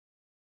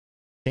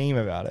tame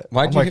about it.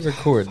 Why'd you hit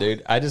record,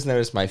 dude? I just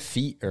noticed my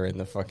feet are in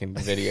the fucking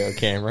video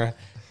camera.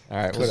 All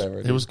right, whatever.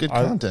 It was good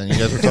content. You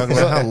guys were talking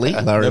about how late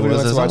Larry Nobody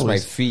was. wants to watch my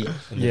Always. feet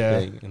in the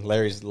thing, and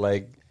Larry's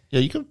leg. Yeah,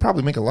 you could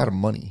probably make a lot of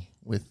money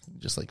with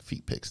just like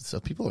feet pics and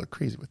stuff. People are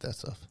crazy with that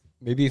stuff.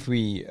 Maybe if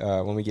we,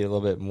 when we get a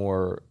little bit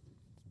more,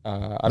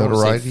 I don't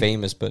want to say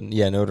famous, but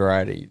yeah,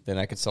 notoriety, then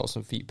I could sell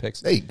some feet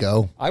pics. There you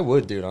go. I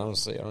would, dude,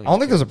 honestly. I don't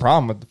think there's a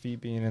problem with the feet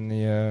being in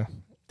the...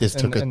 This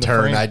took a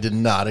turn I did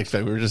not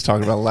expect. We were just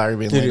talking about Larry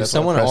being dude, late. if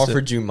someone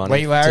offered you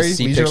money to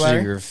see pictures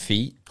of your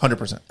feet...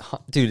 100%.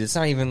 Dude, it's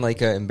not even like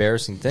an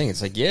embarrassing thing.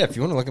 It's like, yeah, if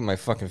you want to look at my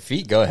fucking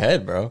feet, go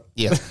ahead, bro.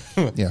 Yeah.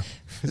 Yeah.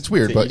 It's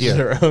weird, but yeah.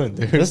 Their own,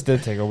 dude. This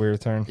did take a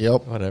weird turn.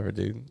 Yep. Whatever,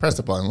 dude. Press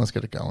the button. Let's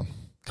get it going.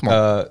 Come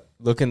on.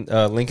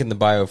 Link in the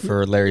bio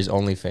for Larry's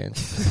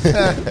OnlyFans.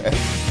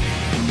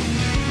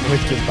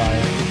 Wicked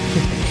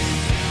bio.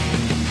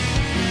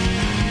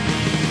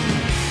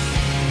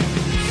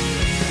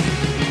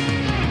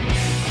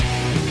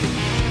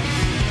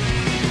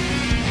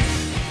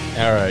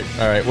 All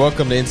right.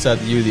 Welcome to Inside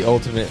the U, the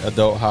ultimate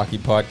adult hockey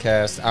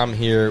podcast. I'm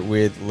here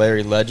with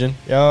Larry Legend,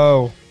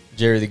 Yo,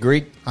 Jerry the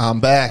Greek,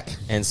 I'm back.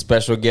 and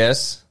special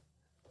guest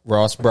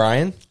Ross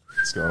Bryan.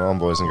 What's going on,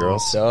 boys and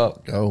girls? What's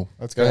up? Go.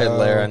 let's Go ahead,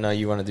 Larry. I know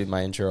you want to do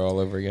my intro all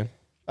over again.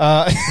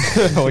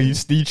 Well, you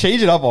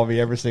change it up on me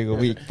every single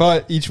week,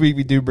 but each week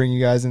we do bring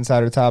you guys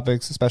insider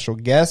topics, special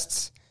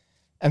guests,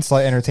 and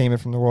slight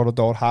entertainment from the world of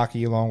adult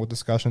hockey, along with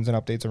discussions and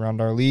updates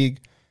around our league.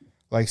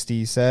 Like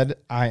Steve said,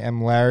 I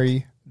am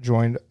Larry,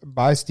 joined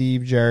by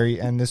Steve, Jerry,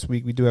 and this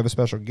week we do have a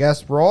special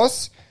guest,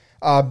 Ross,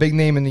 big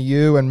name in the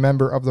U and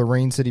member of the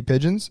Rain City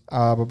Pigeons.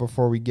 But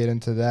before we get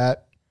into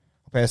that,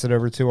 I'll pass it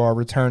over to our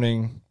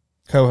returning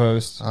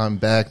co-host. I'm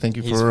back. Thank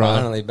you He's for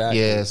finally back.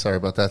 Yeah, sorry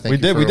about that. We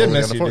did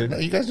miss you, dude. No,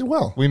 you guys did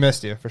well. We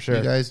missed you for sure.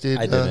 You guys did.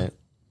 I didn't.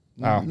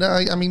 No,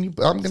 I mean,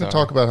 I'm going to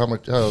talk about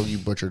how you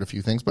butchered a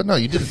few things, but no,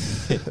 you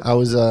didn't. I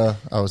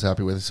was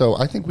happy with it. So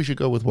I think we should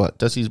go with what?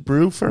 Dusty's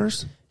Brew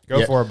first.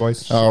 Go for it,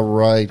 boys. All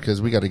right,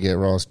 because we got to get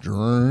Ross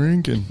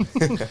drinking.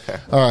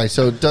 All right,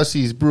 so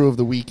Dusty's Brew of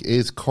the Week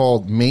is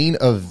called Main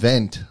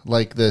Event,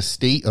 like the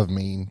state of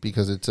Maine,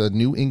 because it's a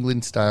New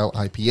England style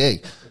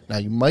IPA. Now,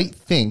 you might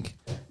think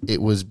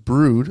it was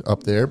brewed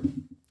up there,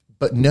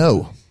 but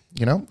no.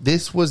 You know,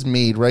 this was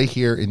made right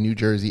here in New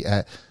Jersey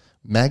at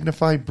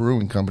Magnify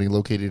Brewing Company,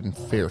 located in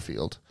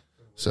Fairfield.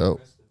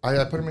 So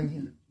I put them in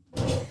here.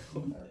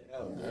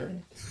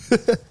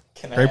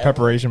 Great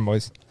preparation,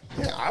 boys.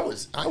 Yeah, I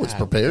was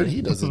prepared.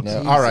 He doesn't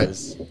know. All right.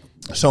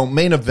 So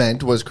Main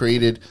Event was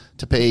created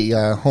to pay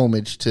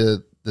homage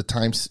to the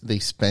times they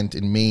spent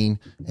in Maine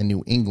and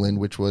New England,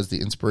 which was the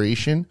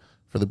inspiration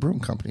for the brewing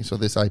company. So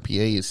this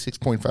IPA is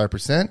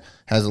 6.5%,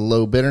 has a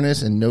low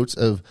bitterness and notes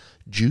of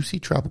juicy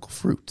tropical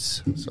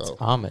fruits. So It's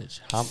homage.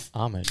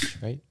 Homage,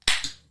 right?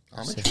 Homage?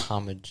 I said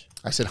homage.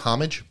 I said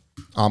homage.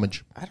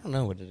 Homage. I don't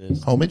know what it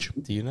is. Homage.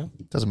 Do you know?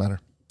 Doesn't matter.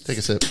 Take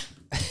a sip.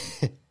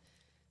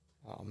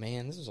 Oh,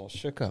 man, this is all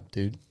shook up,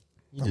 dude.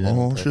 You I'm did that on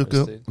all purpose, shook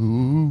up. dude.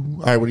 Ooh.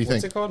 All right, what do you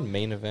What's think? it called?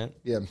 Main Event?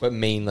 Yeah. But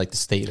Maine, like the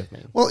state of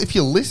Maine. Well, if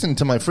you listen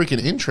to my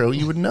freaking intro,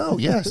 you would know.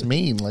 Yes,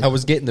 Maine. Like I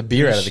was getting the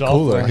beer out of the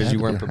cooler I because had you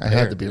the weren't beer. prepared. I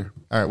had the beer.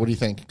 All right, what do you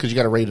think? Because you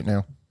got to rate it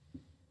now.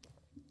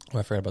 Oh,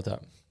 I forgot about that.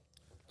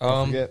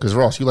 forget. Because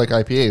Ross, you like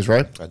IPAs,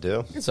 right? I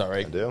do. It's all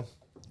right. I do.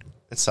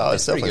 It's solid.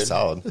 It's pretty definitely good.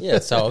 solid. Yeah,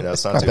 it's solid. You know,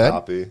 it's Not not too bad.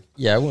 hoppy.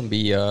 Yeah, I wouldn't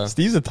be.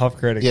 Steve's a tough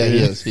critic. Yeah, dude.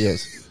 he is. He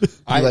is.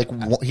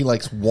 He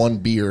likes one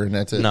beer, and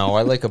that's it. No,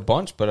 I like a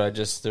bunch, but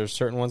there's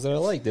certain ones that I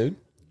like, dude.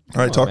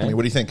 All right, talk to man. me.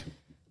 What do you think?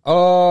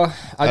 I'm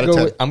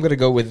of 10. gonna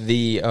go with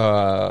the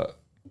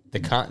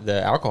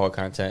alcohol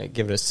content.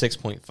 Give it a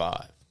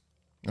 6.5.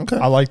 Okay.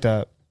 I like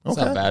that. It's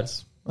Okay. not bad.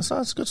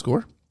 That's a good score.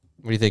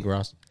 What do you think,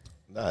 Ross?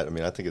 I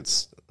mean, I think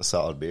it's a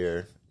solid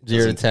beer.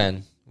 0 to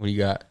 10. What do you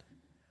got?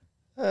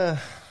 7.5.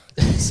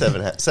 Nice.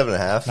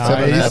 7.5. All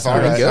pretty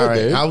right, good, all right.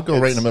 dude. I'll go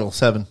right in the middle.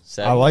 7.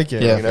 7. I like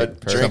it. Yeah. You know,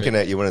 Perfect. drinking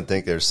it, you wouldn't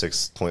think there's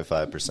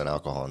 6.5%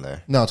 alcohol in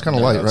there. No, it's kind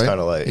of light, It's right?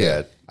 kind of light.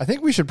 Yeah. I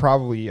think we should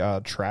probably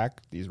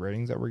track these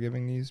ratings that we're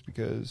giving these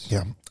because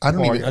Yeah. I don't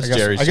well, even. I That's guess,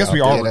 Jerry's I guess job.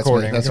 we are Yeah, that's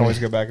recording. me. We That's can always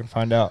me. go back and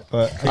find out,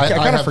 but I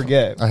kind of have-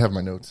 forget. I have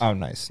my notes. Oh,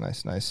 nice.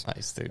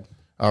 Nice, dude.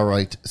 All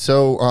right.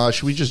 So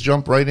should we just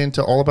jump right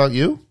into All About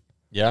You?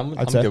 Yeah, I'm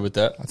I'd say. good with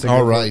that. That's a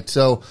All good right.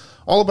 So,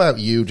 All About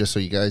You, just so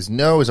you guys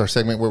know, is our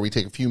segment where we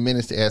take a few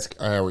minutes to ask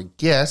our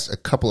guests a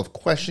couple of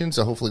questions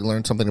to hopefully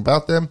learn something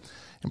about them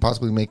and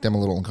possibly make them a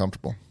little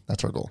uncomfortable.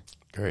 That's our goal.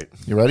 Great.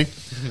 You ready?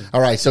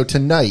 All right. So,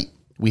 tonight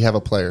we have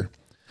a player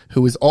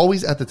who is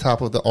always at the top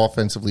of the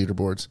offensive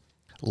leaderboards.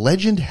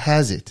 Legend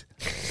has it.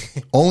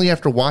 Only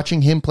after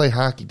watching him play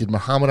hockey did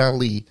Muhammad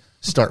Ali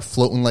start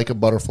floating like a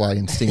butterfly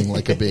and stinging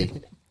like a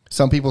bee.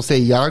 Some people say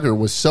Yager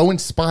was so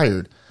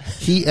inspired,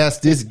 he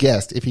asked this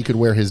guest if he could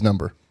wear his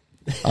number.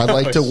 I'd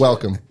like to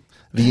welcome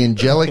the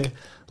angelic,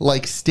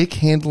 like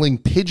stick-handling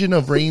pigeon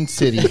of Rain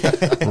City,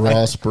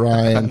 Ross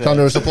Bryan.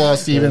 Thunderous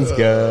applause, Stevens.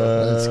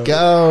 Let's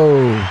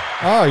go.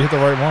 Oh, you hit the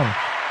right one.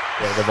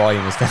 Yeah, the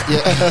volume is down.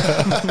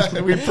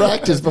 Yeah. We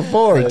practiced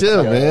before,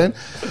 too, man.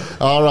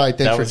 All right.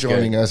 Thanks for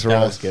joining us, That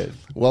Ross. was good.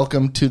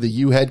 Welcome to the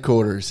U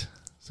headquarters.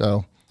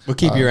 So, We'll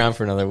keep you around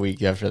for another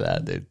week after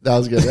that, dude. That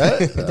was good. Right?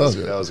 That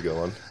was a good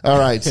one. All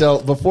right. So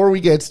before we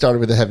get started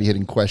with the heavy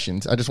hitting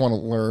questions, I just want to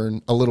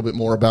learn a little bit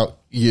more about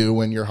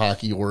you and your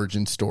hockey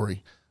origin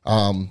story.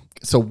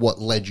 So what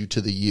led you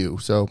to the U?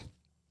 So,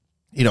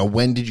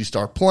 when did you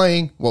start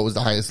playing? What was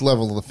the highest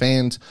level of the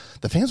fans?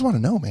 The fans want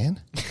to know,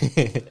 man.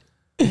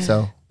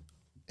 So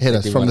hit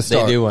us from the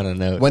start. They do want to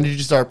know. When did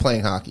you start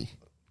playing hockey?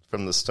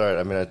 From the start,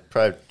 I mean, I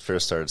probably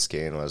first started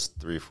skating when I was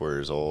 3-4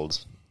 years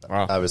old.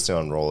 Wow. I was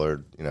on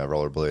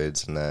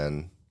rollerblades, and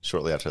then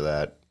shortly after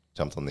that,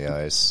 jumped on the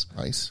ice.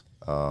 Nice.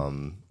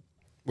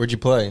 Where'd you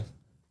play?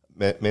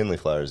 Mainly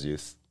Flyers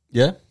youth.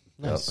 Yeah.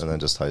 Nice. Yep, and then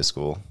just high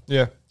school.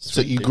 Yeah. So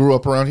you grew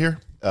up around here?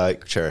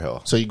 Cherry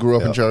Hill. So you grew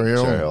up in Cherry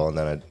Hill? Cherry Hill, and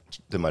then I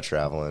did my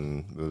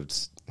traveling, moved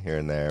here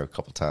and there a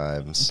couple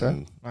times. Okay.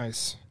 And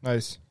Nice.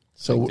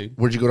 So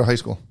where'd you go to high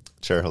school?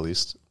 Cherry Hill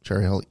East.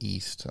 Cherry Hill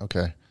East.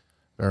 Okay.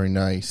 Very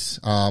nice.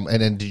 And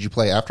then did you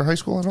play after high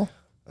school at all?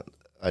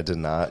 I did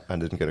not. I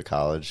didn't go to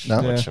college,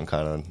 No? which I'm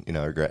kind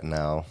of, regretting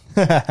now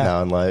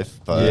in life.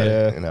 But,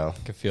 I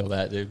can feel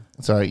that, dude.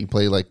 It's all right. You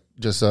play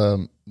just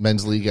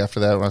men's league after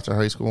that, after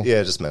high school?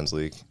 Yeah, just men's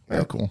league.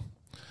 Very cool.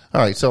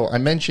 All right. So I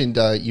mentioned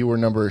you were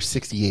number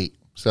 68.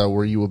 So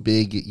were you a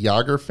big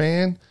Yager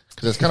fan?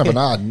 Because it's kind of an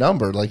odd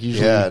number. Like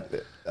usually. Yeah.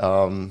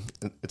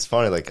 It's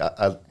funny. Like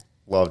I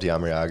loved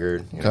Jaromir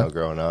Jagr,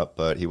 growing up,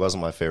 but he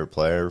wasn't my favorite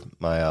player.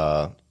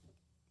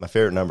 My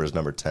favorite number is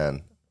number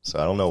 10. So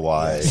I don't know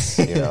why,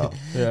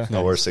 I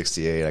wore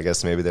 68. I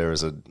guess maybe there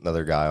was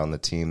another guy on the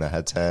team that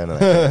had 10 and I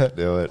couldn't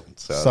do it.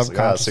 So I was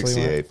like,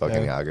 68,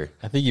 fucking Jagr.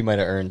 I think you might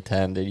have earned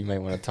 10, dude. You might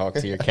want to talk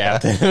to your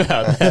captain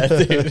about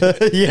that,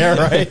 dude. Yeah,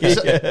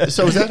 right.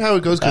 So is that how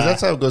it goes? Because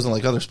that's how it goes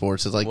in other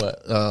sports. It's like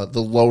What?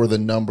 The lower the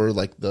number,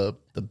 the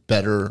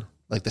better,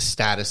 the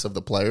status of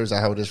the player. Is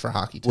that how it is for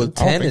hockey too? Well,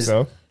 10 is...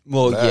 so.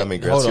 Well, I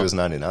mean, Gretzky was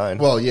 99.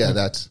 Well, yeah,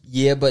 that's...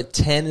 Yeah, but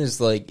 10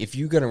 is if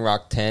you're going to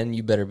rock 10,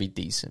 you better be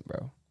decent,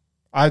 bro.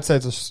 I'd say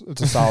it's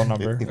a solid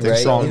number. It's a Right?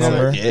 solid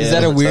number. Is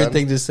that a weird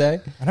thing to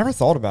say? I never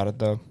thought about it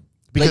though.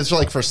 Because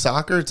for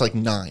soccer, it's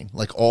 9.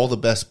 All the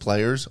best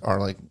players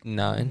are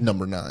 9.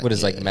 number 9. What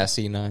is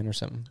Messi 9 or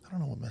something? I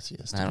don't know what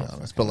Messi is, to I be don't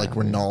honest. But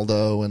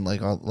Ronaldo and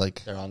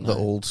They're all the 9.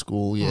 old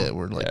school,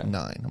 we're 9,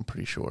 Yeah. I'm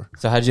pretty sure.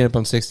 So how'd you end up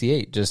on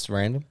 68? Just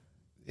random?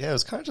 Yeah, it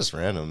was kind of just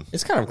random.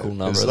 It's kind of a cool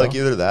number. It was though.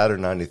 either that or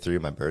 93,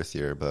 my birth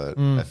year, but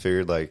I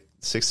figured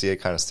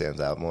 68 kind of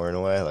stands out more in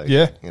a way.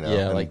 Yeah.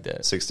 Yeah, I like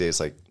that. 68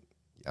 is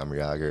Jaromir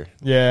Jagr.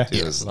 Yeah.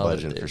 He was a Love it,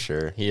 legend dude. for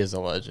sure. He is a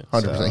legend.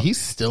 100%. So- He's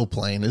still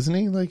playing, isn't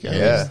he?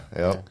 Yeah.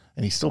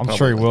 And he's still I'm probably,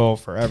 sure he will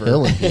forever.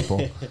 killing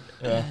people.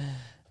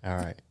 All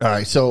right. All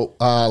right, so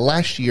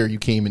last year you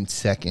came in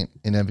second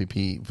in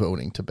MVP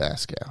voting to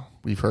Bascal.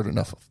 We've heard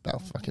enough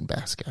about fucking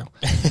Bascal.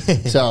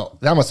 So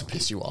that must have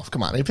pissed you off.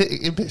 Come on, it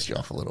pissed you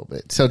off a little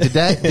bit. So did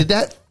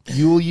that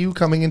fuel you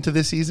coming into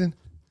this season?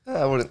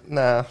 I wouldn't.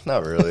 Nah,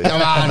 not really.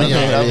 Come on,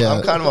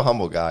 I'm kind of a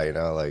humble guy,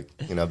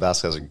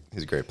 Bascal's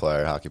he's a great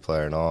player, hockey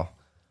player, and all.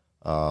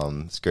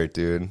 He's a great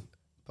dude,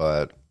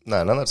 but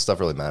none of that stuff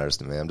really matters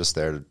to me. I'm just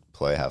there to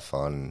play, have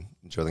fun,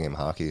 enjoy the game of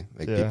hockey,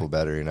 make people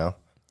better.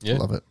 Yeah.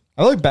 Love it.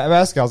 I like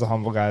Pascal's a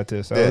humble guy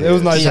too, so Yeah, it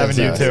was nice yeah, having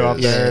you two up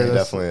yeah, there. He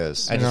definitely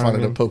is. I just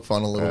wanted to poke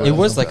fun a little bit. It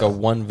was a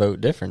 1 vote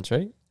difference,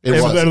 right? It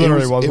It was.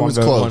 literally It was was one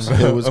vote. close.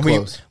 It was And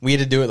close. we had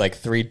to do it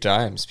 3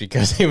 times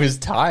because it was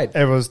tied.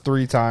 It was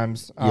 3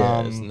 times. Yeah,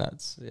 it was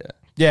nuts. Yeah.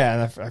 Yeah,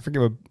 and I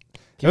forget what.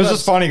 It was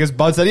just funny because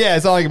Bud said, "Yeah,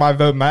 it's not like my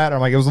vote mattered."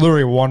 I'm like, it was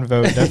literally 1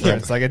 vote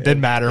difference. It did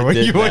matter when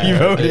you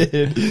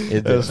voted.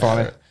 It was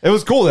funny. It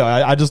was cool though.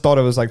 I just thought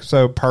it was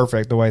so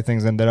perfect the way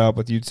things ended up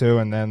with you two,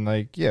 and then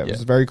it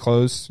was very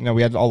close.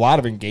 We had a lot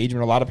of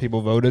engagement. A lot of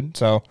people voted,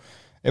 so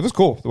it was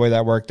cool the way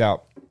that worked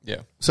out.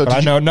 Yeah. So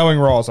But knowing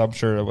Ross, I'm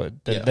sure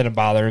it didn't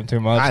bother him too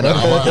much. I know.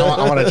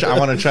 I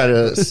want to try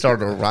to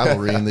start a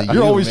rivalry in the.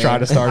 You're always trying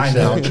to start I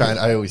know. shit. I'm trying.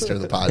 I always stir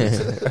the pot.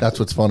 That's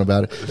what's fun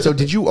about it. So,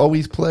 did you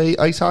always play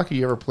ice hockey?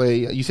 You ever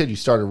play? You said you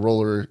started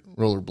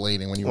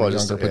rollerblading when you were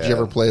younger, but did you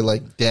ever play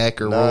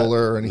deck or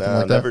roller or anything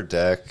like that? Never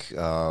deck.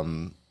 I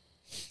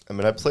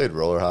mean, I played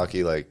roller hockey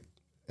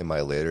in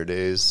my later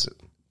days,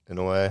 in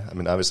a way. I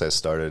mean, obviously, I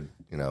started.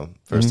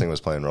 First thing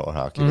was playing roller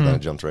hockey, but then I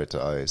jumped right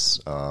to ice.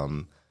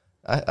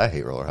 I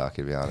hate roller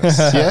hockey, to be honest.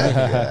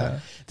 Yeah.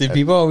 Did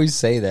people always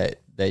say that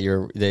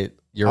you're a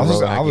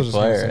roller hockey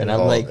player? And I'm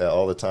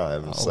all the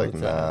time. It's all the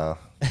nah.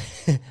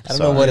 I don't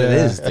know what it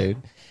is, dude.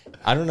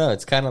 I don't know.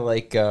 It's kind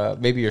of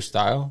maybe your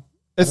style.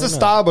 It's the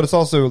style, but it's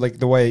also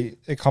the way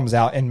it comes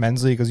out in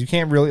men's league because you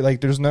can't really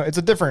there's no. It's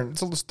a different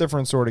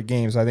sort of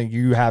game. So I think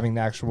you having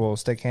the actual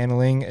stick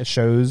handling it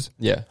shows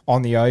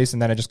on the ice,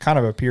 and then it just kind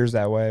of appears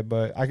that way.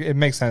 But it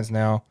makes sense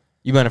now.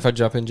 You mind if I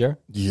jump in, Jared?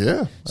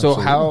 Yeah.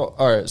 So all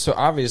right. So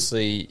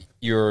obviously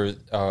you're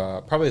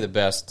probably the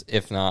best,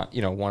 if not,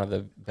 one of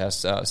the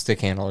best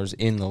stick handlers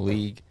in the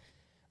league.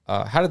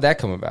 How did that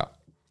come about?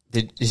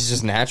 Is it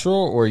just natural,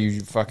 or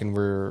you fucking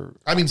were?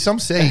 I mean, some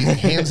say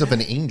hands of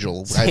an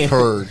angel. I've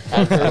heard before.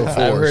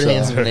 I've heard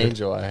hands of an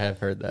angel. I have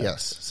heard that.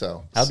 Yes.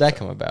 So How'd that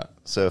come about?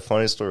 So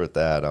funny story with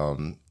that.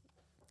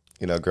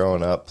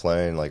 Growing up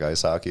playing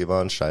ice hockey a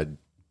bunch, I'd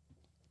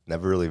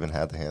never really even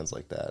had the hands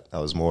like that. I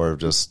was more of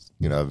just,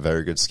 a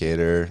very good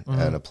skater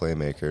and a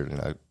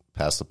playmaker.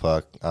 Pass the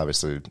puck.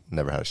 Obviously,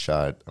 never had a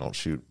shot. I don't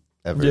shoot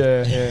ever.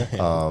 Yeah.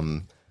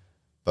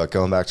 But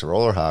going back to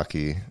roller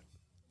hockey,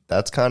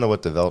 that's kind of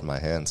what developed my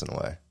hands in a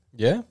way.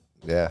 Yeah.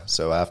 Yeah.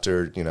 So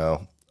after,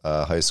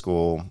 high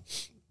school,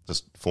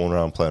 just fooling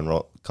around playing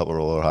a couple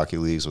roller hockey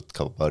leagues with a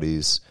couple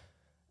buddies.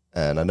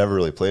 And I never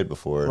really played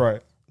before.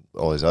 Right.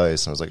 Always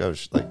ice. And I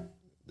was like,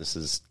 this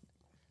is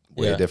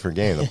way different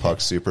game. The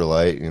puck's super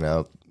light,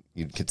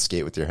 you could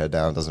skate with your head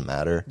down. It doesn't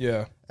matter.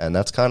 Yeah. And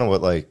that's kind of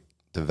what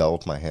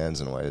developed my hands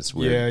in a way. It's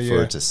weird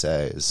for it to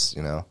say is,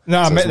 No, so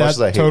as much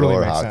as I hate totally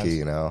roller makes hockey,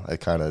 sense. I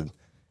kind of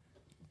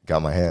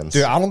got my hands.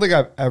 Dude, I don't think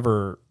I've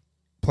ever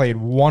played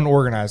one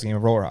organized game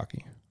of roller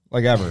hockey.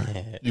 Ever.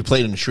 You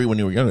played in the street when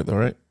you were younger, though,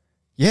 right?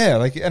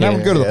 Yeah, and I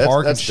would go to the Yeah,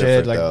 park and that's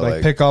shit, different, though,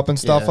 like pick up and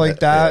stuff like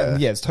that. yeah.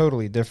 And it's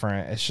totally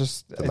different. It's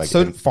just Like, it's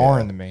so in-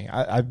 foreign yeah. to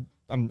me.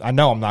 I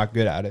know I'm not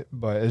good at it,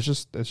 but it's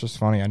just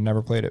funny. I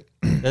never played it.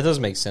 That does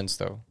make sense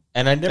though,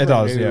 and I never It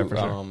does, knew. yeah, for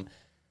sure.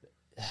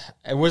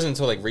 It wasn't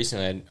until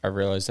recently I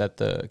realized that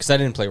because I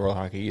didn't play roller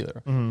hockey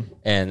either,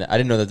 and I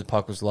didn't know that the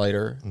puck was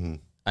lighter.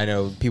 I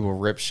know people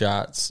rip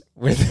shots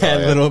with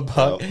that little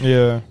puck,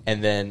 Yeah,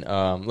 and then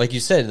like you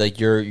said,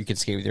 you can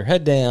skate with your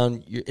head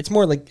down. It's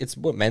more like it's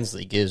what men's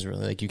league is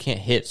really. Like you can't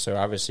hit, so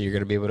obviously you're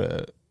going to be able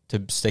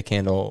to stick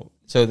handle.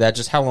 So that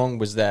just how long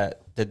was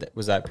that?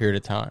 Was that period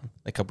of time?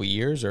 A couple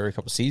years or a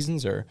couple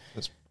seasons or?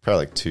 It's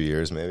probably 2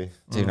 years maybe.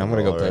 Dude, I'm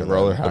gonna go play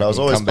roller hockey. But I was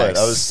always playing.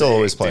 I was still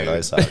always playing dude.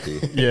 ice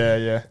hockey.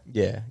 yeah.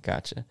 Yeah,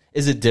 gotcha.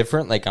 Is it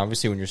different?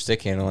 Obviously when you're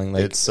stick handling,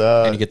 It's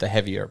and you get the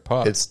heavier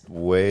puck. it's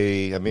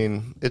way. I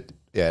mean,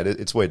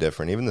 it's way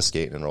different. Even the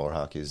skating and roller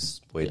hockey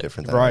is way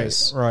different than Right,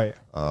 ice. right.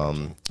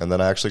 And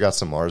then I actually got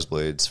some Mars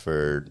blades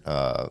for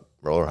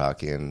roller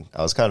hockey, and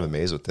I was kind of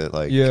amazed with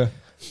it. Yeah,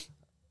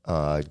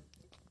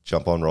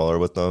 Jump on roller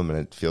with them, and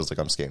it feels like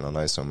I'm skating on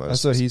ice almost.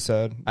 that's what he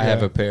said. I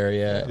have a pair,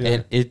 yeah.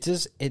 And it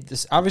just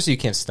obviously you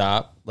can't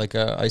stop like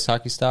a ice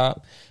hockey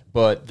stop,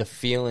 but the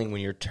feeling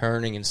when you're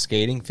turning and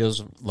skating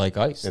feels like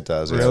ice. It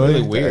does. Really? Yeah. It's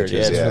really weird. Edges,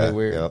 Yeah, it's really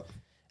weird. Yep.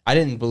 I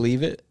didn't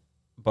believe it,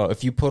 but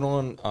if you put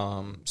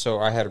on, so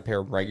I had a pair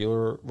of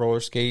regular roller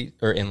skate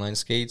or inline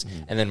skates,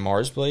 and then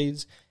Mars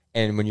blades,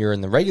 and when you're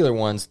in the regular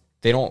ones,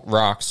 they don't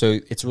rock, so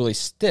it's really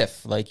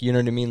stiff. You know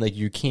what I mean?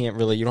 You can't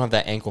really, you don't have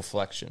that ankle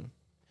flexion.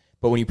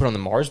 But when you put on the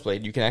Mars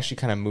blade, you can actually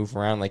kind of move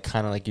around,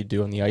 kind of like you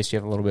do on the ice. You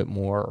have a little bit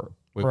more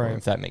wiggle room,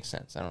 if that makes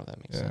sense. I don't know if that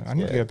makes sense. I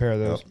need to get a pair of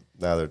those.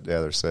 Yep.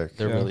 No, they're sick.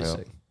 They're really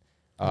sick.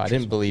 I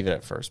didn't believe it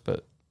at first,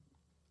 but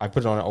I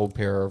put on an old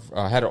pair of,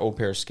 I had an old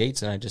pair of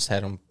skates, and I just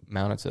had them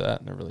mounted to that,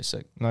 and they're really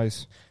sick.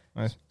 Nice.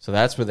 So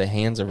that's where the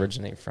hands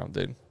originate from,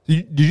 dude.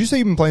 Did you say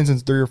you've been playing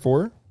since 3 or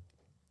 4?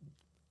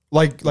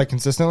 Like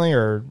consistently,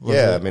 or was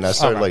Yeah, it- I mean, I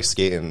started Okay.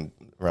 skating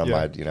around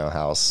Yeah. my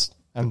house.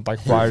 and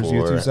Flyers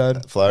youth, you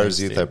said.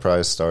 Flyers youth. I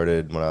probably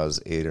started when I was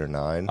 8 or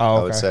 9. Oh,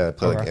 I would okay. say I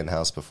played Okay. in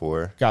house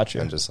before. Gotcha.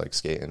 And just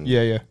skating.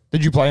 Yeah.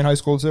 Did you play in high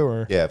school too,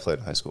 or? Yeah, I played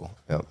in high school.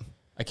 Yep.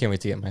 I can't wait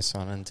to get my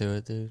son into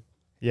it, dude.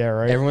 Yeah,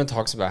 right. Everyone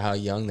talks about how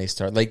young they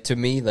start. To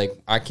me,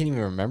 I can't even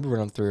remember when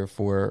I'm 3 or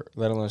 4,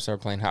 let alone start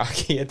playing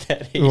hockey at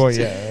that age. Well,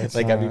 yeah, it's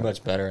I'd be not-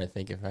 much better, I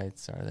think, if I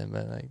started.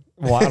 But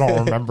Well, I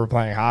don't remember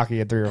playing hockey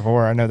at 3 or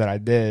 4. I know that I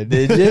did.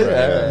 Did you?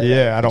 Right.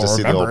 Yeah, I don't Just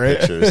see the old remember it.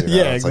 pictures.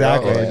 Yeah, It's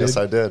exactly. Like, yes,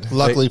 dude. I did.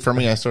 Luckily for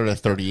me, I started at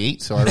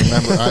 38, so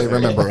I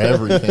remember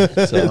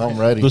everything. So I'm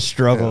ready. The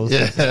struggles.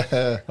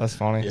 Yeah, That's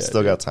funny.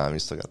 Still got time. You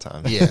still got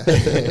time.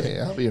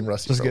 yeah. I'll be in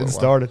Rusty. Just for a getting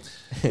little while.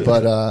 started.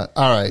 But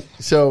all right,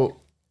 so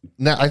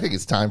now I think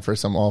it's time for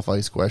some off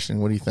ice question.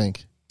 What do you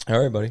think? All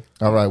right, buddy.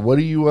 All right, what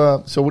do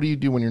you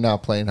do when you're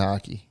not playing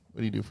hockey? What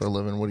do you do for a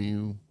living?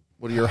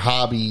 What are your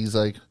hobbies?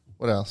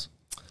 What else?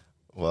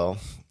 Well,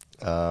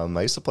 I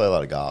used to play a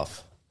lot of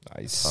golf.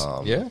 Nice.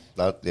 Yeah?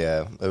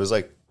 It was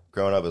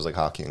growing up, it was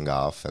hockey and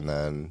golf. And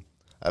then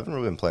I haven't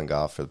really been playing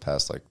golf for the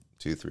past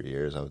 2-3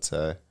 years, I would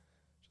say.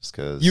 Just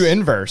because. You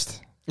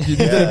inversed. You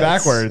did it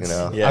backwards.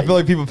 Yeah, I feel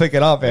like people pick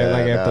it up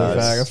and Yeah, after no, the fact.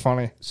 it's- That's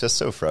funny. It's just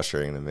so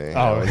frustrating to me.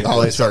 Oh, When you yeah.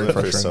 play It's very something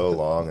for frustrating. so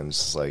long and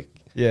it's just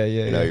Yeah.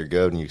 you're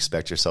good and you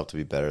expect yourself to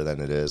be better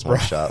than it is one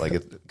shot.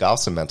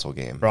 Golf's a mental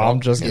game. Bro, I'm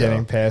just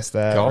getting past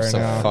that Golf's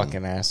right a now.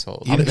 fucking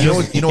asshole. You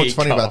know what's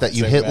funny about that?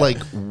 You hit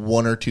Golf.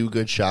 1 or 2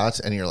 good shots,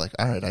 and you're like,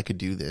 all right, I could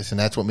do this, and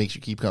that's what makes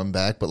you keep coming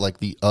back. But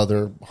the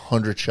other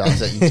 100 shots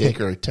that you take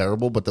are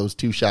terrible, but those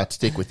 2 shots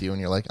stick with you, and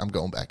you're like, I'm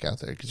going back out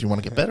there because you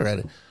want to get better at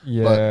it.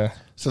 Yeah. But,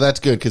 so that's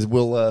good because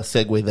we'll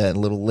segue that a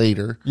little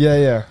later.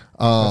 Yeah.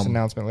 That's an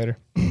announcement later.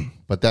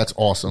 But that's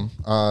awesome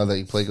that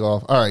you play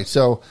golf. All right,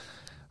 so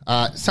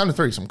it's time to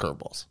throw you some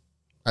curveballs.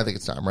 I think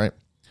it's time, right?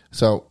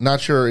 So, not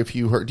sure if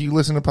you heard. Do you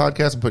listen to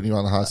podcasts? I'm putting you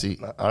on the hot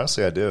seat.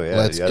 Honestly, I do. Yeah,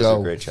 Let's you guys go.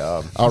 do a great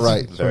job. All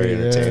right. It's very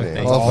entertaining.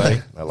 Thanks,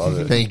 buddy. I love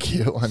it. Thank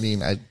you. I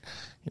mean, I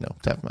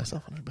tapped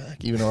myself on the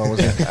back, even though I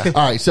wasn't.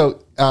 All right.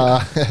 So,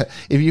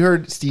 if you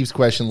heard Steve's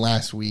question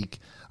last week,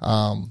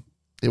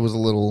 it was a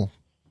little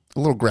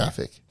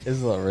graphic. It's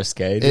a little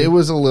risque. dude. It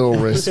was a little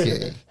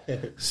risky.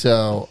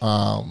 So,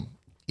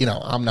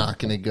 I'm not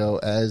going to go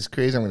as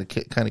crazy. I'm going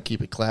to kind of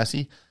keep it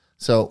classy.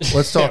 So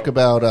let's talk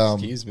about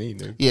Excuse me,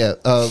 dude.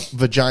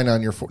 vagina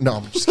on your No,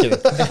 I'm just kidding.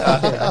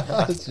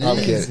 I'm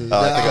kidding.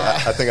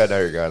 I think I know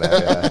you're going at.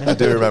 Yeah. I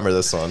do remember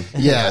this one.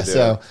 Yeah. I do.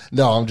 So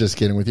no, I'm just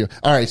kidding with you.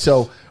 All right.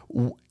 So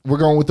we're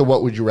going with the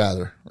what would you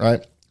rather, right?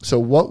 So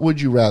what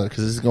would you rather?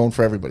 Because this is going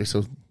for everybody.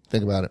 So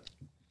think about it.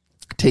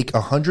 Take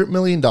 $100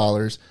 million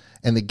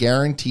and the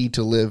guarantee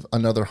to live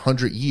another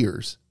 100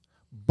 years,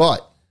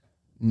 but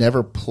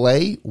never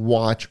play,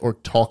 watch, or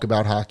talk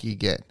about hockey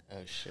again. Oh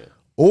shit.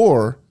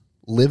 Or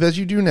live as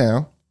you do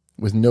now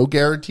with no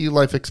guaranteed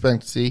life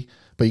expectancy,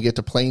 but you get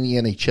to play in the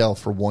NHL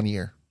for 1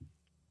 year.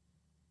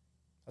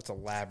 That's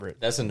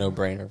elaborate. That's a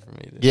no-brainer for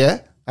me. Dude.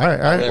 Yeah. All right.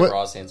 I'll let What-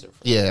 Ross answer.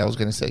 Yeah, I was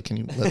going to say, can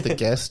you let the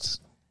guests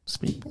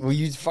speak? Well,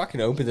 you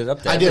fucking opened it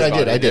up. To I did.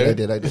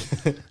 everybody,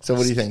 dude. So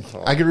what do you think?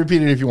 I can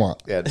repeat it if you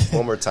want. Yeah,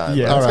 one more time.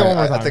 Yeah, All let's go one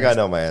more I time. think I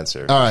know my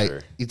answer. All for right.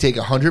 sure. You take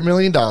 $100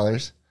 million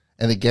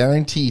and the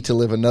guarantee to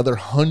live another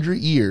 100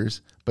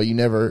 years, but you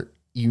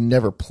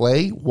never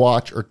play,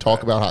 watch, or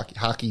talk about hockey.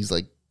 Hockey's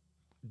like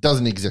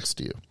doesn't exist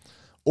to you.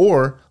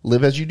 Or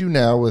live as you do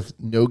now with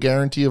no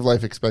guarantee of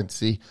life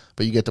expectancy,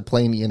 but you get to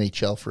play in the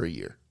NHL for a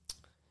year.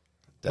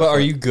 But are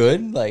you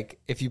good? Like,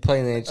 if you play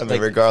in the NHL, I mean,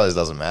 like, regardless, it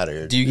doesn't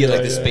matter. do you get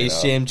like the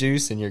Space Jam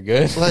juice and you're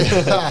good?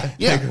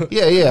 Yeah.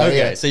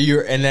 Okay, so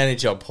you're an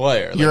NHL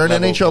player. Like, You're an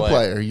level NHL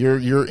player. You're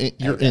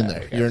in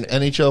there. okay. You're an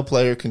NHL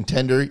player,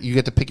 contender. You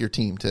get to pick your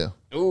team too.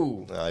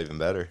 Ooh, No, even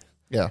better.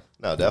 Yeah.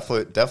 No,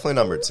 definitely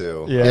number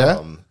two.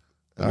 Yeah.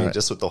 I mean,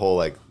 just with the whole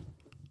like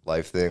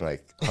life thing,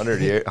 like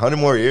 100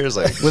 more years,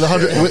 like With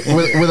 100 with I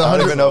don't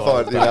 100 even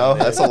know if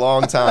that's a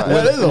long time.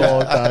 That is a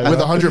long time. with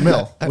 100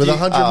 mil. With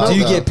 100 mil. do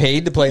you though. get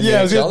paid to play in the Yeah,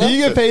 I was NHL? gonna- do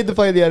you get paid to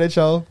play the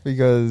NHL?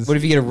 Because What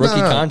if you get a rookie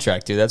No.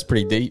 contract, dude? That's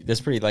pretty deep. That's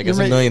pretty like you'll it's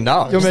 $1 make- million.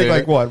 You'll make dude.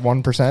 like what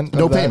 1%?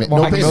 No payment.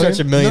 No I can payment.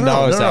 stretch $1 million No.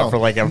 out for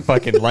like a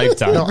fucking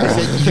lifetime. No, I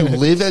said you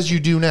live as you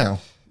do now.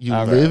 You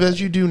Okay. live as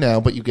you do now,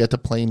 but you get to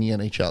play in the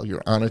NHL.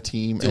 You're on a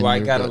team. Do and I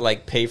you're gotta good.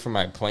 like pay for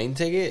my plane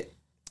ticket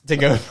to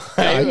go?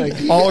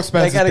 Like, all I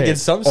expenses gotta paid. get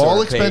some sort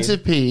all of paid.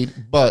 expensive paid,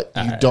 but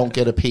you don't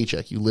get a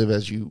paycheck. You live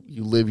as you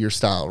live your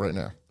style right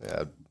now.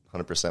 Yeah,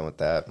 100% with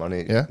that.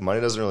 Money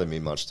doesn't really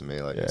mean much to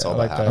me. Like it's Yeah,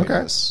 all I about like that.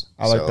 happiness.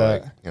 I like So,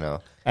 that. Like, you know,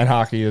 And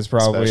hockey is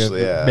probably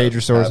especially a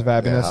major source of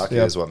happiness. Yeah, hockey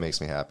Yep. is what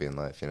makes me happy in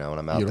life. You know, when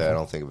I'm out Beautiful. there, I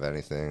don't think of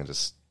anything.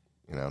 Just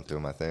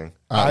doing my thing.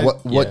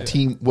 What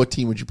team? What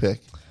team would you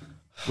pick?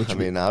 I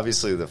mean,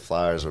 obviously the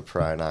Flyers were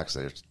probably not because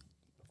they're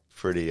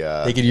pretty.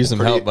 They could use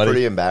some help, buddy.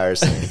 Pretty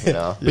embarrassing, you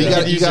know. But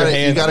you got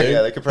to.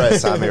 Yeah, they could probably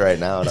sign me right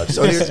now. And I'll just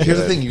So here's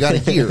the thing: you got to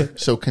hear.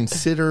 So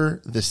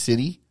consider the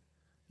city.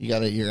 You're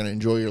gonna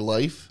enjoy your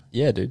life.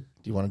 Yeah, dude.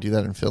 Do you want to do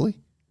that in Philly?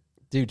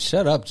 Dude,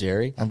 shut up,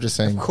 Jerry. I'm just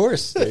saying. Of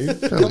course, dude.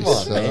 Philly Come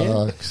on,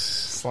 man. sucks.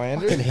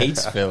 Slander. Fucking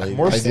hates Philly.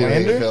 More I do hate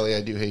slander? Philly.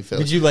 I do hate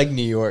Philly. But you like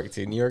New York,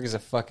 dude. New York is a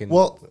fucking.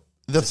 Well,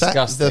 the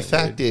Disgusting,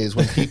 fact dude. is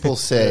when people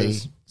say,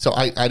 so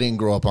I didn't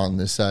grow up on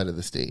this side of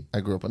the state. I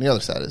grew up on the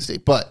other side of the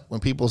state. But when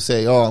people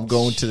say, "Oh, I'm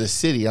going to the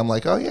city," I'm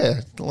like, "Oh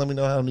yeah, let me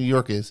know how New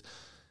York is."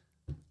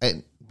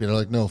 And they're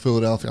like, "No,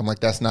 Philadelphia." I'm like,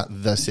 "That's not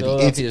the city."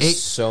 Philadelphia It's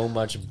is so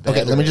much better.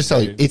 okay. Let me just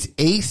tell you, dude. it's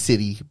a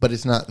city, but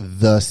it's not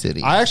the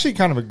city. I actually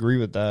kind of agree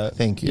with that.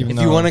 Thank you. Even If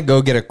though- you want to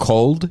go get a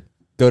cold,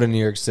 go to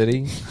New York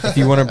City. If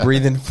you want to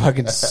breathe in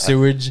fucking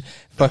sewage,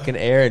 fucking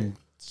air, and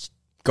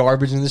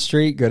garbage in the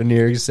street, go to New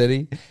York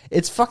City.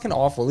 It's fucking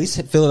awful. At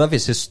least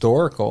Philadelphia's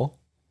historical.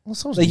 Well,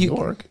 so is Like New you,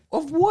 York.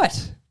 Of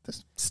what? The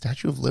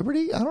Statue of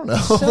Liberty. I don't know.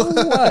 So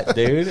what,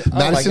 dude? Oh my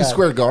Madison God.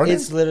 Square Garden?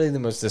 It's literally the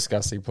most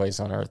disgusting place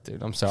on earth,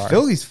 dude. I'm sorry.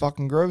 Philly's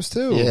fucking gross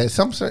too. Yeah,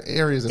 some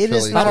areas of It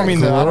is Philly. not I don't mean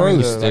to,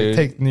 Gross, like, dude.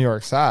 take New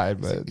York side,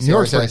 but New See,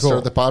 York's I pretty cool.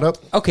 stirred the pot up.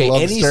 Okay,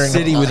 Love any stirring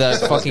city the with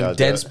pot. a fucking Gotta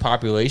do dense it.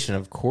 population,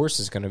 of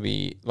course, is going to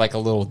be like a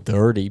little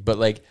dirty. But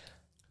like,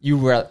 you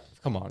were,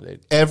 come on,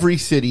 dude. Every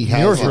city has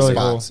York's its really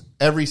spots.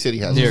 Every city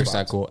has New its York's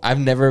not spots. cool. I've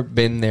never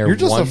been there You're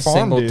just a one farm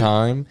single dude.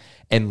 time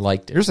and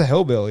liked it. You're just a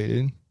hillbilly,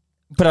 dude.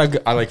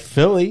 But I like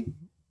Philly.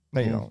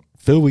 No, you don't.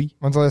 Philly,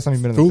 When's the last time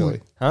you've been to Philly.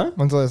 Philly? huh?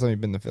 When's the last time you've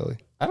been to Philly?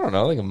 I don't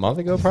know, like a month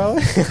ago,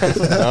 probably.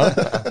 No?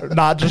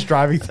 Not just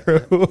driving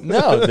through.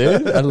 No,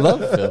 dude. I love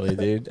Philly,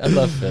 dude. I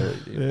love Philly,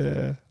 dude.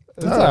 Yeah.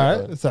 It's all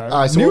right. It's all right. All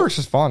right, so New what- York's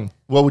just fun.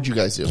 What would you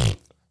guys do?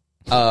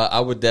 I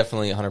would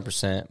definitely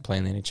 100% play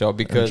in the NHL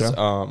because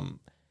NHL?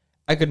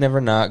 I could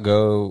never not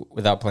go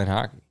without playing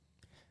hockey.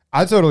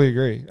 I totally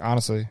agree,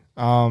 honestly.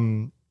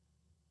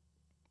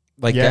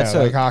 Like Yeah, that's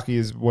like hockey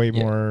is way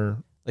more.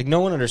 like no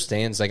one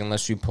understands like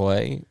unless you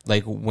play,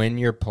 like when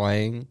you're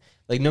playing,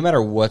 like no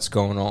matter what's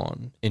going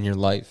on in your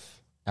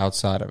life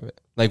outside of it,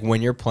 like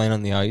when you're playing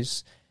on the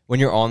ice, when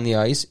you're on the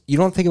ice, you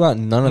don't think about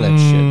none of that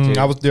shit, dude.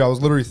 I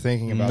was literally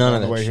thinking about None that of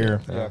on the that way shit,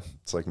 here. yeah. Yeah.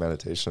 It's like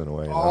meditation in a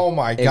way. You know? Oh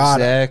my god!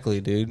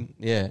 Exactly, dude.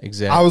 Yeah,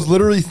 exactly. I was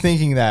literally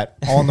thinking that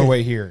on the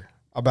way here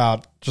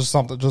about just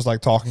something, just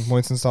like talking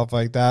points and stuff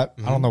like that.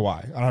 I don't know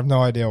why. I have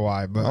no idea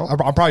why, but I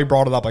probably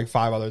brought it up like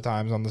 5 other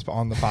times on the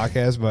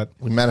podcast. But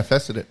We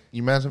manifested it.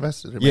 You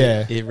manifested it.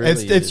 yeah, It really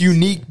it's is.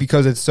 unique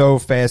because it's so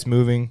fast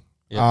moving.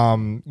 Yeah.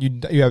 You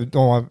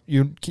don't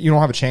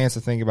have a chance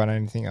to think about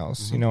anything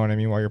else. You know what I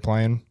mean while you're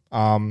playing.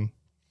 And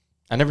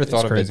I never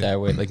thought of it crazy. that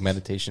way. Like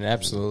meditation,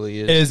 absolutely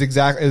is. It is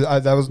exactly.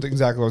 That was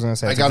exactly what I was going to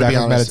say. I It's got to be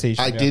exactly honest.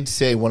 meditation, I yeah. did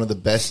say one of the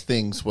best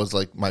things was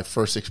like my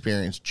first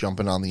experience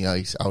jumping on the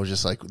ice. I was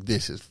just like,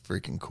 "This is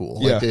freaking cool!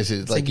 Yeah. Like this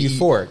is Like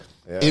euphoric.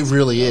 It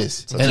really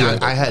is." And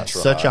I had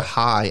natural such a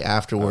high. high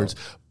afterwards.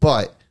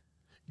 But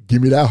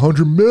give me that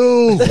 100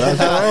 mil. That's what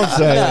I'm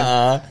saying.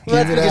 Well, Give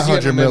that's me that because you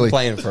 100 haven't been milli.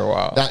 playing for a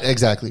while.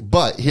 Exactly.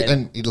 But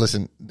and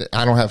listen,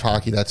 I don't have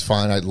hockey. That's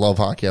fine. I love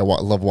hockey. I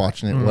love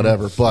watching it.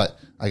 Whatever. But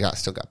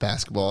still got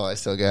basketball. I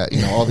still got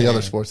all the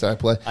other sports that I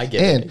play. I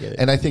get it.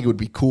 And I think it would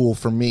be cool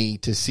for me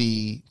to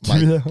see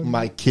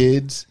my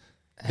kids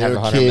Have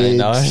their $100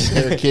 million. kids,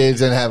 their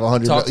kids, and have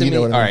 100. Talk to you me.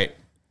 know All what I mean? right.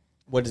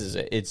 What is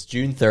it? It's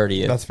June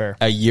 30th. That's fair.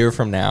 A year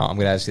from now, I'm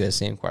going to ask you the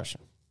same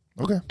question.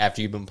 Okay,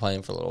 After you've been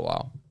playing for a little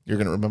while. you're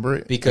gonna remember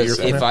it Because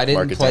You're- if I didn't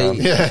Mark it play,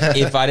 down.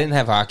 if I didn't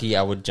have hockey,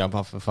 I would jump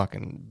off a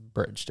fucking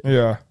bridge. Dude.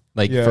 Yeah.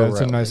 Like, yeah, for it's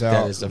a real. nice Like,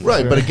 that out. is the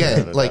Right, but No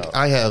again, doubt. like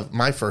I have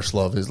my first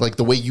love is like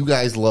the way you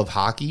guys love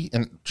hockey,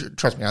 and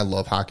trust me, I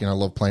love hockey and I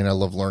love playing, I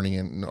love learning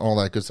and all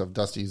that good stuff.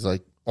 Dusty's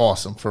like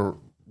awesome for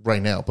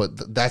right now,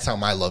 but that's how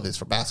my love is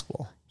for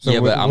basketball. So yeah,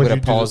 but I'm what'd going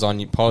you to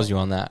do? pause you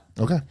on that.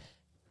 Okay,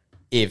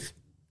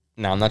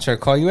 Now I'm not trying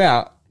to call you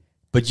out,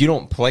 but you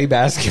don't play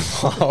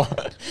basketball.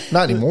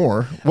 not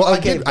anymore. Well,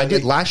 Okay, I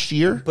did but last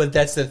year. But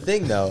that's the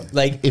thing, though.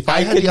 Like, If I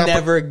I had could the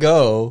never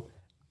go.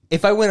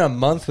 If I went a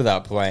month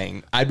without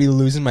playing, I'd be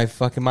losing my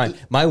fucking mind.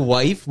 My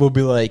wife will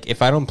be like,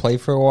 if I don't play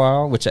for a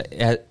while, which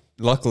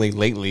luckily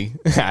lately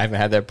I haven't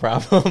had that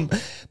problem.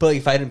 But like,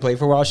 if I didn't play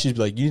for a while, she'd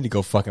be like, "You need to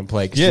go fucking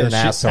play because you're an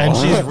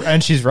asshole."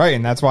 and she's right,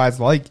 and that's why it's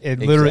like it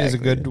literally is a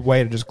Exactly. good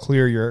way to just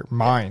clear your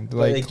mind,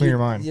 like clear your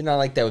mind. You're not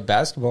like that with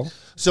basketball.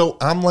 So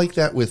I'm like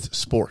that with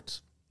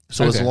sports.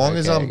 So as Okay, long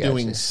as okay, I'm I gotcha.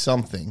 doing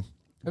something.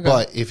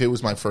 But if it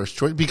was my first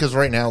choice, because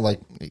right now,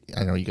 like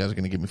I know you guys are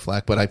going to give me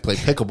flack, but I play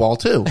pickleball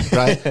too,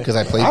 right? Because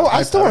I played.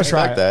 I still want to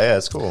try like it. that. Yeah,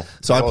 it's cool.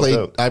 So Ball's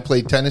dope. I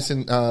played tennis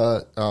in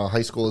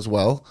high school as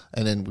well,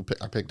 and then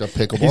I picked up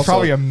pickleball. He's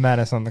probably so a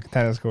menace on the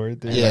tennis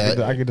court. Dude. Yeah.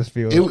 I could just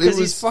feel it. It Because was-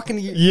 he's fucking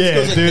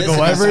Yeah, dude, the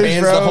leverage,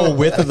 spans bro. the whole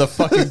width of the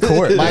fucking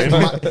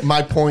court.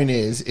 my point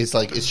is, it's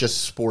like it's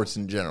just sports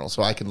in general.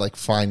 So I can like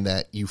find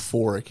that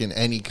euphoric in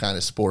any kind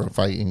of sport if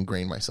I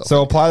ingrain myself.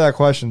 So apply that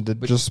question to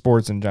just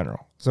sports in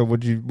general. So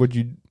would you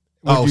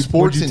sports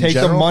would you in take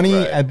the general? money,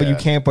 Right, but you yeah.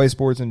 can't play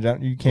sports in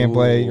general? You can't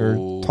play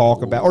or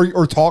talk about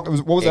or talk.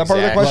 What was that part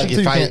of the Exactly. question? like So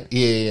if you I can't,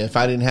 if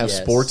I didn't have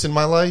Yes. sports in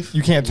my life,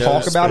 you can't No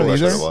talk about it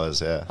That's either. what it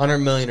was. Yeah. 100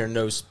 million or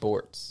no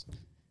sports.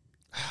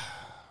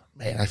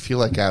 man, I feel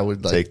like I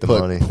would like Take the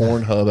put money.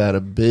 Pornhub out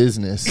of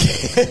business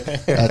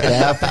at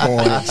that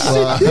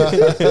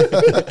point.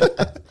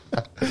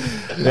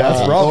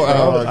 That's rough, or-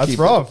 bro. or That's keep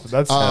rough.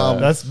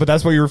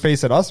 That's what you were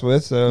facing us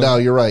with. So No,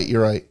 you're right.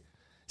 You're right.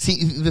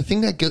 See, the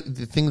thing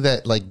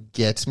that like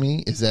gets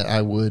me is that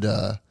I would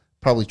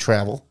probably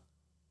travel,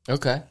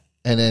 Okay.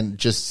 and then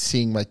just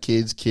seeing my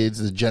kids,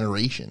 the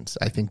generations.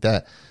 I think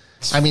that.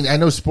 I mean, I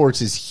know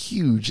sports is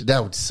huge.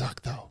 That would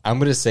suck though. I'm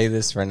going to say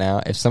this right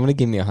now. If somebody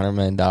gave me $100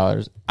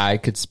 million, I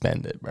could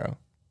spend it, bro.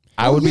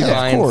 I would be yeah, of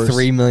buying course.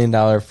 $3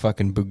 million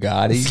fucking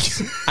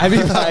Bugattis. I'd be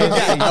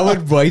buying, I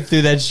would wipe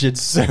through that shit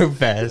so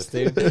fast,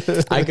 dude.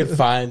 I could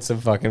find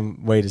some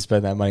fucking way to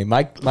spend that money.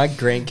 My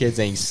grandkids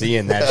ain't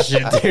seeing that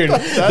shit, dude.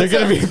 They're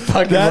going to be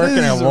fucking that working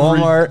at is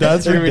Walmart.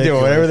 that's They're going to be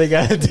doing ridiculous. whatever they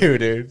got to do,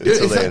 dude.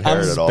 Until they I'm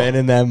inherit it all.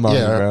 spending that money,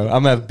 Yeah. bro. I'm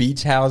going to have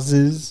beach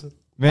houses.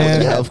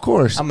 man, Yeah, of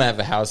course. I'm going to have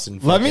a house in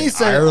Let me fucking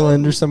say-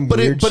 Ireland or some But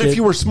weird but shit. if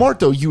you were smart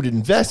though, you'd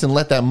invest and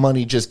let that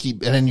money just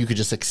keep, and then you could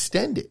just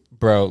extend it.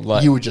 Bro,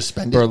 like, You would just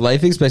spend bro, it.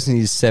 life expectancy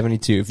is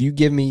 72. If you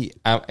give me,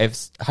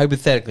 if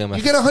hypothetically, I'm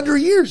You get 100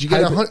 years. You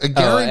get a extra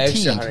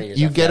guaranteed. 100 years.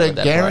 You I get forgot a about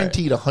that part.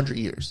 guaranteed 100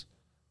 years.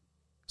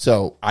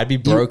 So I'd be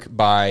broke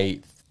by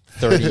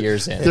 30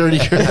 years in. 30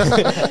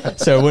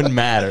 years. So it wouldn't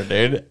matter,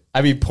 dude.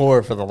 I'd be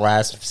poor for the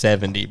last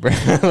 70, bro.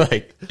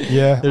 Like,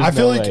 yeah. there's I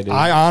feel no like way, dude.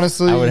 I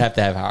honestly I would have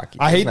to have hockey.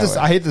 I hate There's this.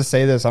 no way. I hate to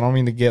say this. I don't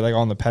mean to get like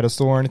on the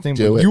pedestal or anything.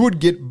 Do but it.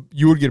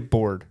 you would get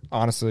bored.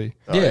 Honestly,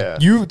 Oh, Yeah.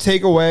 you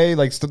take away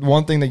like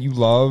one thing that you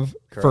love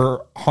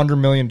for $100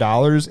 million.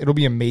 It'll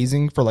be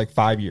amazing for like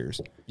 5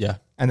 years, Yeah.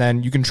 and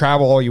then you can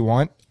travel all you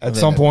want. At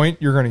some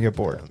point, you're gonna get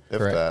bored. If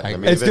Correct. that. I I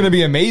agree. mean, It's going to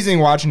be amazing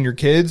watching your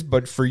kids,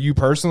 but for you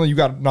personally, you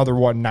got another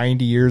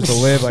 90 years to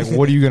live. Like,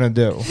 what are you going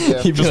to do?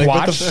 You'd be Just like,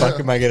 watch, what the fuck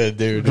am I going to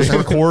do, just dude?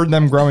 record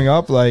them growing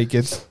up. Like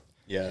it's.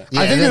 Yeah. Yeah, I think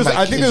and then there's. my I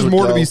think kids there's would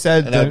more to go, be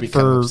said and that'd be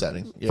kind of for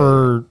upsetting. Yeah.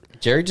 for.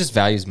 Jerry just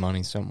values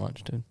money so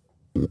much, dude.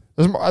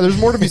 There's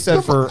more to be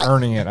said for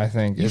earning it. I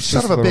think. You It's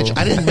son just of a little- bitch.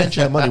 I didn't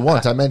mention that money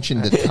once. I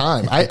mentioned the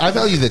time. I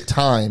value the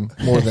time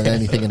more than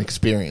anything in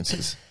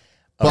experiences.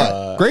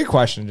 But Great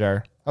question,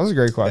 Jared. That was a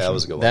great question. yeah, that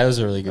was a good one. That was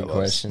a really good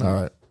question. all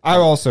right. I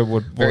also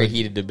would Very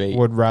heated debate.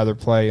 would rather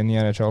play in the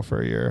NHL for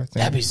a year. I think.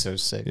 That'd be so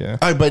sick. Yeah.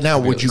 All right, but now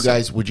Really would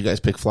you guys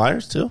pick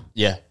Flyers too?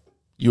 Yeah.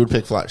 You would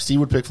pick Flyers. Steve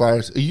would pick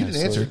Flyers. You didn't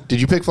Absolutely. answer.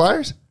 Did you pick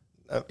Flyers?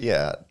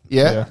 Yeah,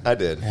 Yeah. Yeah. I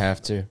did.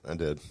 Have to. I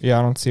did. Yeah,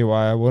 I don't see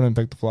why I wouldn't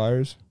pick the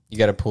Flyers. You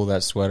got to pull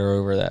that sweater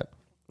over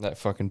that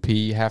fucking pee.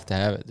 You have to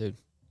have it, dude.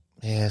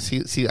 Yeah.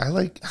 See, I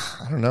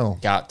don't know.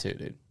 Got to,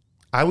 dude.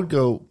 I would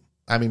go.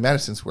 I mean,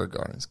 Madison Square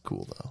Garden is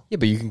cool though. Yeah,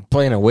 but you can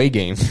play an away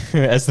game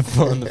as the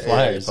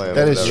Flyers. playing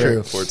That is whatever,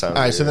 true. 4 times All a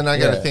right, so year. then I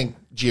got to think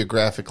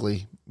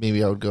geographically.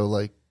 Maybe I would go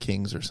like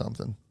Kings or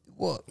something.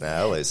 Well,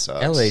 Nah, LA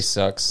sucks. LA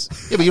sucks.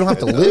 Yeah, but you don't have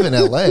to live in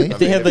LA. If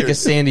they had like a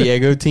San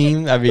Diego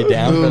team, I'd be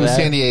down for Move to that.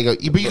 San Diego.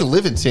 But you can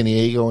live in San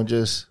Diego and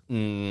just.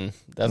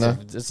 That's No?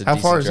 that's a How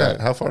decent far is drive.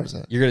 that? How far is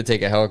that? You're gonna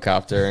take a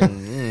helicopter,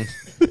 and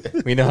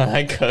we know how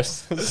that goes.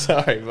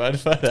 Sorry,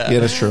 bud, but Yeah,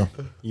 that's true.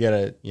 you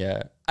gotta.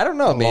 Yeah, I don't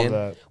know, man.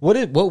 that.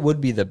 What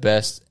would be the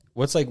best?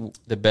 What's like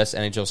the best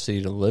NHL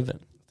city to live in?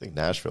 I think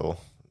Nashville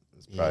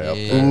is probably up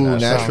Yeah. there. Ooh,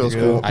 Sounds Nashville's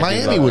good. cool. I do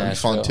Miami love would be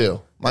fun Nashville.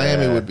 too.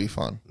 Miami Nah. would be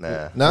fun.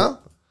 Nah. No?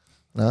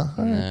 No?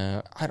 All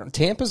right. I don't.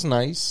 Tampa's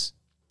nice.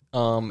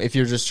 If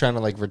you're just trying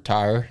to like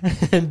retire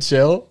and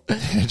chill,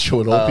 Chill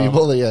with old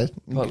people. Yeah. you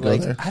but can go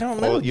like there. I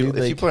don't know, Well, dude. if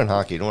you Like, play in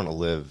hockey, you don't want to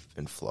live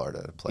in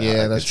Florida to play. Yeah,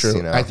 hockey. that's It's,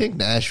 true. I think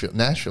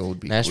Nashville would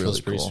be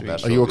Nashville's really pretty cool. sweet. Are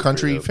Nashville you a would be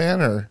country pretty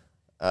fan or?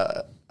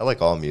 I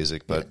like all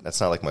music, but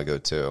that's not like my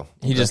go-to.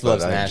 he just But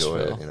loves I enjoy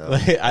Nashville. it, you know?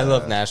 Like, I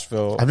love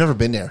Nashville. I've never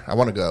been there. I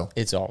want to go.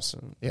 It's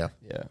awesome. Yeah.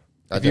 Yeah.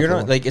 I If you're not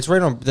definitely- like it's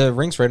right on the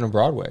rink's right on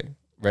Broadway,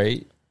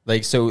 right?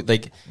 Like so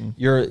like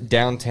you're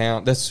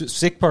downtown. The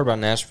sick part about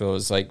Nashville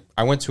is like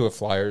I went to a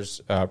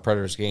Flyers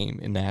Predators game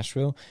in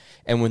Nashville,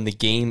 and when the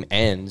game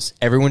ends,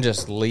 everyone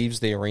just leaves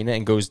the arena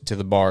and goes to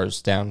the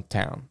bars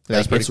downtown.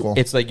 That's Like, pretty it's, cool.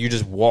 It's like you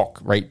just walk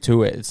right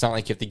to it. It's not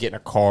like you have to get in a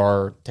car,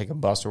 or take a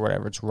bus or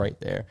whatever. It's right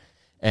there,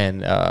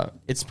 and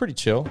it's pretty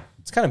chill.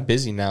 It's kind of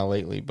busy now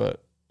lately,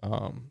 but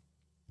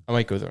I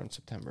might go there in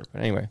September.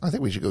 But anyway, I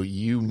think we should go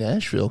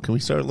Nashville. Can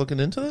we start looking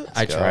into that?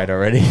 I tried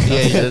already.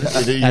 Yeah, you did.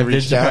 You I did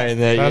reached out. try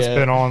that. That's yeah.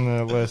 been on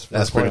the list for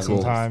That's quite pretty some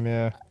cool. time.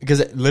 Yeah. Because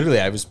literally,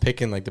 I was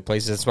picking like the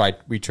places. That's why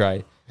we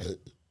tried.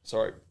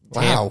 Sorry.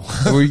 Wow.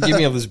 Tampa. We give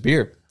me all this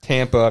beer.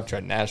 Tampa. I've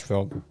tried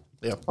Nashville.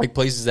 Yeah. Like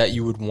places that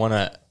you would want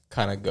to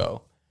kind of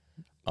go.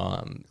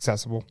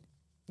 Accessible.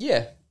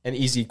 Yeah, an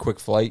easy, quick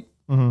flight.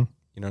 Mm-hmm.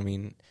 You know what I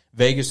mean?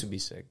 Vegas would be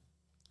sick.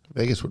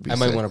 Vegas would be I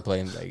might sick. want to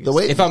play in Vegas. The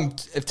way-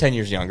 if 10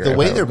 years younger. the I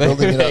way would. they're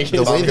building it up- Vegas.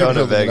 the If way I'm they're going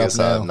to building it Vegas,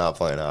 up now. I'm not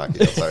playing hockey.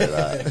 I'll tell you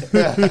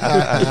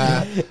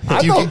that.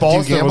 I Do you thought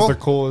Boston gamble? was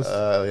the coolest.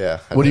 Yeah.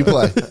 What do you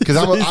play? Because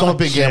I'm a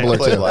big I gambler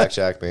play too.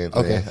 blackjack mainly.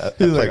 Okay. I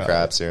play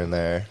craps here and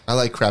there. I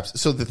like craps.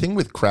 So the thing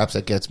with craps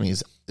that gets me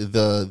is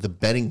the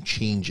betting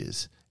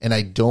changes, and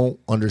I don't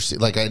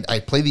understand. Like I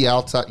play the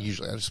outside.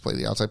 Usually, I just play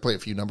the outside. Play a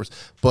few numbers,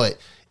 but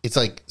it's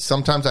like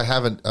sometimes I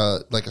have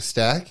like a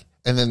stack,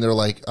 and then they're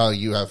like, "Oh,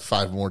 you have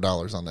 $5 more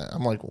on that."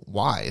 I'm like,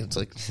 "Why?" It's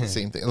like the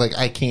same thing. Like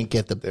I can't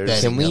get the betting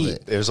Can of we-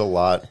 it. There's a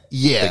lot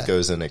Yeah. that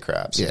goes into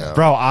craps. Yeah. You know?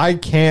 Bro, I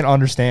can't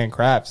understand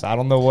craps. I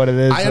don't know what it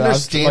is. I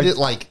understand it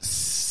like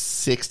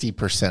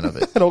 60% of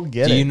it. I don't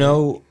get Do it. you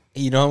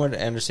know what I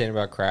understand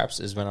about craps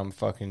is when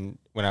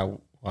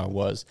I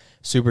was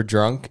super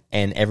drunk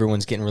and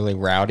everyone's getting really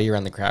rowdy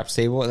around the craps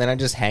table, and then I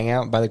just hang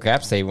out by the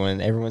craps table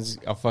and everyone's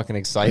all fucking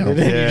excited. And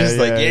you're just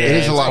like, yeah. It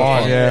is a lot of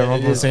fun. Yeah, It we're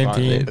on the is same fun,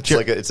 team.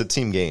 dude. It's a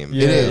team game.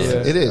 Yeah. It is. Yeah.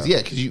 It is. Yeah,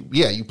 because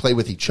you play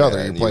with each other.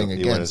 Yeah, You're and playing you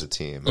win against. as a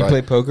team. You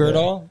play poker at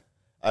all?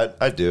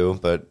 I do,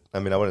 but I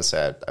mean, I wouldn't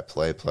say I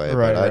play, Right, but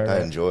right, I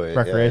right. enjoy it.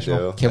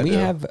 Recreational. Yeah, I do. Can I we do.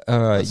 have Oh,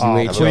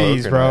 UHL?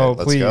 please, poker bro. night.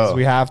 Let's Please. go.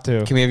 We have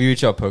to. Can we have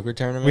UHL poker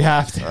tournament? We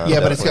have to. Yeah,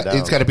 but it's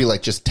definitely got to down. be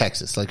like just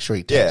Texas, like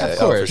straight Yeah, Texas.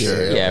 Of course. for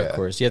sure. Yeah, of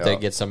course. You have to Yeah.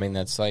 get something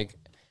that's like.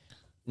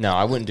 No,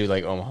 I wouldn't do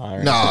like Omaha.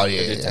 Or No, anything. yeah, I'd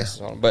do yeah.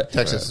 Texas on. But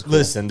Texas is cool.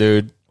 listen,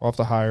 dude, We'll have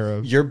to hire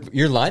a.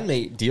 your line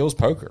mate deals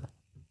poker.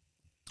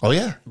 Oh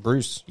yeah,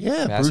 Bruce.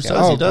 yeah. Pascal. Bruce does.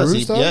 Oh, he does.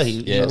 Bruce does? Yeah, he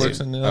Yeah, works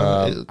dude.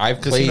 in. I've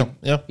casino.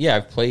 played. Yeah,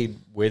 I've played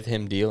with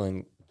him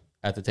dealing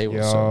at the table.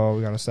 Yo, So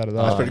we gotta set it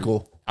that's up. pretty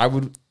cool. I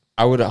would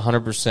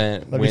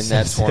 100% me win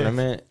that so sick.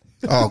 tournament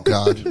Oh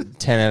god,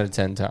 10 out of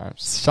 10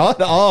 times. Shut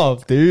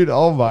up, dude.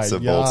 Oh my It's a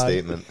god. bold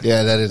statement.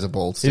 yeah, that is a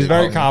bold He's statement.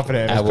 very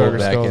confident in I his will poker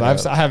back skills. it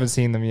up. I haven't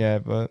seen them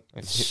yet, but He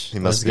Let's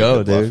must be go,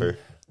 a good dude. bluffer.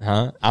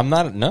 Huh? I'm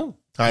not. No. All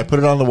right, put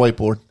it on the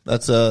whiteboard.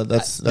 That's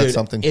Dude,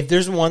 something. If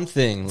there's one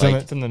thing, it's, in,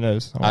 like, it's in the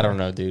news. I don't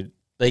know, dude.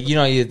 Like, you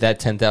know, you that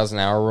 10,000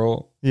 hour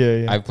rule. Yeah,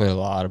 yeah. I play a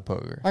lot of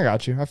poker. I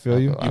got you. I feel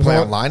you. You you play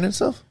online and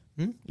stuff.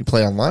 You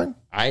play online,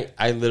 I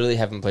literally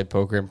haven't played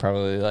poker in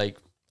probably like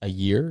a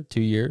year,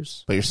 2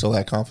 years. but you're still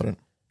that confident.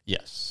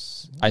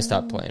 Yes, I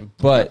stopped playing,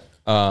 but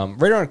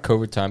right around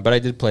COVID time. But I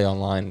did play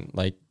online,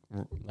 like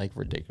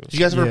ridiculous. Did you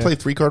guys ever Yeah. play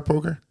 3-card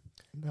poker?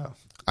 No.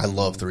 I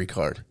love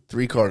 3-card.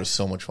 3-card is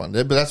so much fun.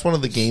 But that's one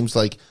of the games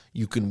like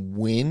you can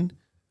win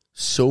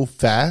so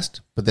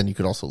fast, but then you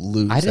could also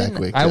lose I that didn't.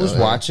 quick. I was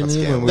Yeah. watching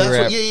you when we That's were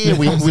what, at. yeah.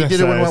 We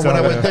did it when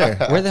I went there.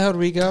 Where the hell did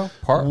we go?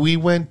 Park. We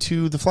went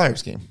to the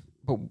Flyers game.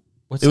 But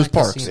what's It was that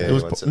Parks. casino? It you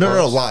was went to no,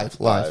 Parks? live.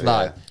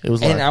 Live. It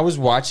was And live. I was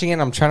watching it.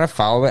 And I'm trying to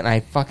follow it, and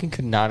I fucking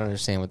could not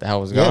understand what the hell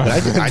was going Yeah,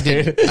 on. but I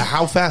did.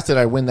 How fast did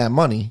I win that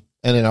money?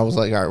 And then I was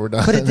like, all right, we're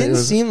done. But it didn't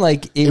seem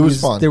like it was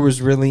fun. There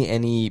was really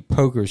any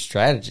poker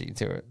strategy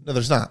to it. No,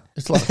 there's not.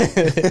 It's luck. What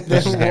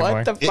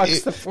the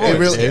fuck's the point? It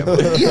really,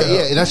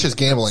 yeah, that's just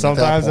gambling.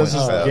 Sometimes at that that's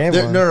point. just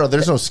gambling. No,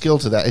 there's no skill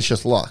to that. It's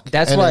just luck.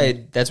 That's And why.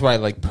 then- That's why I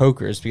like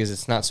poker is because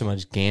it's not so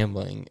much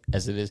gambling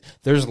as it is.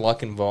 There's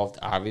luck involved,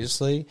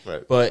 obviously,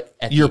 Right. but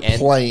at you're the end,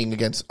 playing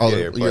against other.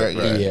 You're playing,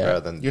 right, yeah. rather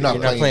than You're not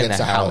You're not playing playing against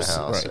the the house.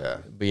 house, Right.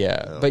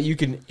 yeah. but you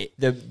can.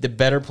 The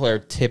better player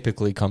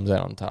typically comes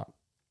out on top.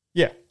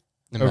 Yeah,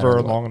 No matter over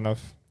what. long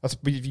enough.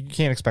 You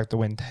can't expect to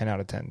win 10 out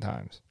of 10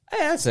 times.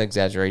 That's an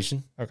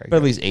exaggeration. Okay, But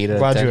at least 8 out of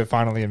glad 10. you had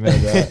finally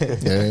admitted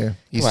that. Yeah.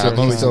 He's Well, still, I'm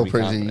always he's still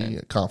gonna be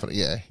pretty confident.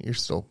 Yeah, you're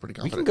still pretty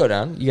We confident. can go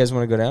down. You guys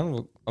want to go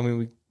down? I mean,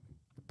 we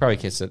probably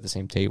can't sit at the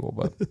same table,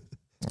 but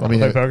I mean,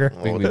 Play poker.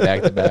 we can be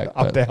back to back.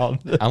 I'm but down.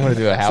 I'm going to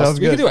do a house. Sounds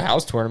We can good. do a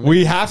house tournament.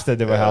 We have to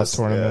do a Yeah, house let's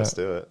tournament.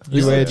 do it. It's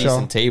a UAHL.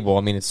 decent table.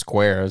 I mean, it's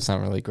square. It's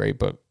not really great,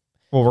 but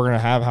Well, we're gonna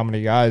have how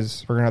many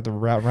guys? We're gonna have to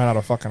rent out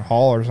a fucking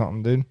hall or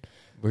something, dude.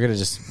 we're going to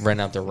just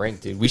rent out the rink,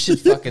 dude. We should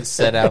fucking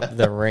set out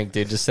the rink,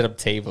 dude. Just set up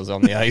tables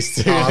on the ice,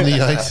 dude. on the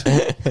ice.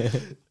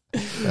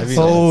 That'd be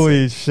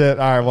Holy shit!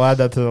 All right, we'll add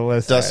that to the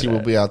list. Dusty All will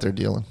right. be out there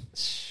dealing.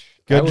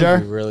 Good, that would Jar?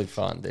 be really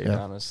fun, dude,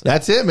 honestly.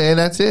 That's it, man.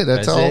 That's it.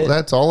 That's That's all. it?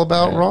 That's all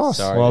about Yeah, Ross.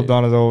 sorry. Well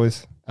done as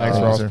always. Thanks,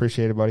 Oh, Ross. sir.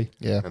 Appreciate it, buddy.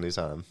 Yeah.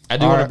 Anytime. I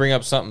do All want to right. bring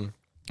up something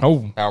Oh,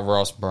 about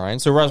Ross Bryan.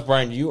 So, Ross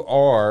Bryan, you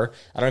are,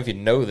 I don't know if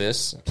you know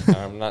this.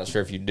 I'm not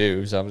sure if you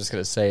do, so I'm just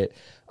going to say it.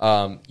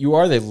 You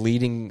are the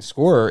leading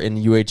scorer in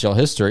UHL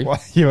history.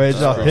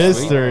 UHL pretty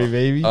history,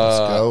 baby. Let's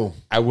go.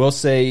 I will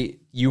say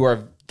you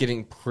are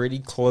getting pretty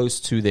close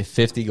to the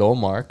 50 goal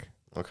mark,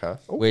 Okay.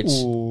 which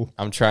Ooh.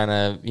 I'm trying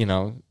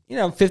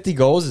to, 50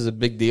 goals is a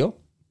big deal.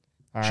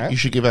 All right. You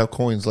should give out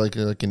coins like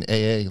an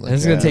AA. Like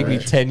It's going to take me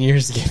 10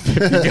 years to get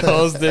 50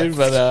 goals, dude,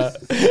 but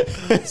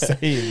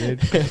Same,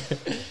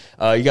 dude.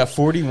 you got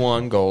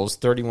 41 goals,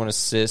 31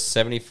 assists,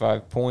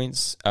 75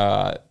 points,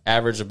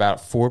 average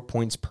about 4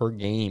 points per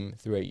game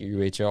throughout your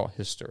UHL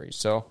history.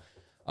 So,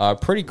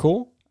 pretty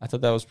cool. I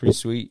thought that was pretty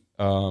sweet.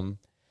 And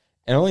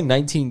only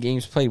 19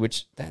 games played,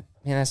 which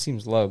that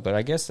seems low, but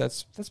I guess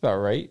that's about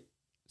right.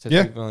 Since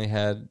Yeah. we've only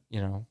had,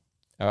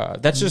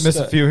 that's just Missed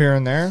a few here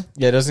and there.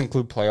 Yeah, it doesn't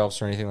include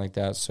playoffs or anything like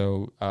that.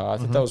 So I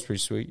thought that was pretty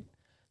sweet.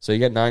 So you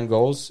got 9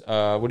 goals.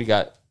 What do you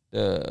got?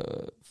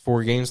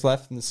 4 games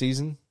left in the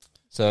season.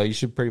 So you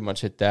should pretty much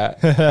hit that.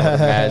 I would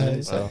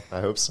imagine. So I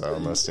hope so,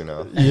 unless,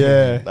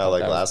 Yeah. not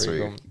like that was last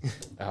pretty week. cool.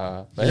 But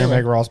You're gonna anyway,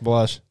 make Ross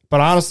blush. But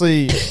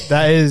honestly,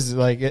 that is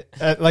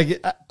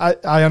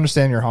I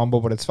understand you're humble,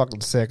 but it's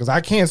fucking sick because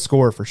I can't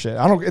score for shit.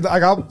 I don't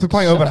like I'll be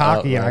playing open up,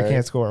 hockey and I Larry.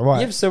 can't score. What?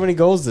 you have so many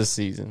goals this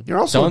season. You're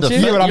also don't a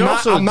you? Yeah, but You're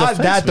also a I'm not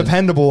that defenseman.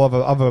 dependable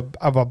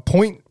of a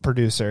point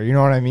producer. You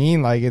know what I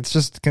mean? Like it's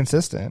just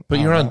consistent. But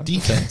I you're don't on know.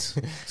 defense,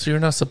 so you're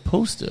not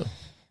supposed to.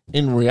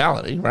 In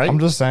reality, right? I'm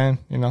just saying.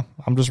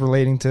 I'm just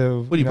relating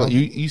to. what do you play?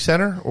 You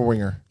center or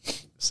winger?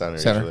 Center,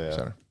 Center. usually, yeah.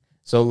 Center.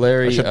 So I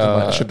Larry, should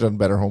have done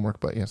better homework,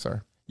 but yeah,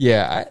 sorry.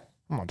 yeah,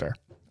 Come on, Ter.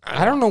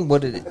 I don't know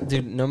what it,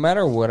 dude. No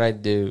matter what I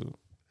do,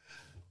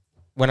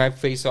 when I do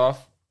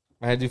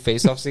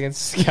face-offs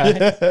against this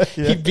guy,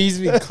 he beats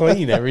me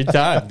clean every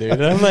time, dude.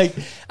 And I'm like,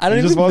 I don't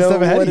He just even one know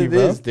step ahead what of it you,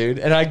 bro. is, dude.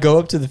 And I go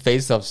up to the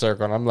face-off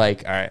circle, and I'm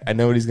like, all right, I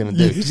know what he's gonna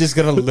do. He's just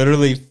gonna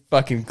literally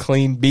fucking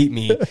clean beat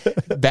me,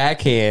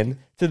 backhand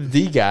to the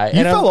D guy. You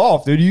And fell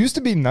off, dude. You used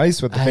to be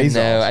nice with the I face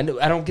know. off. I know.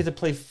 I don't get to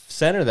play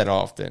center that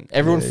often.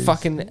 Everyone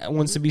fucking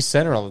wants to be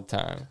center all the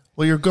time.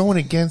 Well, you're going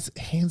against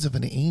Hands of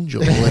an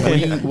Angel.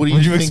 Like, what do you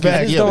What'd you think? expect?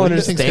 I just Yeah, don't what do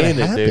you think's gonna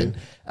understand it, happen?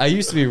 dude. I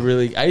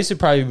used to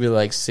probably be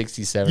like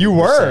 67. You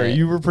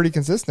were pretty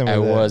consistent with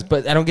I it. was,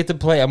 but I don't get to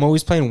play. I'm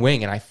always playing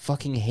wing, and I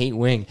fucking hate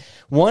wing.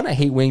 One, I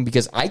hate wing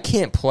because I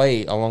can't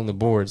play along the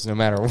boards no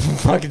matter what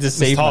fucking to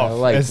save my tough.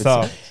 life. It's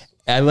tough.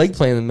 I like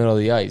playing in the middle of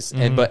the ice,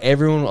 but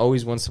everyone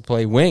always wants to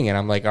play wing, and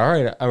I'm like, all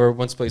right, or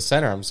wants to play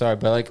center. I'm sorry,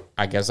 but like,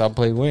 I guess I'll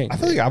play wing. I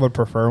feel like I would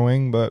prefer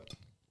wing, but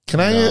Can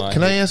I No, I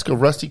can I hate- ask a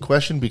rusty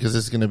question because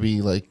it's going to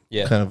be like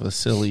Yeah. kind of a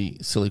silly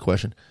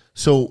question.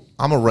 So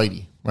I'm a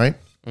righty, right?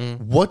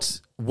 What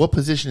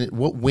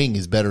wing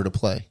is better to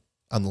play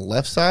on the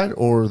left side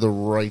or the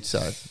right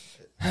side?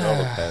 It all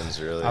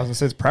depends, really. I was gonna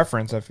say it's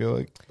preference. I feel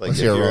like Like Let's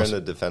if hear it, you're Ross. in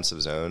the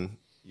defensive zone,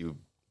 you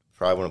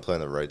probably want to play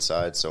on the right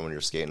side. So when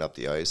you're skating up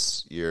the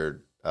ice,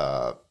 your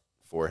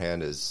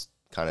forehand is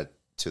kind of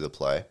to the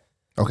play,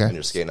 and Okay.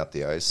 you're skating up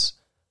the ice.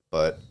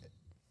 But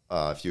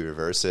if you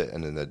reverse it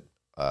and in the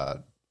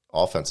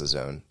offensive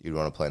zone, you'd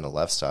want to play on the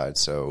left side.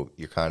 So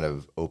you're kind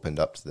of opened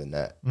up to the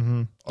net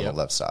on the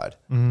left side.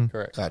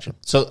 Correct. Gotcha.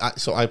 So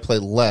I play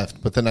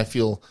left, but then I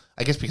feel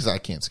I guess because I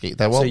can't skate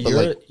that well. So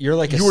but you're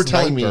like a you were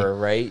telling me- sniper,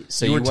 right?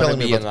 So you you, were want to telling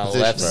me be on about the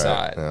the left position.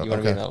 side. Right. You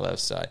want to be Okay. on the left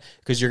side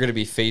because you're going to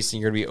be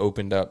facing. You're going to be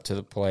opened up to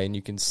the play, and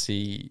you can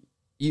see.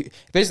 You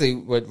basically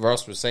what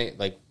Ross was saying.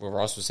 Like what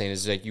Ross was saying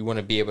is like you want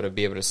to be able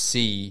to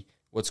see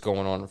what's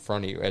going on in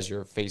front of you as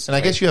you're facing.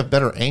 and I guess you have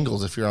better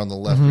angles if you're on the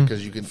left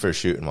because you can For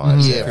shooting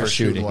wise, yeah, for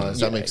shooting wise.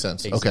 That Yeah, makes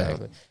sense.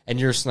 exactly. Okay. And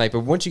you're a sniper.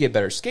 Once you get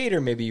better skater,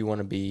 maybe you want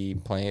to be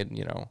playing.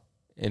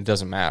 It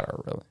doesn't matter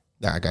really.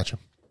 Yeah, I got you.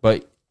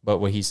 But But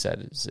what he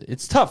said is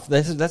it's tough.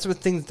 That's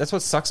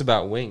what sucks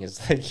about wing is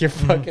like you're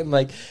fucking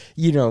like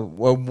at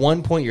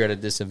one point you're at a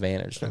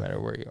disadvantage no matter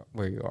where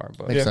you are.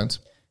 But Makes sense.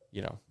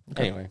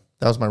 Anyway,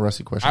 That was my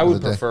Rusty question. I of would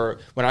the day. prefer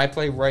when I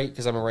play right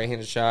because I'm a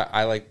right-handed shot.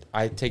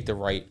 I take the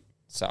right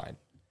side,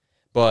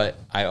 but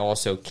I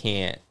also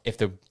can't if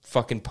the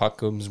fucking puck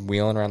comes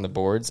wheeling around the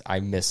boards. I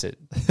miss it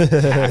half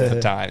the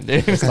time,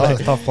 dude. It's a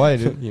tough play,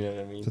 dude. You know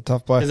what I mean? It's a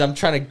tough play. Because I'm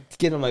trying to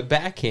get on my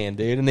backhand,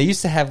 dude. And they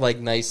used to have like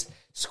nice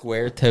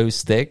square toe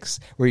sticks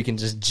where you can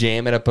just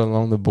jam it up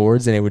along the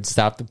boards and it would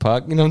stop the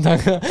puck. You know what I'm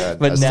talking about? Yeah,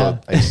 But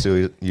I used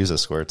to use a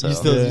square toe. you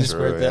still Yeah. use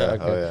square toe. Yeah.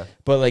 Okay. Oh yeah.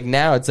 But like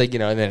now it's like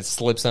and then it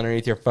slips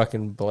underneath your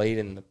fucking blade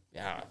and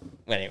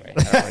anyway,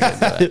 I don't wanna get into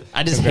that.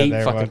 I just Don't go hate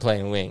there, fucking bud.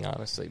 playing wing,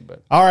 honestly.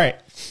 But All right.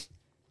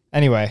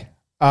 Anyway,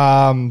 so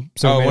I man,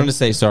 wanted to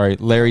say sorry.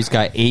 Larry's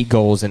got 8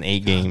 goals in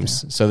 8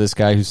 games. So this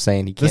guy who's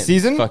saying he can't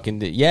season? fucking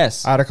do,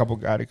 yes, I had a couple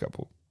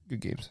good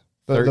games.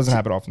 That doesn't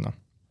happen often though.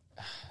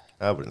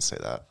 I wouldn't say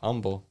that.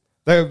 humble.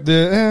 I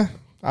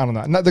don't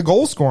know. Not the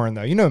goal scoring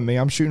though. You know me.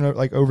 I'm shooting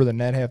like over the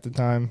net half the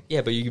time.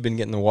 Yeah, but you've been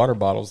getting the water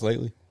bottles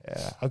lately.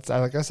 Yeah,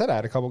 like I said, I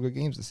had a couple good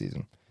games this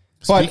season.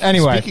 But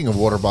anyway, Speaking of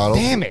water bottles.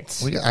 damn it.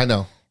 I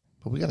know.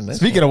 But we got a nice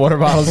Speaking of water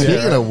bottles,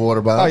 Speaking of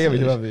water bottles. oh yeah, we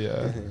do have the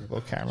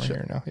little camera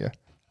here now. Yeah,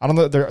 I don't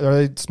know.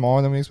 Are they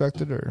smaller than we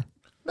expected, or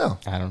No.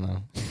 I don't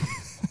know.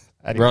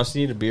 Anyway. Ross,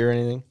 you need a beer or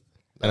anything?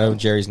 I know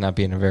Jerry's not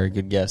being a very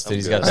good guest.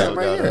 He's got good. that, I'm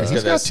right here. he's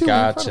He's got that got 2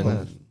 right in scotch front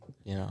of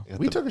and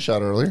We took a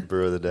shot earlier.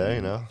 Brew of the day,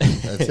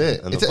 That's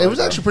it. And the It was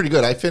vodka. actually pretty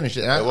good. I finished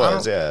it. It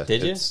was, yeah.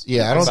 Did you?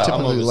 Yeah, I don't I'm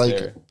typically almost like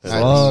there. it.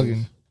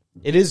 slugging.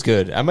 It is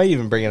good. I might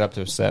even bring it up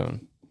to a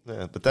 7.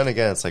 Yeah, but then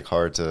again, it's like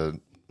hard to.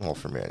 Well,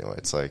 for me anyway,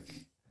 it's like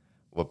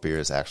what beer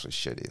is actually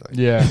shitty. Like,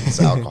 Yeah,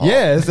 it's alcohol.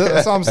 yeah.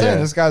 That's what I'm saying.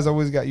 Yeah. This guy's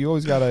always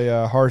got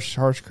a harsh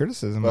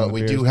criticism. But on the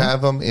we beers, do man.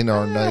 have them in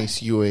our nice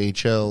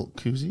UAHL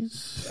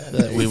koozies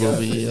that we will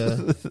be.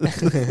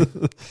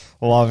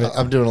 Love it.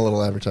 I'm doing a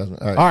little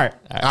advertisement. All right. All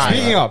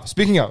right.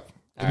 Speaking of,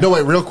 No,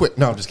 wait, real quick.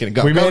 No, I'm just kidding.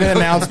 Go. we go, made an go.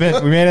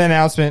 announcement. We made an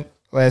announcement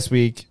last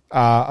week.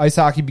 Ice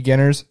hockey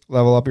beginners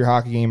level up your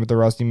hockey game at the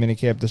Rusty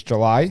Minicamp this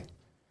July.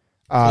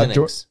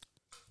 Clinics.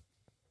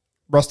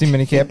 Rusty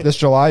Minicamp this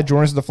July.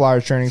 Join us at the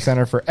Flyers Training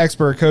Center for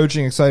expert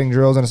coaching, exciting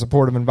drills, and a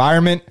supportive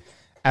environment,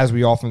 as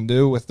we often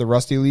do with the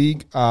Rusty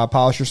League.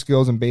 Polish your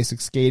skills in basic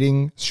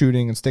skating,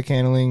 shooting, and stick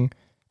handling.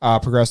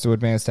 Progress to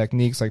advanced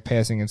techniques like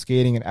passing and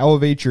skating, and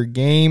elevate your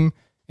game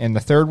in the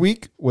third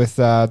week with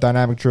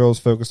dynamic drills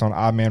focused on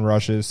odd man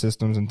rushes,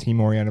 systems, and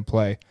team-oriented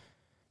play.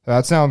 So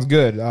that sounds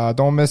good.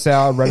 Don't miss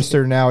out.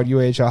 Register now at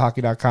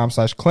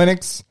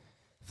uhlhockey.com/clinics.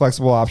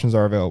 Flexible options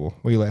are available.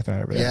 What are you laughing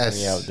at over there? Yes.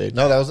 Yeah, dude.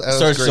 No, that was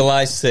Starts great.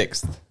 July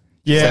 6th.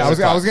 Yeah, I was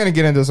 7 going to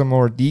get into some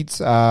more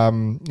deets,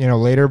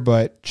 later,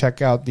 but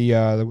check out that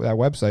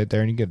website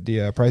there, and you get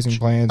the pricing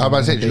plans. I was about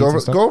to say, and dates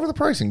and stuff. go over the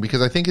pricing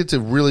because I think it's a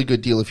really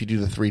good deal if you do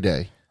the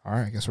 3-day. All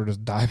right, I guess we're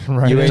just diving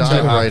right UHL in.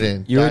 Dive hockey. right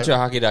in.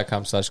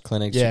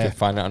 UHLhockey.com/clinics. Yeah. You can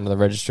find it under the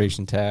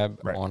registration tab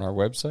Right. on our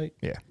website.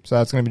 Yeah, so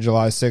that's going to be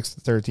July 6th,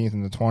 the 13th,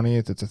 and the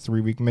 20th. It's a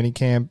 3-week mini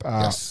camp.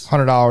 Yes.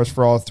 $100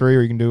 for all 3,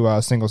 or you can do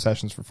single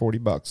sessions for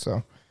 $40.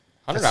 So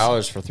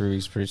 $100 for 3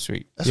 weeks, pretty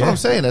sweet. That's what I'm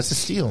saying. That's a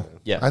steal.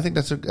 Yeah. I think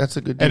that's a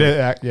good deal.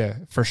 yeah,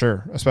 for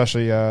sure.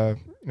 Especially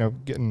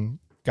getting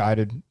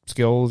guided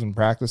skills and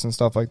practice and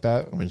stuff like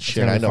that. I mean, It's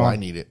shit, gonna I be know fun. I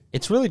need it.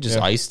 It's really just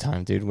Yeah. ice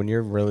time, dude. When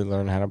you're really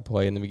learning how to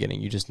play in the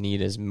beginning, you just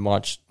need as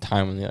much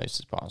time on the ice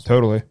as possible.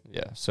 Totally.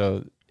 Yeah.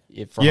 So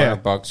if for Yeah.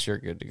 $100, you're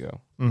good to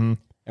go. Mm-hmm.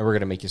 And we're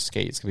gonna make you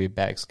skate. It's gonna be a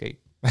bag skate.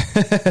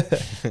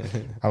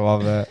 I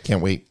love that.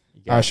 Can't wait.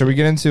 Should we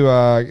get into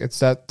it's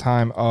that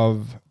time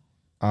of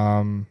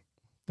I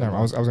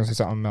was gonna say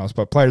something else,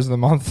 but players of the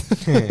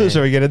month.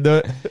 Should we get into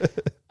it?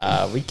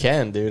 We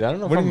can, dude. I don't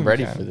know What if do you I'm mean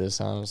ready we can? for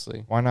this,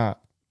 honestly. Why not?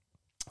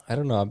 I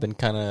don't know. I've been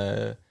kind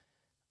of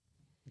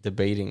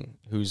debating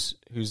who's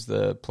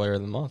the player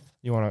of the month.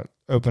 You want to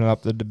open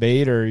up the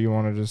debate, or you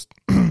want to just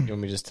You want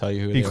me to just tell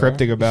you who be they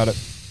cryptic about it?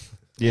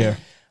 Yeah.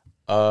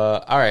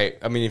 All right.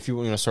 I mean, if you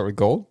want to start with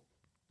gold.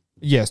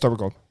 Yeah, start with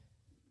gold.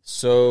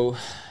 So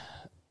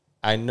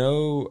I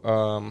know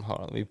hold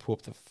on, let me pull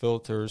up the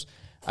filters.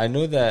 I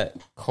know that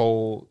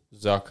Cole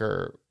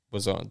Zucker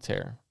was on a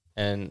tear,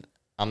 and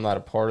I'm not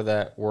a part of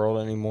that world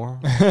anymore.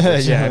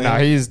 Yeah, no,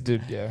 he's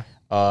dude. Yeah,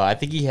 I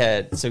think he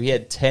had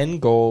 10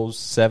 goals,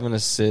 7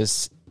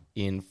 assists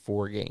in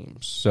 4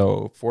 games,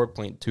 so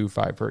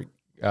 4.25 per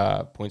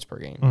points per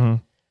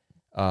game.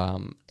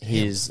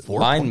 His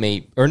line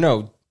mate, or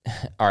no,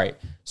 all right.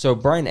 So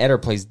Brian Eder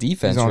plays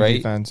defense, he's on right?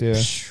 defense.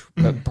 Yeah,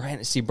 But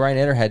Brian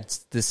Eder had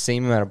the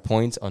same amount of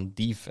points on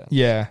defense.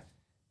 yeah.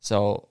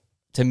 So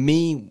to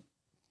me,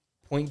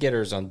 point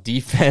getters on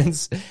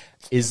defense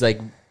is like,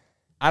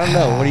 I don't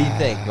know. What do you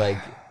think? Like,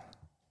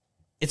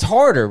 it's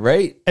harder,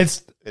 right?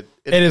 It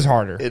is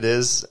harder. It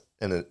is,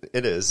 and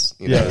it is.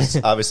 Yeah. It's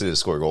obviously to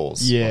score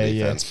goals Yeah, on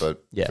yeah. defense,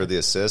 but Yeah. for the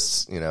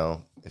assists,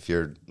 if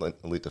you're an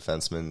elite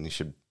defenseman, you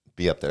should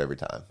be up there every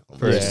time.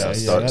 Yeah,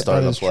 Starting that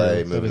the is play, true.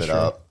 That moving is it true.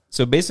 up.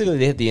 So basically,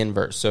 they hit the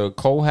inverse. So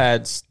Cole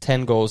had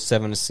 10 goals,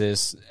 7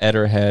 assists.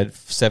 Eder had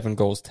 7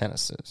 goals, 10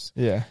 assists.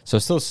 Yeah. So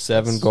still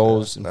 7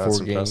 goals in 4 games.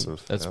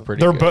 impressive. That's Yeah.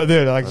 pretty They're good. both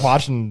they're like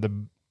watching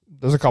the.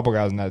 There's a couple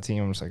guys in that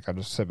team. I'm just like, I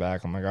just sit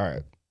back. I'm like, all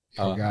right,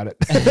 I got it.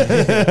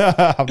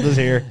 I'm just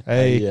here.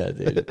 Hey, Yeah,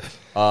 dude.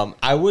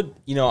 I would,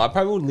 I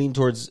probably would lean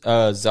towards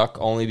Zuck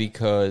only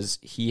because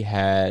he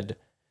had,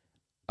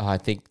 I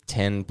think,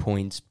 10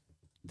 points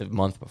the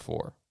month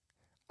before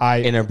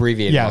in an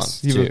abbreviated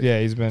month. Yes, too.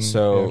 he's been.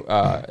 So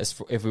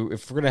if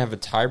we're gonna have a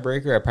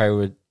tiebreaker, I probably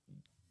would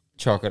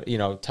chalk it.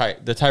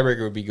 The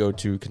tiebreaker would be go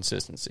to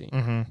consistency.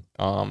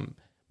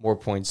 More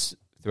points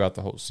throughout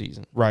the whole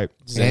season. right.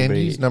 And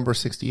he's number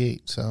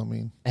 68. So, I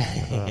mean.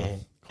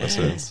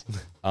 Coincidence.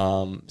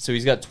 So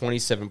he's got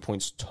 27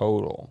 points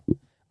total.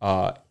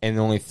 And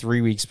only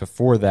 3 weeks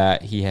before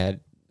that, he had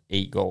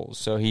 8 goals.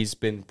 So he's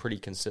been pretty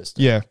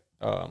consistent. Yeah.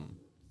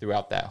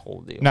 Throughout that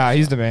whole deal. Nah,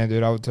 he's the man,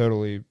 dude. I would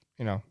totally,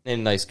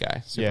 And nice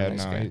guy. Super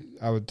nice guy.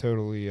 I would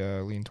totally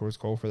lean towards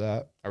Cole for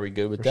that. Are we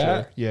good with For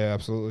that? sure. Yeah,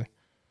 absolutely.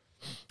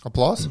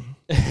 Applause.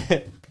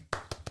 There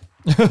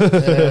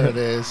it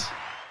is.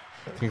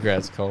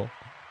 Congrats, Cole.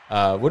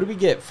 What did we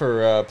get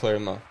for Player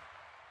of the Month?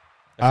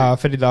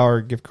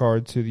 $50 gift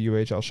card to the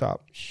UAHL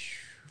shop.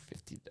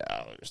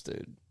 $50,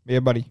 dude. Yeah,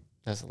 buddy.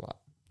 That's a lot.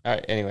 All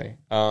right. Anyway.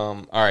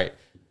 All right.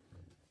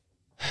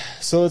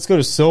 So let's go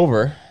to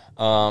silver.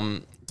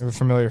 A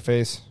familiar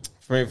face.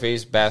 Familiar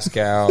face,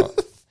 Bascal.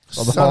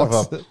 Son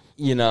of a...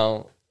 I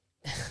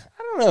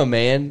don't know,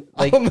 man.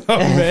 Like, I don't know,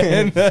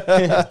 man.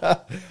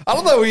 I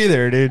don't know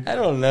either, dude. I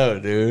don't know,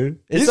 dude.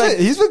 It's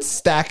He's been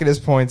stacking his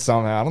points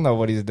somehow. I don't know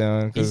what he's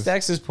doing. he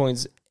stacks his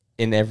points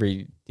in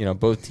every,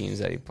 both teams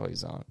that he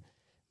plays on.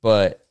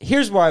 But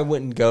here's why I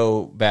wouldn't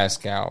go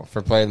Bascal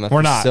for Player of the Month.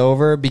 We're not.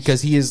 Silver,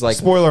 because he is like,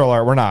 Spoiler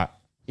alert, we're not.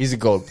 he's a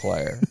gold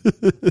player.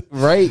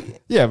 Right?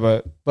 Yeah,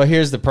 but But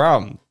here's the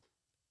problem.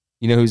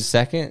 You know who's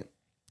second?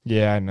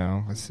 yeah, I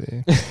know. Let's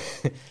see.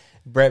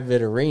 Brett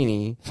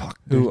Vittorini,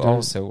 who dude.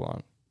 also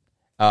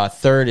won.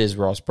 Third is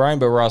Ross Bryan,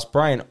 but Ross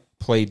Bryan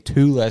played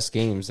 2 less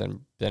games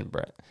than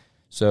Brett.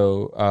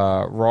 So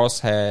Ross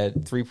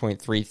had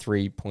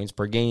 3.33 points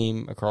per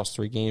game across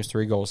 3 games,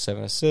 3 goals,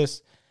 7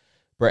 assists.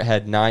 Brett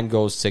had 9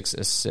 goals, 6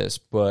 assists.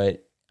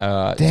 But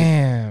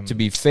Damn. to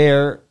be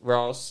fair,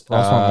 Ross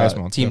won last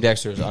month, Team too.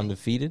 Dexter is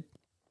undefeated.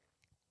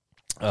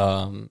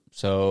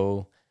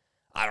 So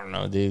I don't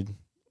know, dude.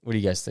 What do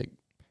you guys think?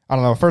 I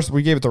don't know. First,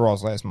 we gave it to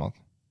Ross last month.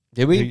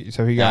 Did we?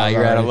 So he got it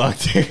you're out of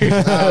already.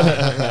 luck,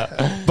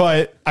 dude.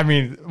 But, I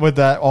mean, with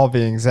that all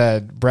being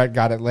said, Brett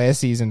got it last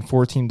season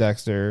for Team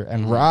Dexter,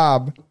 and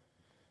Rob,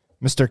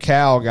 Mr.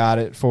 Cal, got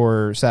it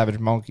for Savage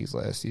Monkeys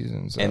last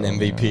season. So, And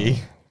MVP.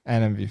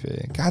 And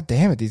MVP. God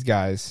damn it, these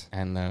guys.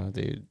 I know,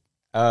 dude.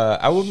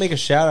 I would make a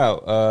shout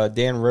out.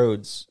 Dan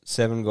Rhodes,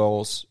 7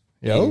 goals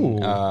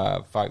in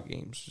 5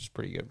 games, which is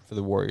pretty good for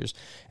the Warriors.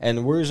 And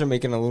the Warriors are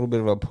making a little bit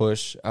of a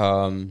push.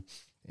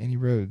 Andy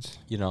Rhodes.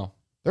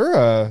 They're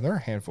a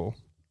handful.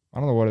 I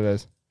don't know what it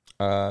is.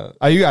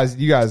 You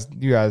guys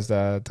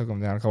took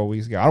them down a couple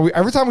weeks ago.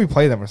 Every time we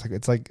play them,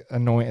 it's like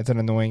annoying. It's an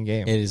annoying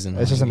game. It is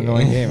annoying. It's just an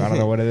annoying game. I don't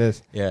know what it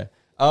is. Yeah.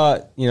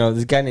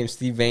 This guy named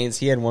Steve Vaines,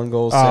 he had 1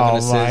 goal, 7 Oh,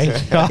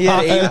 assists. my He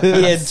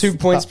had 2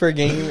 points per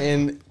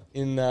game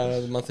in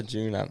the month of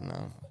June. I don't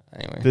know.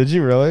 Anyway, Did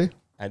you really?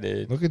 I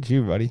did. Look at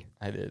you, buddy.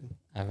 I did.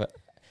 I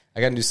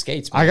got new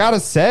skates. Man. I gotta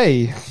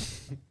say,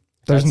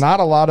 there's not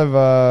a lot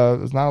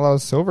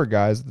of silver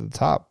guys at the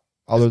top,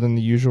 other than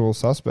the usual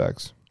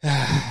suspects.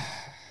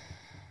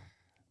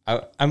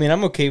 I mean,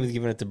 I'm okay with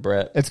giving it to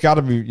Brett. It's got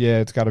to be. Yeah,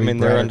 it's got to I be. mean,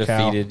 Brett they're or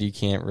Cal. undefeated. You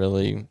can't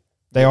really.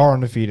 They are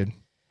undefeated.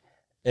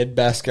 Ed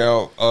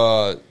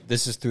Bascal,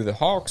 this is through the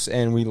Hawks,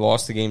 and we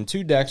lost the game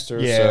to Dexter,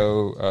 Yeah.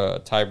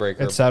 so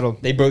tiebreaker. It's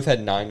settled. They both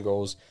had 9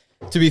 goals.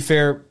 To be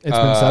fair, It's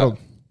been settled.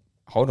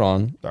 Hold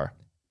on. Sorry.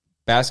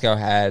 Bascal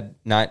had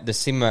not the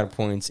same amount of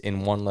points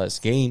in 1 less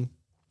game.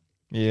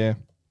 Yeah.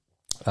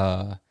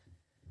 Yeah.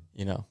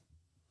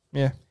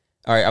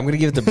 All right, I'm gonna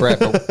give it to Brett.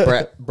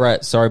 But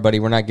Brett, sorry, buddy,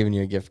 we're not giving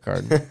you a gift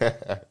card.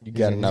 You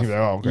got enough.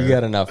 Oh, okay. You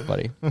got enough,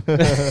 buddy.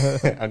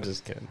 I'm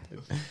just kidding.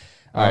 Dude.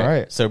 All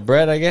right. So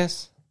Brett, I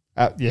guess.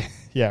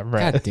 Yeah,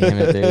 right. God damn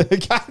it,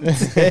 dude. God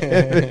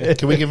damn it.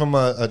 Can we give him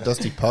a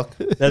dusty puck?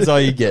 That's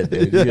all you get,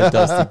 dude. You get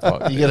Dusty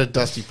Puck. You get a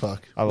dusty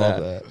puck. I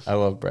love that. I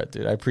love Brett,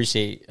 dude. I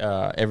appreciate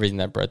everything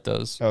that Brett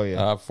does. Oh,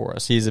 yeah. For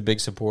us. He's a big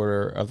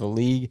supporter of the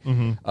league.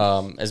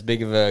 As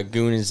big of a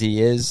goon as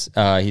he is,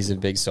 he's a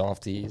big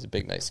softy. He's a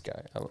big nice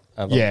guy. I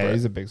love Brett.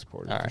 He's a big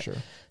supporter All for right. sure.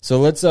 So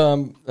let's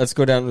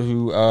go down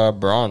to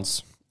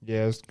bronze.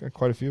 Yeah, there's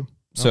quite a few.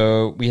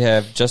 So we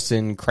have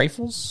Justin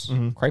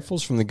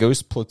Kreifels from the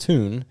Ghost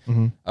Platoon.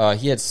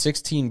 He had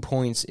 16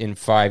 points in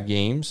 5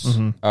 games.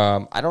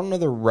 I don't know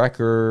the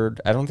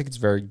record. I don't think it's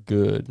very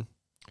good,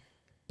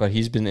 but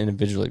he's been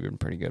individually been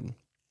pretty good.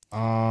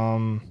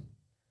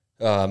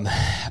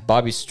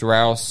 Bobby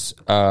Strauss.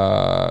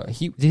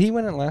 Did he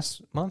win it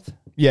last month?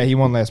 Yeah, he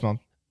won last month.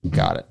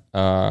 Got it.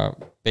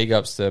 Big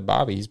ups to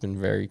Bobby. He's been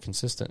very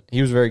consistent.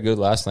 He was very good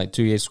last night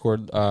too. He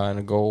scored and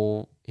a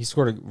goal he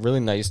scored a really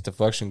nice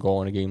deflection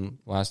goal in a game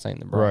last night in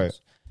the Bronx.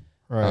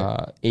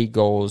 Right. 8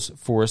 goals,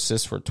 4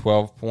 assists for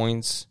 12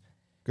 points.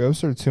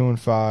 Ghosts are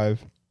 2-5.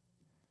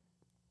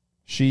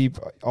 Sheep,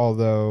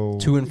 although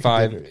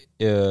 2-5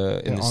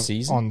 in the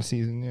season. On the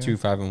season, yeah.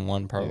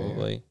 2-5-1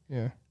 probably.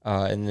 Yeah.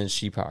 And then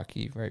sheep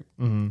hockey, right?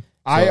 Mm-hmm.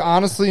 I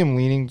honestly am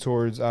leaning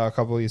towards a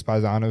couple of these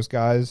Paisanos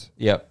guys.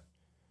 Yep.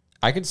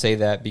 I could say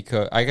that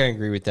because I can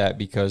agree with that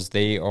because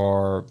they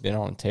are been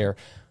on tear.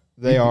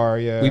 They are,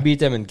 yeah. We beat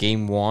them in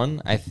game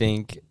 1, I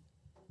think,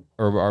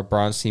 or our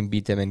bronze team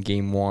beat them in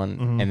game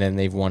 1, and then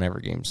they've won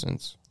every game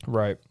since.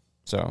 Right.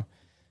 So,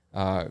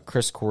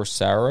 Chris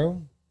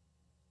Corsaro,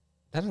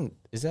 that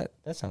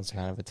sounds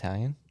kind of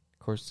Italian.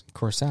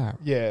 Corsaro.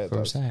 Yeah, it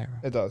does. Corsaro.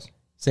 It does.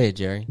 Say it,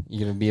 Jerry. You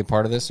gonna be a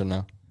part of this or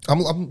no?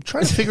 I'm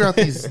trying to figure out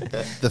the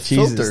Jesus,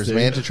 filters, dude.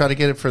 man, to try to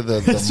get it for the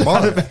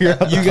month.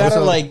 You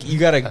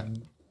gotta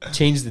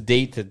change the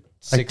date to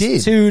I did.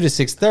 6-2 to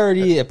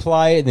 6:30,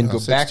 apply it, and then go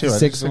back to 6-2. I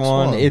did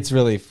 6-1. 6-1. It's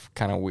really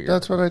kind of weird.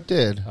 That's what I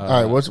did. All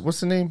right, what's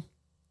the name?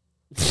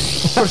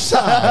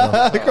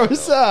 Corsaro.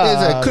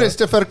 Corsaro. It's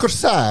Christopher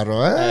Corsaro.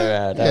 Eh?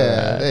 Alright,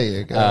 Yeah, there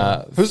you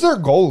go. Who's their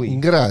goalie?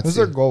 Grazie. Who's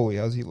their goalie?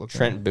 How's he looking?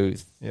 Trent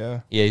Booth.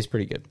 Yeah. Yeah, he's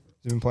pretty good.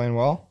 He's been playing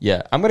well?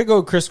 Yeah, I'm gonna go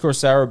with Chris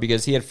Corsaro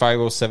because he had 5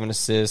 goals, 7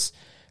 assists.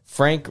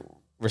 Frank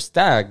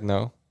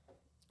Restagno.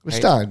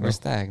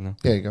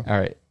 Restagno. There you go. All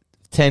right,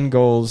 10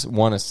 goals,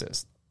 1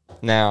 assist.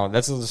 Now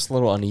that's just a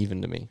little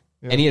uneven to me,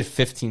 and he had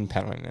 15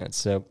 penalty minutes.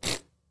 So,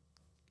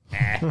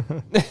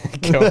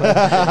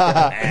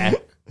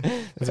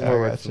 That's more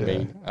worth for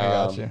me. I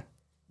got you.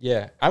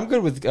 Yeah, I'm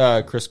good with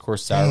Chris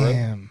Corsaro.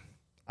 Damn.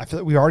 I feel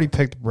like we already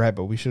picked Brett,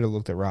 but we should have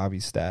looked at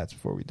Robbie's stats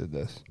before we did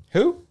this.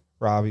 Who?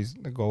 Robbie's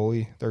the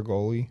goalie, their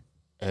goalie.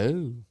 Oh,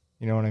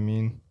 You know what I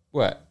mean?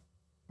 what?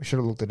 We should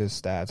have looked at his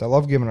stats. I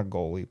love giving a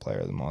goalie player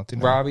of the month. You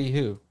know? Robbie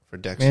who? For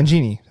Dexter.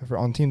 Mangini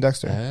on Team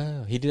Dexter.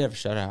 Oh, he did have a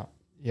shutout.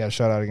 He had a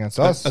shutout against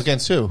us.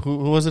 Against who? Who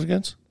was it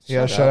against? He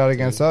had a shutout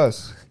against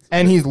us.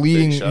 And he's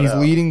leading. He's shutout.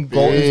 leading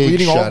all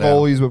shutout.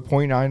 goalies with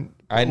 .9.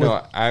 I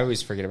know. I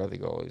always forget about the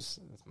goalies.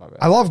 That's my bad.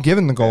 I love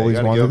giving the goalies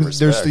gotta one. give them Because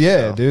they're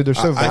respect, dude, they're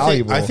so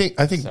valuable. I think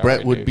Sorry,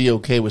 Brett would dude. be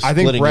okay with I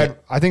splitting think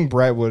it. I think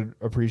Brett would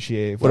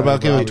appreciate. What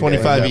about giving Robbie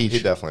 25 gave. each? He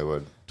definitely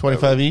would.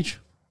 25 each?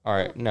 All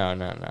right, no.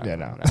 Yeah,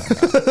 no.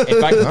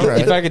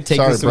 If I could take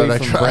Sorry, this away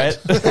Brett, I from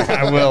Brett,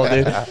 I will,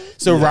 dude.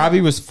 So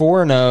Robbie was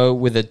 4-0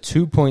 with a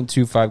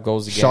 2.25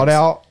 goals against.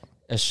 Shutout.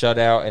 A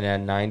shutout and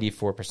a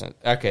 94%.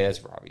 Okay, that's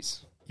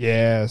Robbie's.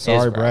 Yeah,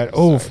 sorry, It's Brett.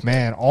 Robbie, Oof,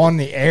 man, on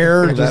the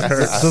air,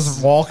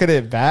 just walking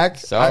it back.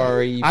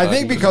 Sorry, I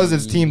think buddy. because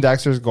it's Team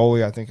Dexter's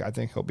goalie, I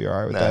think he'll be all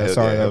right with that.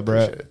 Sorry, he'll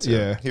Brett. appreciate it, too.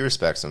 Yeah, He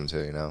respects him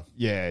too, you know.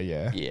 yeah.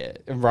 Yeah,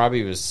 and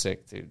Robbie was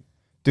sick, dude.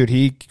 Dude,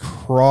 he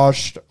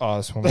crushed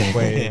us when we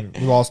played.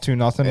 We lost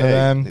 2-0 to Hey,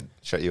 them. he'd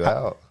shut you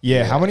out.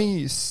 Yeah, how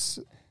many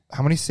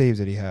saves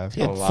did he have?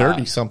 He had A lot.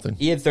 30 something.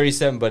 He had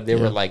 37, but they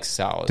were like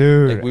solid.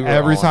 Dude, Like, we were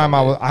every on time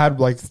it. I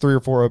had like 3 or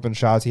 4 open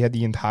shots, he had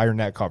the entire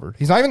net covered.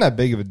 He's not even that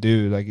big of a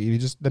dude. Like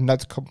the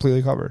net's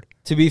completely covered.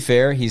 To be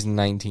fair, he's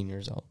 19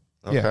 years old.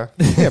 Okay. Yeah,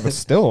 yeah, but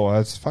still,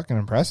 that's fucking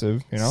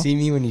impressive. You know, See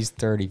me when he's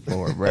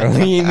 34, bro.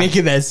 He ain't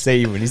making that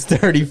save when he's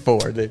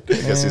 34, dude. I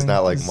guess he's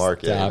not like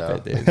Mark yet, you know.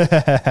 Stop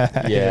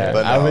it, dude. Yeah,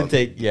 But I no, would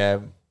take, shout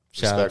out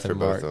respect to for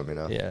Mark. both of them,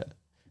 you know. Yeah.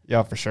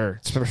 yeah, for sure.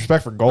 It's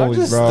respect for I'm goalies,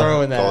 just bro.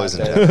 throwing that Goalies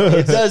out in there. general.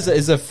 It does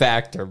is a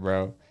factor,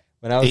 bro.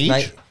 When I was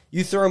Age?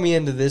 you throw me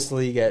into this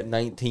league at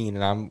 19,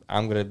 and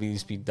I'm gonna at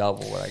least be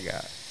double what I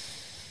got.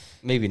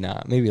 Maybe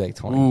not. Maybe like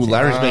 20. Ooh,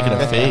 Larry's making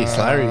a face.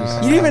 Larry's.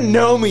 You didn't even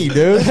know me,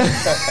 dude.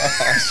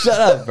 Shut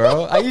up,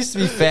 bro. I used to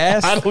be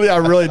fast. I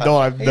really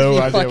don't have I no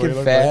used to idea. be what he fucking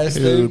looked fast,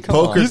 Dude, dude. Come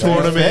poker on, bro.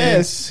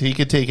 tournaments. He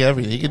could take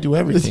everything. He could do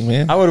everything,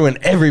 man. I would win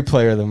every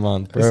player of the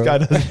month, bro. This guy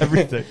does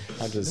everything.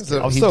 I'm just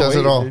So I'm he still does it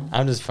waiting, all. dude.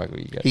 I'm just fucking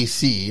with you guys. He's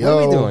CEO.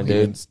 What are we doing, He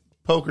dude? wins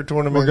Poker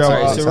tournaments. We're going- All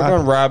right, so it's we're going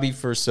happening. Robbie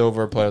for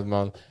silver player of the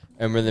month,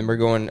 and then we're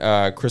going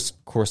Chris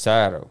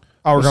Corsaro.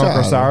 Oh, we're going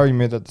Corsaro. Corsaro. You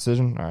made that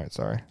decision. All right,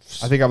 sorry.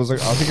 I think I Dude, he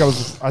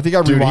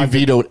rewinded.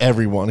 vetoed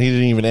everyone. He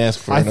didn't even ask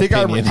for I an think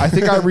opinion. I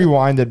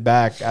rewinded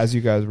back as you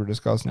guys were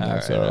discussing All that.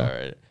 right, So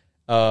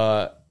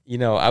all right.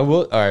 I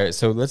will. All right,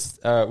 so let's.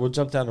 We'll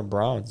jump down to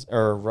bronze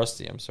or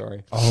Rusty. I'm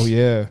sorry. oh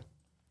yeah,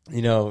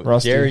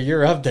 Rusty. Jerry,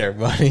 you're up there,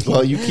 buddy.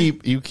 Well, you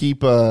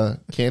keep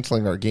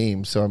canceling our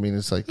games, so I mean,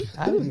 it's like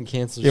I didn't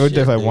cancel. yeah. We shit,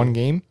 did like dude. one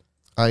game.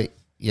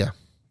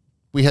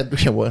 we had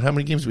what? How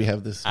many games do we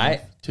have this?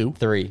 month? 2.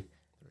 3.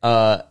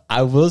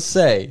 I will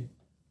say,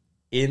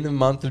 in the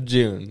month of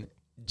June,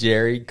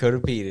 Jerry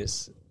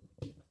Kotopetis,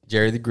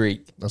 Jerry the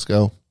Greek, Let's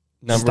go.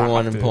 number Stop,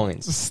 1 in dude.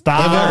 points.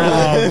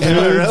 Stop,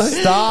 dude.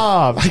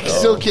 Stop. I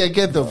still can't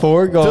get the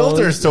 4 goals.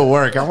 filters to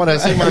work. I want to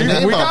see my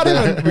name we up got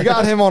there. him. We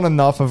got him on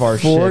enough of our 4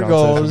 shit on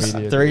goals, social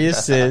media. 3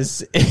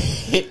 assists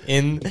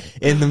in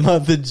the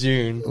month of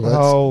June. Let's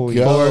Holy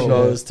go. 4 shit.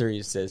 goals, 3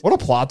 assists. What a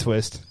plot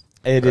twist.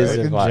 It is Look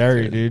a at lot,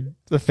 Jerry, dude.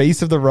 The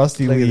face of the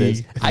Rusty Look at this.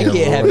 League. I can't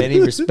have any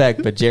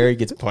respect, but Jerry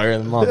gets player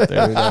of the month, dude.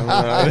 I don't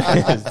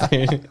know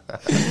what it is, dude.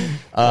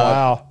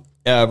 Wow.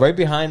 Right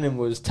behind him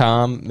was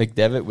Tom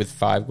McDevitt with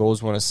 5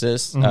 goals, 1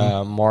 assist.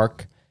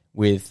 Mark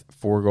with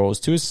 4 goals,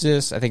 2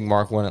 assists. I think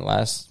Mark won it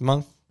last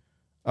month.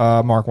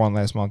 Mark won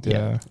last month.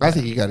 Yeah. I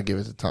think you got to give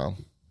it to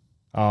Tom.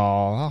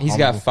 Oh, He's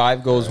got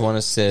 5 goals, 1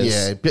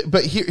 assist. Yeah,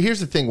 but here's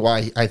the thing: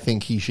 why I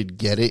think he should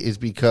get it is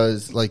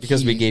because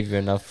we gave you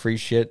enough free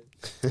shit.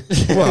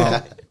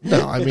 Well,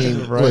 no, I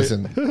mean,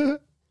 listen.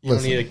 You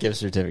don't need a gift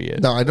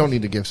certificate. No, I don't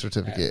need a gift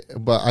certificate,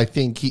 but I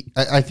think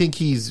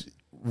he's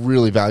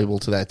really valuable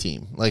to that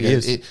team. Like,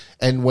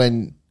 and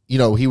when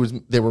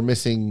they were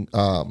missing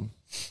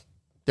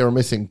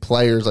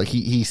players. Like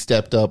he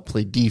stepped up,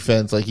 played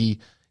defense. Like he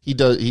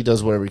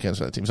does whatever he can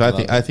for that team. So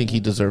I think he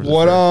deserves it.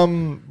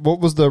 What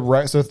was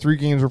the so 3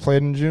 games were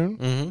played in June?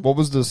 Mm-hmm. What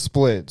was the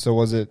split? So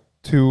was it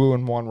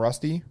 2-1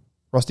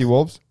 Rusty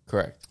Wolves?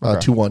 Correct.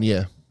 2-1,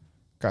 yeah.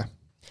 Okay.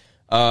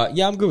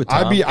 Yeah, I'm good with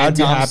Tom. I'd be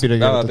happy to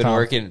go with been Tom.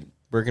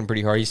 working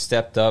pretty hard. He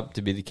stepped up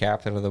to be the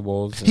captain of the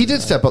Wolves. He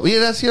did step up. Yeah,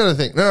 that's the other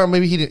thing. No,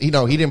 maybe he didn't.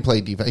 He didn't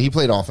play defense. He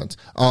played offense.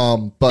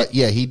 But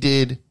yeah, he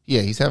did.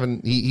 Yeah, he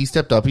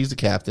stepped up. He's the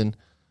captain.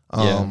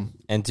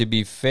 And to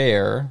be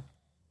fair,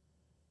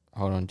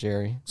 hold on,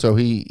 Jerry. So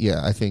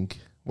I think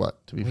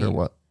what? To be fair,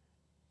 what?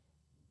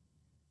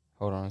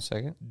 Hold on a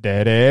second.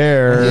 Dead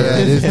air. Yeah,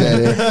 it is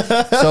dead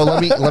air. So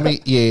let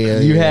me. Yeah.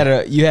 You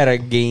had a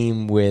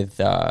game with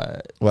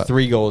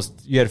 3 goals.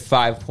 You had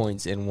 5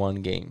 points in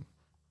one game.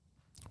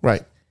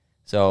 Right.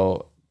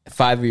 So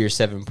 5 of your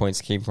 7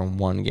 points came from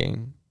one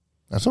game.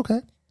 That's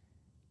okay.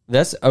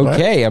 That's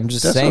okay. Right. I'm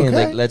just That's saying.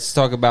 okay. Like, let's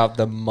talk about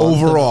the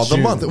month Overall, of the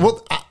June. month.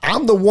 Well,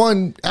 I'm the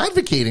one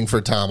advocating for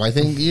Tom. I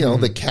think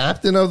the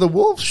captain of the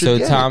Wolves should. So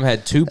get Tom it.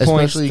 had 2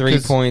 points, Especially 3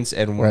 points,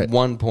 and right.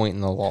 1 point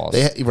in the loss.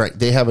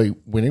 They have a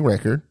winning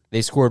record.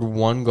 They scored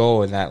 1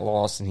 goal in that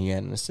loss, and he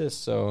had an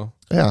assist. So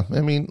Yeah,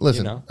 I mean,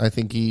 listen, You know? I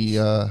think he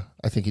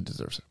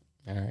deserves it.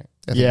 all right,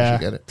 I think Yeah. he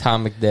should get it.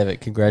 Tom McDevitt,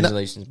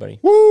 congratulations, buddy.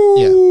 Woo!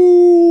 Yeah.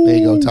 There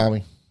you go,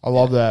 Tommy. I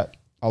love that.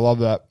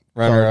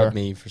 Runner Sorry, up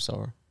me for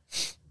silver.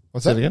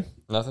 What's Say that it again.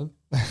 Nothing.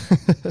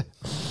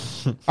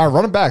 All right,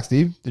 run it back,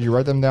 Steve. Did you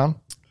write them down?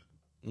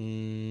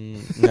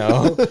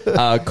 No.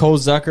 Cole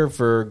Zucker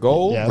for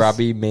gold. Yes.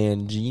 Robbie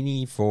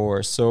Mangini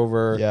for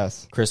silver.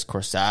 Yes. Chris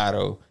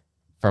Corsado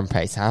from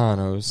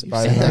Paisanos.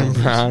 Paisanos.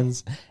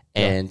 Bronze.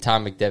 And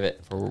Tom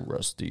McDevitt for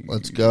Rusty.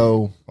 Let's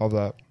go. Love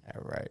that.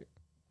 All right.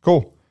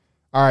 Cool.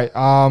 All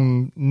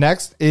right.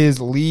 Next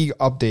is league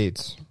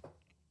updates.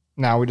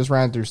 Now we just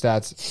ran through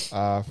stats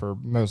for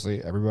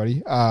mostly everybody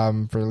for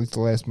at least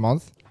the last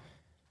month.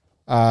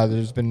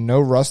 There's been no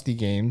Rusty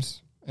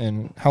games,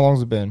 and how long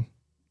has it been?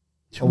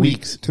 2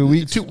 weeks. 2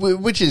 weeks.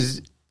 Which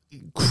is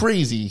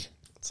crazy.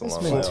 It's a long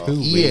It's been layoff. 2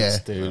 Yeah. weeks,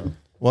 dude.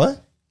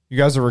 What? You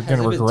guys are going to it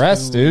been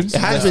regress, 2 dude. weeks?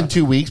 It has been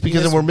 2 weeks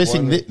because Yes, we're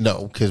missing.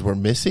 one- Because we're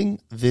missing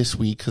this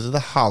week because of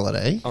the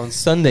holiday, On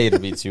Sunday, it'll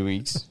be 2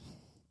 weeks.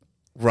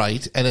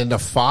 right? And then the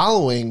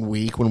following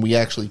week when we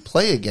actually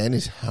play again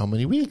is how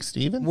many weeks,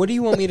 Steven? What do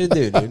you want me to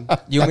do, dude?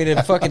 You want me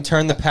to fucking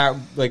turn the power,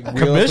 like, reel up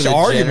Commission the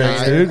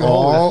arguments, generator? dude.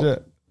 All- Holy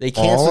shit. They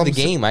canceled All the I'm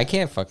game. I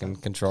can't fucking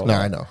control No,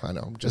 that. I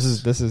know. This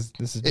is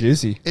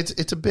juicy.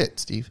 It's a bit,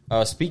 Steve.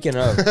 Speaking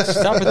of,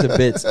 stop with the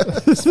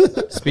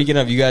bits. Speaking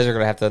of, you guys are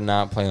gonna have to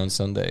not play on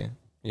Sunday.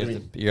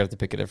 You have to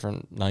pick a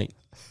different night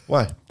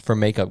Why? for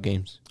makeup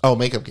games. Oh,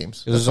 makeup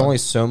games. There's only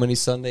so many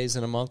Sundays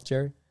in a month,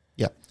 Jerry.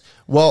 Yeah.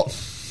 Well,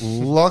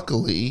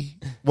 luckily,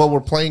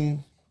 we're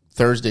playing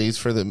Thursdays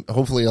for the.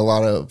 Hopefully, a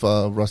lot of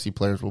Rusty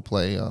players will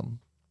play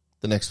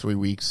the next 3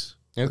 weeks.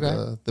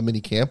 Okay. The mini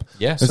camp.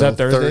 Yeah. Is that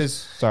Thursdays?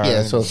 Sorry.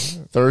 Yeah. So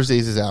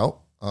Thursdays is out.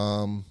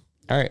 All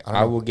right.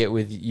 I will get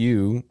with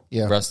you,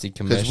 Yeah. Rusty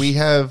Commish. Because we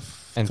have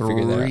And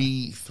figure that out.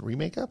 three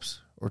makeups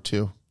or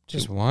 2.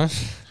 just one.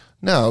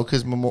 No,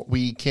 because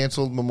we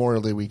canceled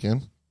Memorial Day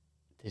weekend.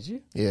 Did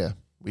you? Yeah,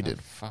 we did.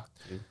 Fuck,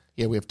 dude.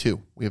 Yeah, we have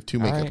 2. We have 2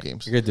 All makeup right.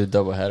 games. You're gonna do a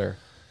double header.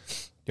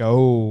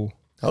 Yo,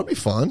 That would be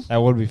fun. that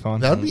would be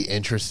fun. That would be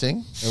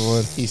interesting. It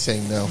would. He's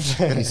saying no.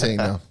 He's saying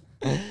no.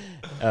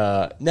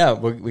 No,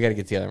 we got to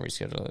get together and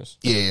reschedule those.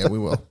 Yeah, we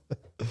will.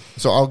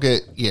 So I'll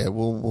get. Yeah,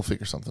 we'll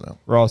figure something out.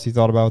 Ross, you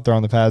thought about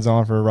throwing the pads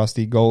on for a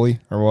Rusty goalie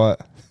or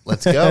what?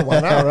 Let's go. Why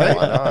not? Right?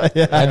 Why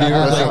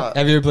not?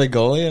 Have you ever played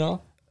goalie at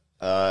all?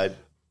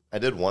 I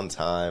did one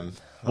time.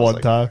 I One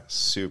was, time.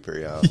 super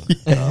young.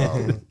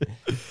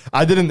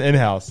 I did an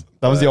in-house.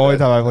 That was the only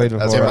time I played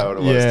before. That's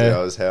probably what it was. Yeah. Too.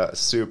 I was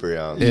super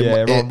young. Yeah,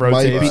 everyone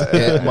rotates.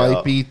 It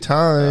might be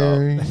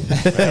time.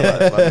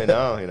 Let me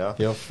know. You know.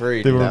 Feel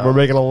free. Dude, dude. we're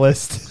making a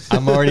list.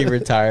 I'm already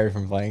retired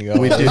from playing goalie.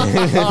 We do.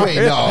 Wait,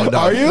 no.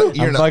 Are you?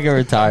 You're I'm not. fucking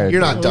retired.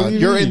 You're dude. not done.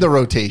 You're in the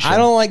rotation. I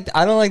don't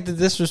like the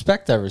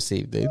disrespect I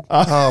received, dude.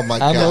 Oh my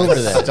I'm god! over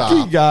that. Stop.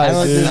 You guys, I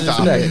don't dude. like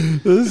Stop disrespect.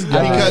 it. This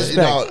guy. Because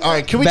respect. no. All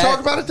right. Can we talk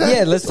about it then?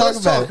 Yeah, let's talk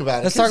about it.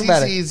 Let's talk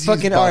about it. He's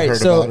Fucking all right. butthurt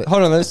So about it.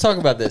 hold on. Let's talk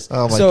about this.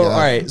 Oh, my so God. all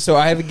right. So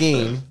I have a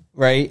game.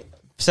 Right.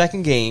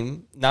 Second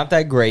game. Not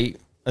that great.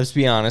 Let's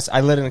be honest.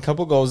 I let in a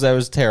couple goals that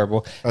was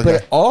terrible. Okay.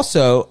 But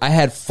also I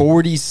had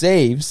 40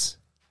 saves.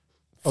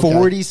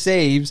 40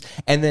 saves,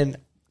 and then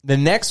the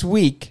next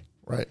week,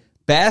 Right.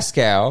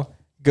 Bascow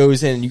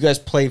goes in and you guys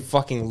play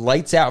fucking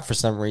lights out for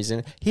some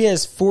reason. He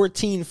has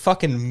 14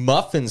 fucking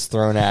muffins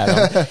thrown at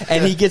him,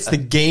 and he gets the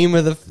game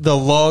of the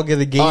log of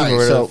the game All right, or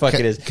whatever so the fuck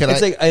it is.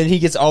 It's like, and he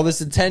gets all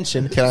this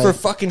attention for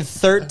fucking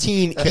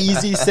 13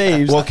 easy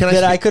saves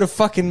that I could have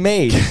fucking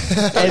made.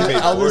 And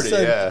all of a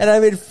sudden, and I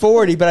made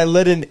 40, but I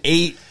let in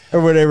 8 or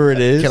whatever it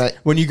is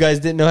when you guys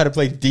didn't know how to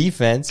play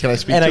defense. Can I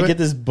speak and to I it? get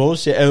this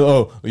bullshit.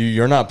 Oh,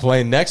 you're not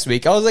playing next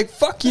week. I was like,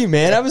 fuck you,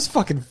 man. I was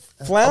fucking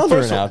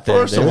floundering out there.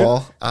 First of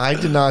all, I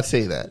did not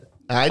say that.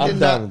 I'm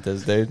done with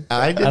this, dude.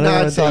 I did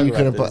not say you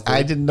couldn't play.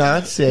 I did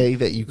not say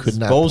that you could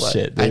not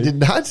bullshit, play. Dude. I did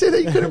not say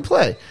that you couldn't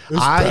play. It's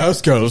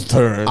Pascal's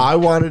turn. I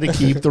wanted to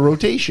keep the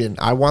rotation.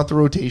 I want the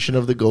rotation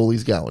of the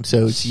goalies going.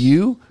 So it's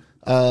you,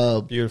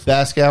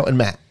 Pascal, and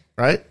Matt,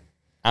 right?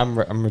 I'm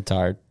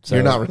retired. So.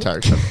 You're not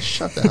retired.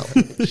 Shut the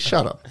hell.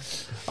 Shut up.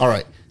 All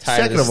right.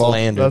 Second of all,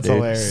 that's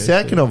hilarious.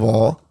 Second of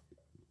all,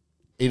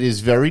 it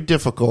is very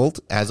difficult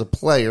as a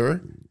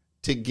player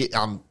to get.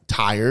 I'm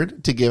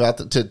tired to give out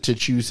to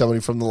choose somebody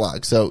from the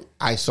log. So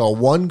I saw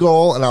one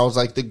goal and I was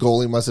like, the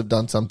goalie must have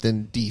done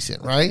something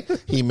decent, right?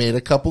 He made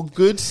a couple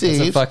good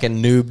saves. It's a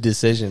fucking noob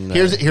decision. Though.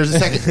 Here's the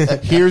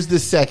second. Here's the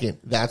second.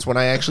 That's when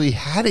I actually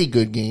had a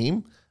good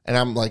game, and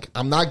I'm like,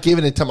 I'm not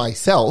giving it to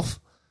myself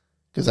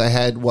because I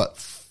had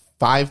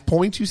 5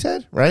 points. You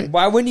said right?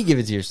 Why wouldn't you give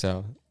it to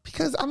yourself?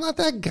 Because I'm not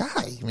that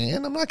guy,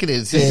 man. I'm not going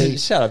to say.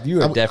 Shut up.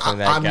 You are definitely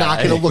that guy. I'm not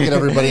going to look at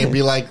everybody and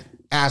be like,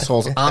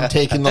 assholes, I'm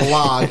taking the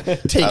log.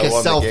 Take a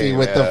selfie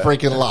with the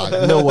freaking log.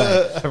 No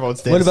way.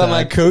 What about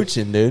my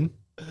coaching, dude?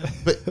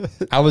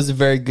 I was a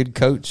very good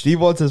coach. Steve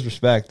wants his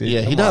respect, dude.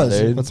 Yeah, he does.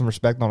 Dude. Put some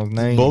respect on his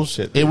name.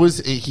 Bullshit.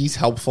 He's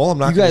helpful. I'm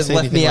not. You guys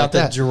left me out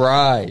to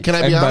dry. Can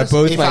I be honest? By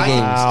both my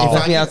games,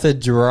 left me out to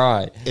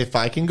dry. If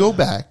I can go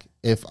back,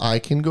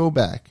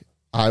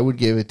 I would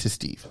give it to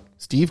Steve.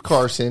 Steve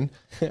Carson.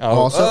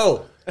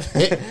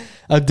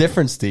 A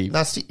different Steve.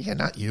 Not Steve. Yeah,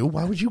 not you.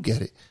 Why would you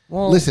get it?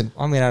 Well, listen.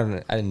 I mean,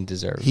 I didn't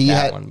deserve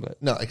that one,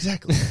 but no,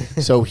 exactly.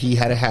 So he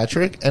had a hat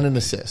trick and an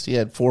assist. He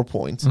had 4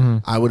 points.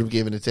 I would have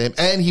given it to him,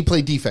 and he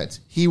played defense.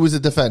 He was a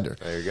defender.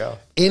 There you go.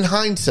 In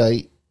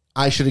hindsight,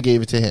 I should have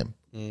gave it to him,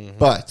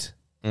 but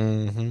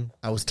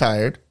I was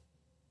tired.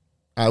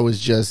 I was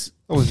just.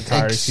 What was a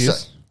tired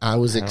excuse? I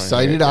was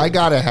excited. I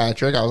got a hat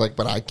trick. I was like,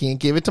 but I can't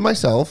give it to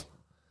myself.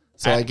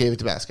 So I gave it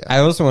to Pascal. I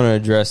also want to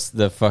address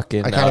the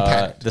fucking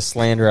panicked. the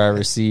slander I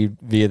received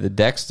via the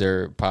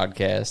Dexter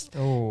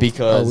podcast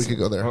because we could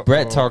go there.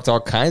 Brett talked all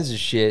kinds of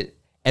shit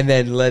and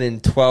then let in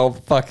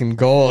 12 fucking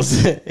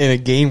goals in a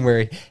game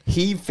where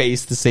he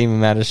faced the same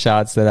amount of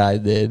shots that I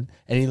did,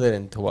 and he let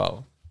in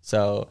 12.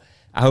 So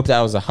I hope that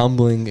was a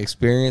humbling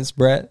experience,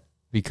 Brett,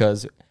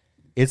 because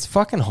it's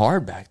fucking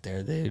hard back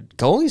there, dude.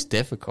 Goalie's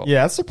difficult.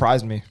 Yeah, that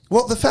surprised me.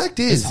 Well, the fact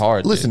is, It's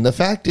hard, listen, the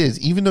fact is,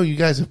 even though you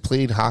guys have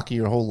played hockey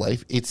your whole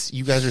life,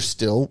 you guys are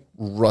still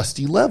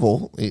rusty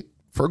level.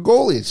 For a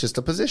goalie, it's just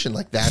a position.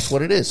 Like, that's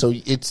what it is. So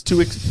it's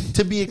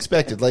to be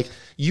expected. Like,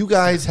 you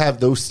guys have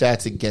those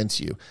stats against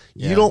you.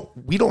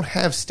 We don't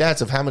have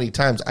stats of how many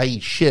times I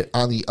eat shit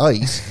on the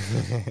ice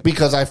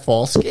because I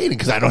fall skating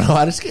because I don't know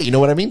how to skate. You know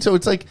what I mean? So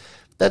it's like,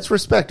 that's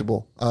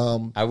respectable.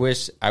 I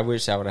wish I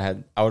would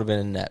have been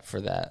in net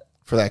for that.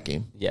 For that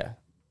game. Yeah.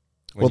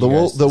 Well,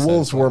 the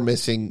Wolves were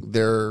missing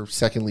their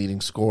second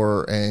leading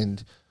scorer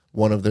and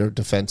one of their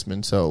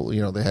defensemen, so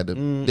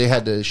they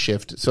had to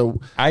shift.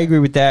 So I agree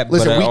with that.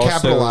 Listen, but we I also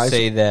capitalized.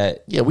 say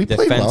that We played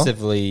well.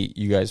 defensively.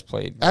 You guys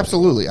played really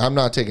Absolutely. I'm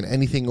not taking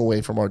anything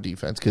away from our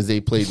defense because they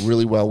played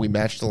really well. We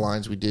matched the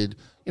lines. We did.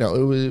 It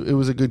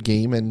was a good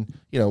game, and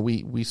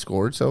we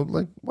scored. So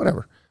like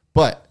whatever.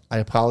 But I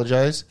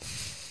apologize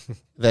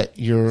that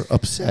you're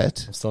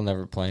upset. I'm still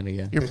never playing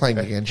again. You're playing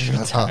again.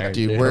 Shut up,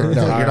 dude. dude. You're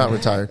not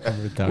retired.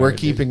 retired, We're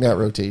keeping that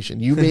rotation.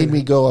 You made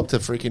me go up to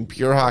freaking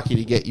Pure Hockey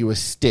to get you a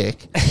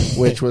stick,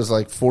 which was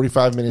like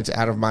 45 minutes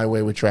out of my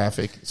way with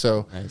traffic.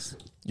 So Nice.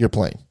 you're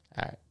playing.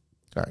 All right.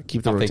 All right,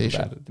 keep the I'll think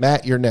rotation. about it.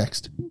 Matt, you're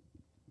next.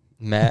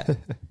 Matt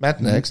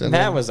Next. And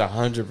Matt then was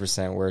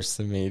 100% worse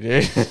than me,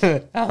 dude.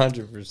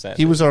 100%.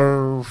 he was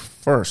our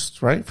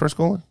first, right? First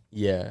goalie?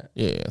 Yeah.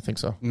 Yeah, I think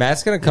so.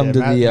 Matt's going to come Yeah, to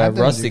Matt the didn't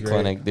Rusty do great.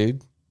 Clinic,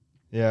 dude,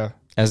 Yeah.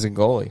 as a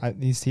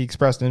goalie. He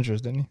expressed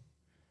interest, didn't he?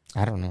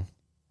 I don't know.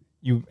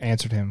 You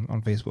answered him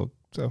on Facebook,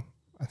 so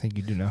I think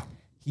you do know.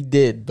 He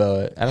did,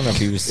 but I don't know if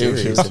he was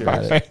serious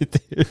about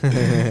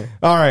it.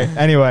 All right.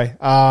 Anyway,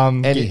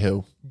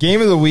 Anywho,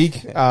 game of the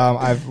week.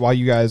 While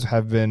you guys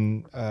have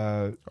been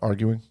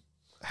arguing.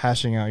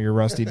 hashing out your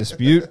Rusty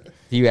dispute,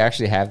 Do you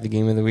actually have the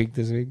game of the week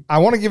this week? I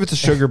want to give it to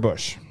Sugar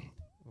Bush.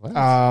 What?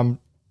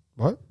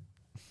 What?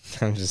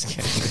 I'm just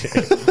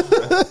kidding.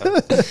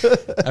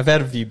 I've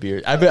had a few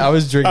beers. I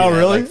was drinking Oh,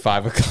 really? at like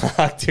 5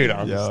 o'clock, dude.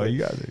 Honestly.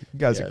 Yo, you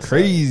guys are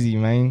crazy,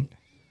 man.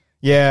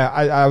 Yeah,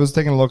 I was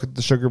taking a look at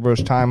the Sugar Bush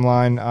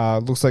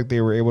timeline. Looks like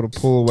they were able to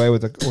pull away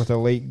with a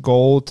late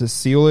goal to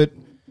seal it.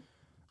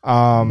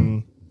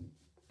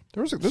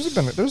 There's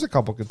a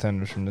couple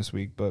contenders from this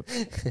week, but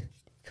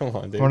Come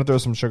on, I dude. want to throw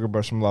some Sugar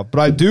Bush some love. But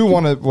I do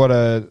want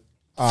to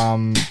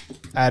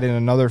add in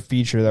another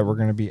feature that we're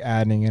going to be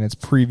adding, and it's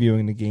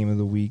previewing the game of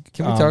the week.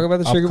 Can we talk about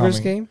the Sugar Bush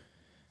upcoming. game?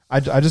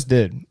 I just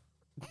did.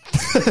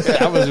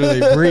 That was really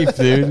brief,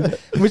 dude.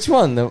 Which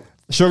one? The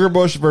Sugar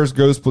Bush versus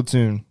Ghost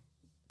Platoon.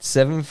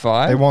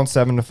 7-5. They won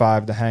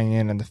 7-5 to hang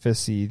in the 5th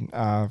seed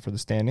for the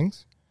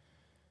standings.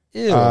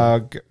 Ew.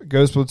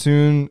 Ghost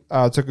Platoon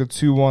took a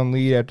 2-1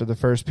 lead after the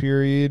first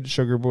period.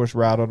 Sugar Bush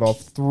rattled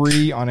off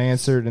 3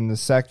 unanswered in the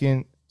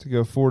second to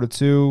go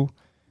 4-2.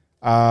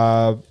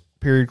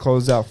 Period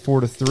closed out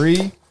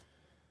 4-3.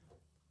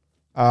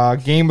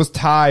 Game was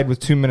tied with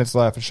 2 minutes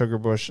left, and Sugar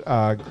Bush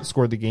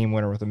scored the game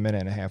winner with a minute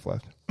and a half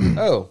left.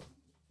 Oh,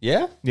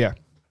 yeah? Yeah.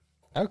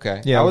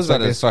 Okay. Yeah, I it was looks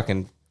about like to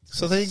fucking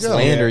So there you go.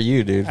 slander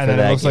you, dude. And for then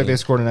that it looks like game. they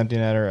scored an empty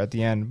netter at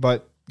the end.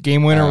 But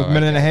game winner with a Oh,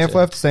 minute and a half gotcha.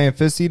 left, staying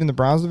 5th seed in the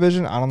bronze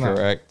division. I don't know.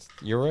 Correct.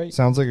 You're right.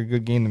 Sounds like a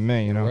good game to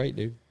me. You know. You're right,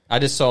 dude. I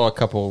just saw a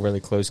couple really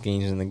close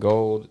games in the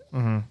gold.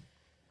 Mm-hmm.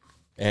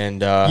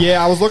 And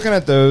Yeah, I was looking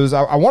at those.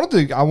 I wanted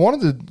to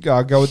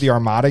go with the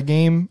Armada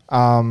game,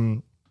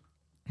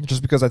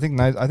 just because I think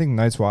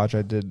Night's Watch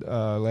I did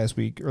last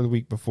week or the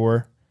week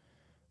before,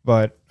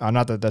 but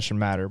not that should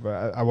matter.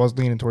 But I was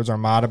leaning towards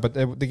Armada, but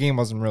the game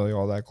wasn't really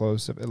all that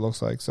close. It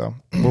looks like so.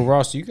 well,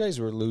 Ross, you guys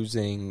were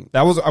losing.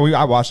 I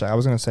watched that. I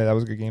was gonna say that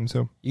was a good game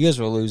too. You guys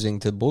were losing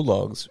to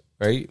Bulldogs,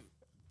 right?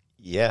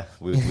 Yeah,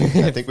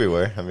 I think we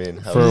were. I mean,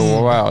 For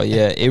a while,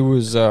 yeah. It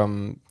was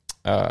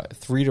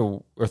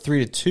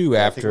 3-2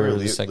 after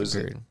the second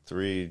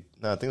period.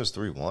 I think it was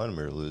 3-1.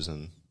 We were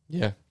losing.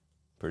 Yeah.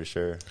 Pretty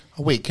sure.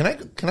 Oh, wait, can I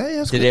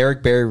ask? Did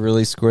Eric Berry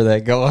really score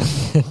that goal?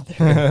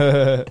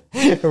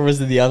 Or was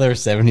it the other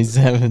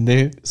 77,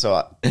 dude?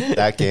 So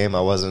that game,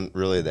 I wasn't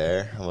really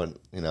there. I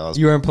wasn't,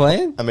 You weren't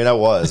playing? I mean, I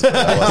was. But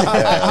I wasn't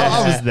there.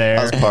 I was there.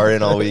 I was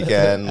partying all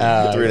weekend,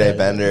 3-day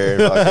bender,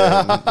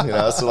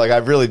 fucking, so like I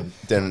really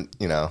didn't,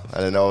 I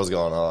didn't know what was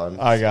going on.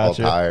 I got all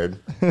you. tired.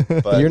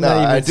 But You're not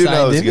even I do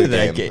know it was a signed into good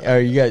that game. game. Oh,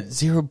 you got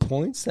 0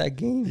 points that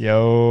game?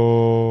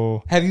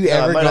 Yo, Have you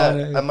Yeah, ever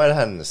gone? I might have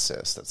had an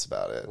assist. That's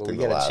about it. Well, I we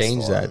think the gotta last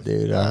change one. that,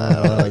 dude.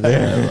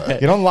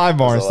 get on live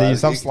barn, There's a lot Steve. of-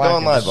 Stop you can go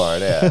on slacking. live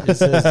barn, yeah. It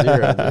says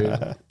 0,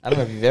 dude. I don't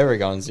know if you've ever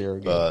gone 0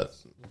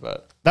 games,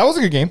 but That was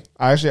a good game.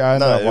 I ended No,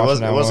 up it watching was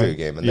that a one. good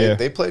game, and Yeah.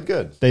 they played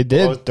good. They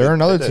did. Well, They're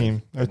another did.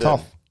 team. They're They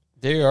tough.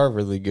 they are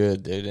really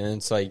good, dude. And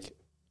it's like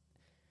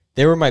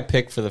they were my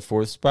pick for the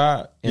 4th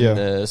spot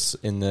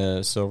in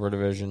the silver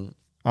division,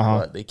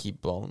 but they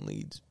keep blowing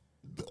leads.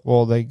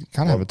 Well, they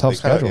kind of have a tough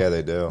schedule. Yeah,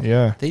 they do.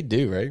 Yeah, They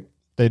do, right?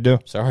 they do.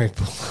 Sorry,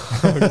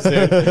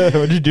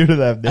 What'd you do to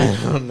that, I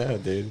dude? don't know,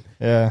 dude.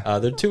 Yeah,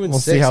 They're 2-6. we'll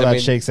see how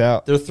that shakes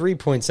out. They're 3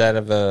 points out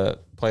of a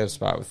playoff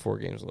spot with 4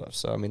 games left.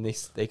 So I mean,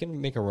 they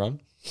can make a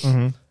run.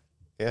 Mm-hmm.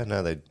 Yeah,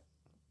 no, they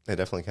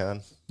definitely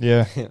can.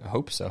 Yeah. I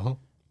hope so.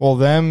 Well,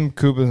 them,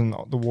 Koopas, and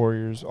the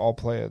Warriors all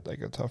play at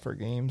like a tougher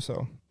game,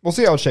 so we'll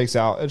see how it shakes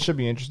out. It should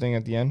be interesting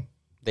at the end.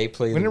 They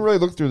play. We didn't really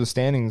look through the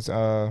standings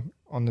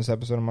on this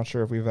episode. I'm not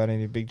sure if we've had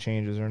any big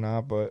changes or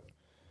not, but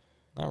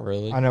Not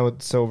really. I know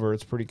with silver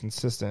it's pretty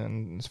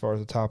consistent as far as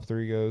the top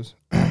 3 goes.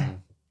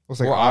 Looks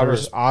like Well,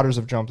 Otters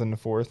have jumped into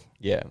 4th.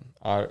 Yeah,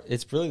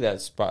 it's really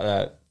that spot,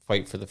 that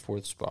fight for the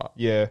 4th spot.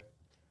 Yeah,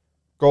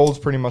 gold's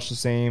pretty much the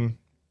same.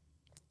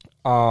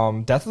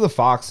 Death of the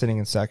Fox sitting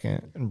in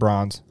 2nd in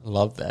bronze.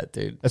 Love that,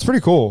 dude. That's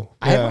pretty cool.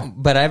 I Yeah.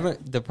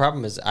 haven't. The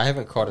problem is I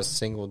haven't caught a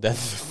single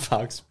Death of the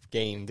Fox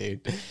game,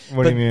 dude.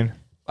 What do you mean?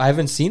 I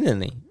haven't seen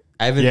any.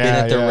 I haven't been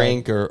at the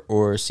rink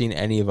or seen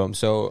any of them.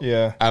 So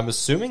Yeah. I'm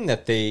assuming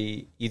that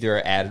they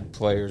either added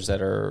players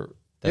or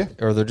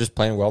they're just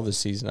playing well this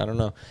season. I don't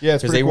know. Yeah,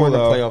 it's because pretty they cool, weren't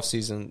though. a playoff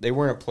season. They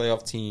weren't a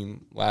playoff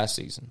team last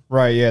season.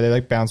 Right, yeah, they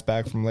like bounced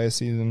back from last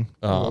season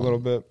a little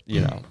bit.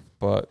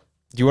 But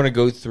do you want to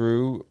go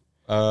through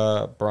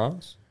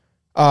bronze?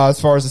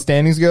 As far as the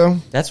standings go,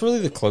 That's really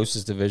the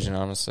closest division,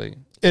 honestly.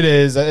 it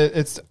is.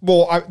 It's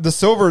the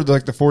silver,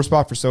 like the 4th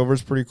spot for silver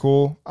is pretty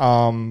cool.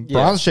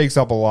 Bronze shakes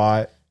up a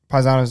lot.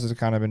 Paisanos has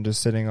kind of been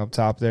just sitting up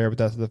top there, but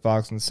that's the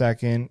Fox in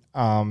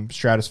 2nd.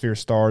 Stratosphere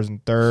Stars in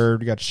 3rd.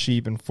 We got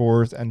Sheep in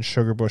 4th and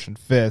Sugarbush in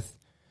 5th.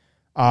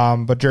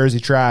 But Jersey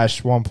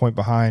Trash 1 point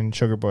behind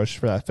Sugarbush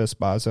for that 5th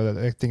spot. So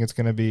I think it's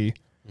going to be.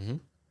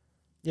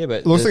 Yeah,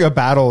 but It looks like a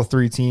battle of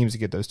 3 teams to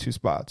get those 2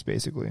 spots,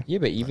 basically. Yeah,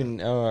 but even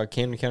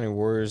Camden County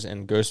Warriors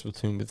and Ghost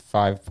Platoon with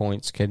 5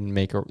 points can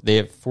make they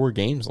have 4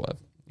 games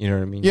left. You know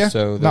what I mean? Yeah.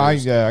 So I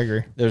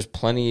agree. there's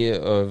plenty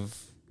of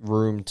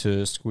room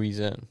to squeeze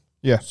in.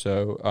 Yeah.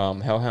 So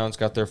Hellhounds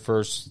got their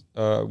first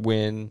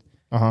win.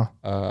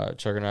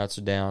 Chuggernauts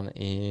are down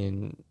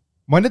in.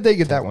 When did they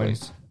get that win?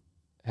 place.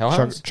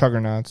 Hellhounds?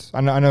 Chuggernauts.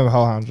 I know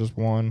Hellhounds just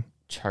won.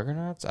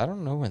 Chuggernauts? I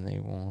don't know when they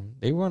won.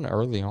 They won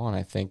early on,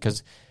 I think,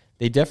 because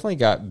they definitely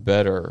got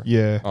better.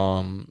 Yeah.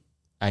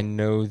 I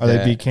know that. Oh,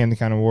 they beat Camden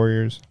County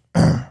Warriors.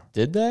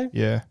 Did they?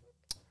 Yeah.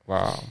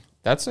 Wow,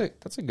 that's a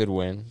good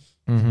win.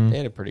 Mm-hmm. They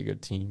had a pretty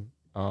good team.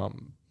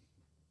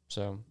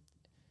 So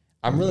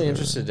I'm really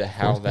interested to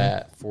how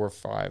that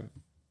 4-5,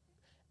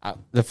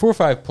 the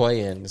 4-5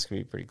 play in is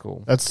gonna be pretty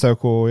cool. That's so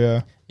cool.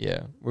 Yeah.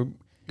 Yeah,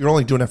 You're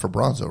only doing that for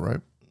bronze, though, right?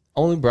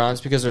 Only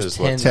bronze because there's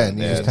 10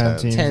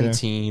 10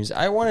 teams.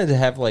 I wanted to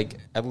have like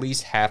at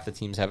least half the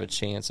teams have a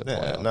chance of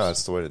playoffs. No,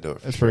 it's the way to do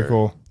it. It's pretty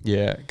cool.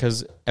 Yeah,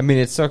 because I mean,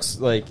 it sucks.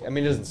 Like, I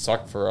mean, it doesn't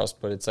suck for us,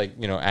 but it's like,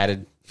 you know,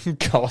 added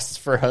costs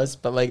for us.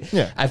 But like,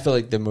 I feel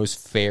like the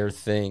most fair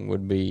thing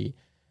would be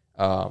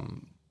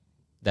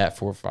that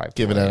 4 or 5.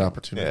 Given that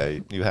opportunity,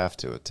 Yeah, you have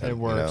to. At 10, It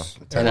works.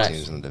 10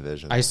 teams in the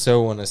division. I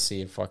so want to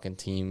see a fucking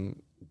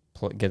team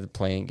get the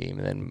playing game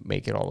and then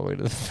make it all the way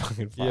to the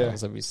fucking finals.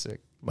 That'd be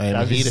sick.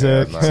 Miami Heat.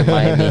 Some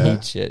Miami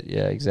Heat shit.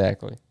 Yeah,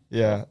 exactly.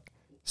 Yeah.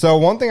 So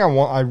one thing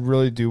I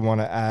really do want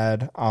to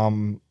add,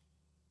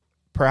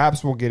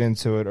 perhaps we'll get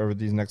into it over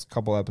these next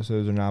couple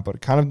episodes or not,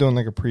 but kind of doing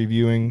like a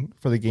previewing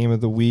for the game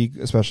of the week,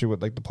 especially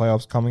with like the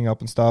playoffs coming up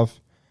and stuff.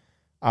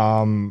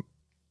 And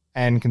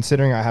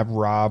considering I have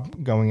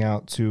Rob going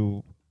out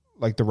to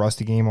like the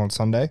Rusty game on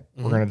Sunday,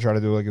 we're going to try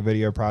to do like a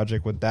video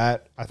project with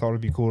that. I thought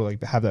it'd be cool to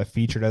like have that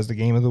featured as the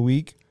game of the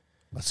week.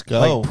 Let's go.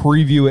 Like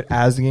preview it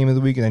as the game of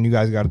the week, and then you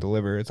guys got to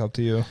deliver. It's up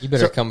to you. You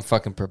better come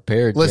fucking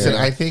prepared. Listen,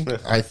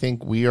 Jared. I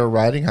think we are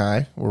riding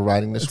high. We're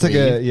riding this It's like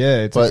wave.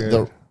 it's but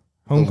like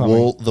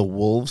homecoming. the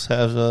Wolves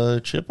have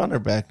a chip on their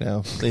back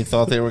now. They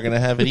thought they were going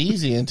to have it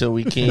easy until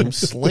we came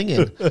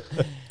slinging.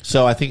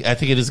 So I think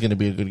it is going to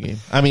be a good game.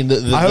 I mean,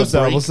 I hope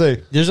so. We'll see.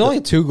 There's only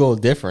a 2-goal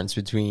difference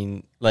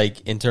between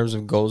like in terms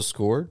of goals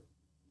scored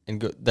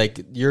and like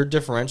your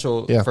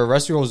differential for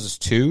Rusty Rolls is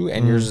 2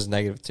 and yours is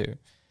 -2.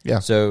 Yeah.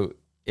 So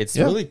it's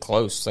really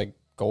close, like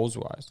goals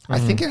wise. I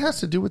think it has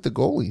to do with the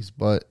goalies,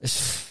 but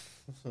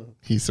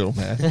he's so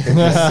mad. He's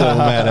so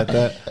mad at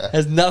that.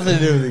 Has nothing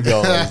to do with the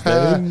goals,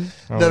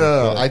 dude.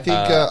 No. I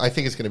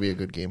think it's going to be a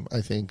good game.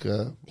 I think.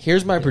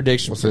 Here's my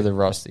prediction for the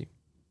Rusty.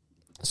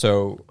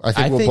 So I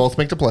think we'll both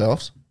make the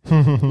playoffs.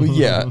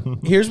 Yeah.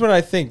 Here's what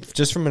I think,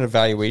 just from an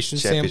evaluation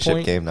Championship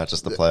standpoint. game, not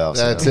just the playoffs.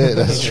 That's it.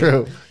 That's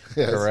true.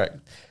 Yes. Correct.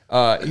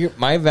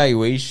 My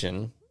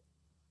evaluation,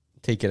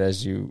 take it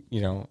as you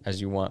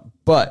want,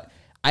 but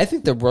I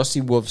think the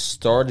Rusty Wolves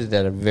started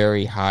at a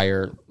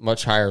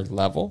much higher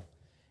level,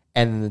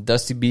 and the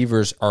Dusty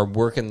Beavers are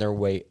working their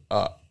way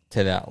up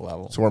to that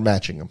level. So we're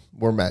matching them.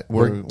 We're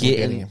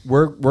getting them.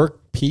 We're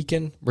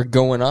peaking. We're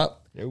going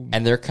up,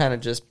 and they're kind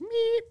of just,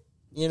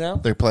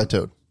 They're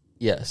plateaued.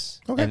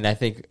 Yes. Okay. And I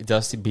think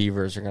Dusty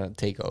Beavers are going to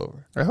take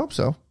over. I hope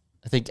so.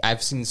 I think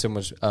I've seen so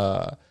much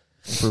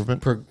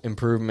Improvement. and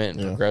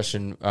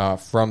progression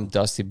from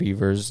Dusty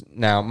Beavers.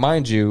 Now,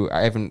 mind you,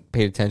 I haven't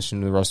paid attention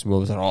to the Rusty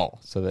Wolves at all,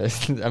 so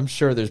I'm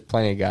sure there's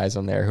plenty of guys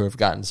on there who have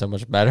gotten so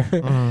much better.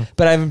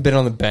 But I haven't been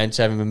on the bench.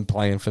 I haven't been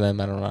playing for them.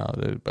 I don't know,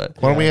 dude. But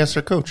why don't we ask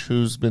their coach,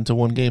 who's been to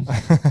one game?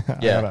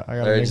 yeah, I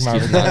gotta make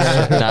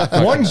my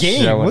not one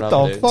game. What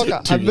the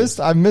fuck?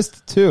 I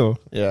missed 2.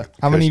 Yeah.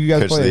 How many of you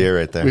guys Coach of the played? year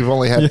right there. We've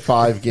only had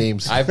 5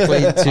 games. I've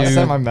played 2. I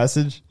sent my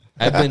message.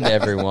 I've been to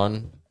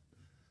everyone.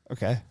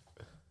 Okay.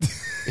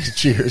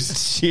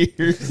 Cheers.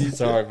 Cheers.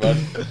 Sorry, bud.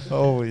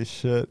 Holy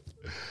shit.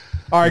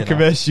 All right,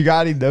 Kamish, you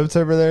got any notes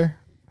over there?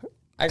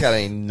 I got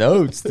any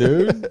notes,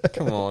 dude.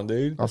 Come on,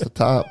 dude. Off the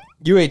top.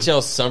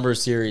 UHL Summer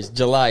Series,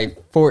 July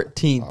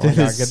 14th. Oh, I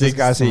gotta get these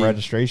guys some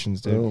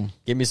registrations, dude. Boom.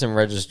 Give me some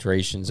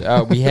registrations.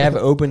 We have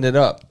opened it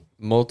up.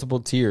 Multiple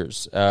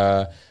tiers.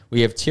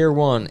 We have tier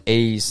 1,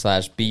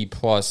 A/B+,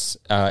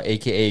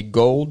 aka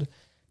gold.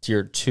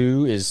 Tier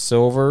 2 is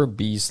silver,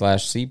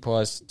 B/C+.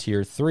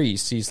 Tier 3,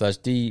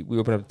 C/D. We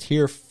open up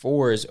tier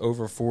 4 is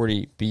over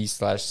 40,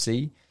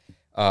 B/C.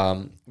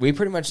 We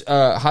pretty much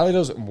Highlight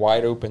is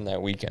wide open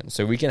that weekend,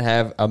 so we can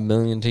have 1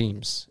 million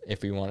teams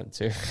if we wanted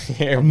to.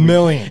 1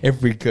 million,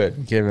 if we could,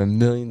 we could have 1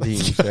 million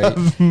teams. Right?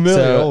 1 million.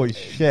 So, holy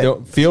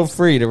shit! Feel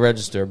free to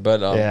register,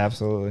 but yeah,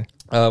 absolutely.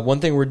 one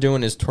thing we're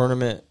doing is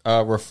tournament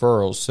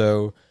referrals.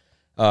 So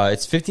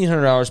it's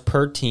 $1,500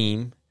 per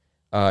team.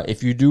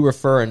 If you do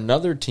refer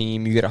another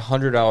team, you get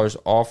 $100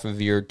 off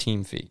of your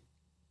team fee.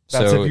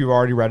 That's if you've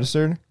already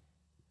registered?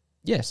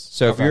 Yes.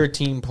 So if you're a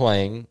team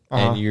playing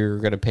and you're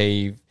going to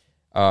pay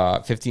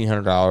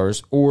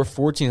 $1,500 or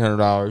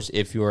 $1,400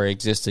 if you're an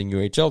existing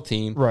UHL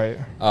team, right?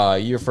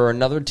 You refer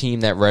another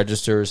team that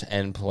registers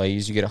and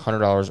plays, you get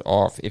 $100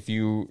 off.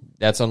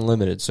 That's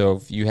unlimited. So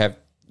if you have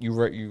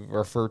you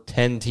refer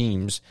 10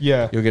 teams,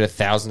 you'll get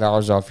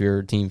 $1,000 off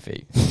your team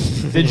fee.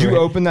 Did you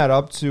open that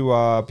up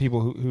to people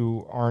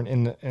who aren't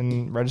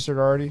in registered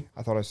already?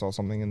 I thought I saw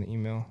something in the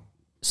email.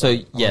 So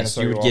yes,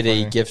 you would get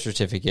a gift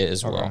certificate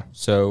as well.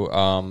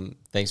 So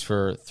thanks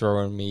for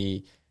throwing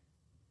me.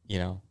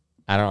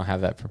 I don't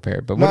have that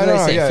prepared. But what did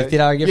I say? $50 gift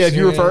certificate?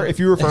 Yeah, if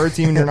you refer a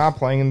team and you're not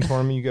playing in the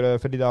tournament, you get a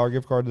 $50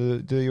 gift card to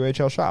the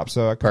UHL shop.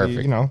 So that could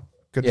be,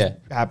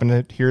 could happen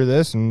to hear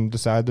this and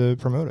decide to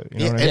promote it. You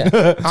know what I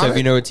mean? So if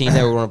you know a team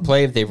that would want to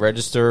play, if they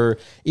register,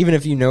 even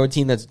if you know a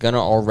team that's going to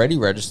already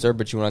register,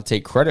 but you want to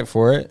take credit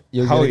for it,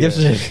 you'll get a gift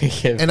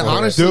certificate. And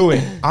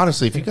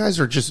honestly, if you guys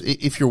are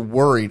if you're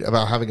worried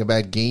about having a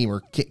bad game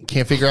or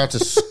can't figure out to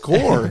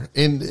score,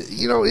 and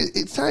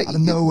it's not out of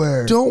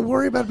nowhere, don't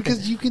worry about it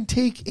because you can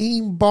take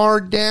aim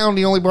bar down,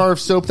 the only bar of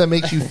soap that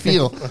makes you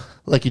feel.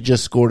 like you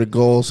just scored a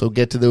goal. So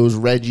get to those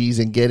Reggies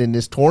and get in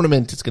this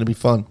tournament. It's going to be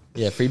fun.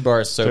 Yeah, free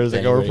bar soap.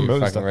 Thursday, go Anyway,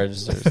 promote fucking stuff.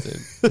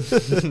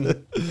 registers,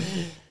 dude.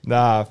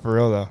 Nah, for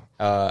real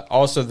though.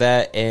 Also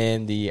that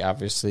and the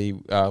obviously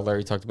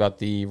Larry talked about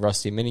the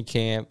Rusty mini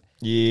camp.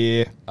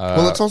 Yeah.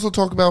 Well, let's also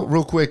talk about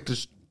real quick,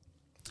 just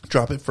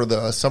drop it for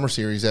the summer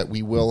series that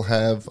we will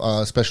have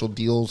special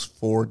deals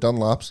for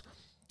Dunlops.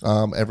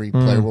 Every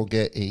player will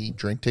get a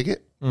drink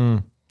ticket.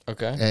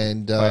 Okay.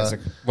 And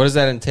Classic. What does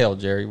that entail,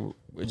 Jerry?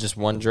 Just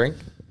one drink?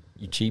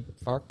 You cheap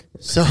fuck.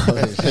 so,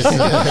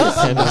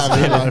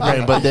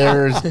 but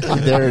there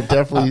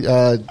definitely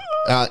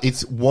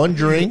it's one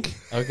drink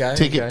Okay.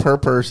 ticket okay. per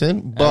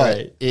person, but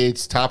right.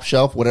 it's top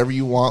shelf, whatever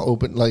you want,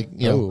 open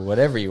Ooh,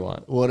 whatever you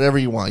want. whatever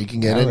you want. You can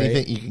get All anything.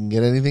 right. You can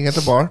get anything at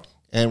the bar,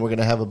 and we're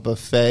gonna have a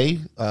buffet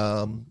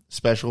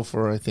special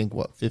for I think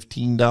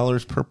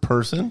 $15 per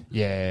person,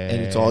 Yeah.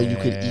 and it's all you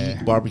could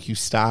eat barbecue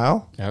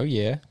style. Oh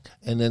yeah.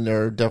 And then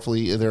there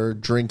are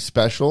drink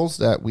specials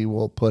that we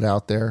will put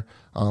out there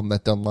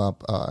that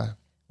Dunlop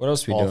What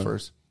else we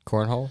offers.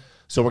 doing? Cornhole.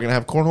 So we're gonna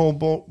have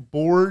cornhole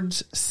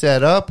boards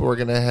set up. We're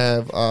gonna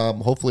have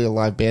hopefully a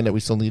live band that we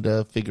still need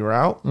to figure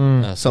out.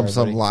 Some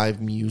buddy. live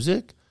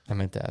music. I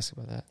meant to ask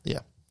about that. Yeah,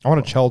 I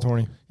want a Chell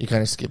tourney. you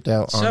kind of skipped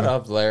out. Shut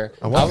up, Blair.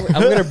 I'm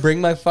gonna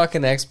bring my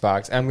fucking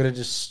Xbox. I'm gonna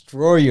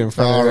destroy you in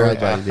front All of right.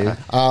 everybody, dude.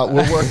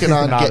 We're working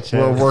on Not a chance.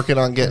 we're working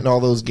on getting all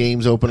those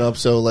games open up.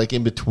 So like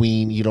in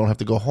between, you don't have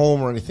to go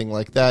home or anything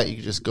like that. You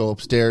can just go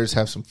upstairs,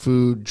 have some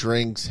food,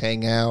 drinks,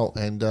 hang out,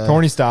 and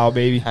Tourney style,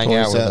 baby. Hang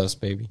out with set. us,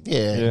 baby. yeah,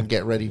 Yeah. and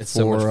get ready It's for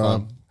so much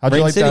fun. How'd you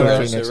Rain like City that?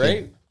 hosts it, next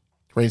right?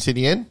 Rain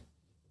City Inn.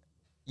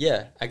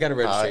 Yeah, I got a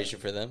registration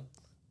for them.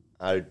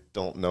 I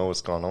don't know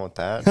what's going on with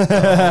that.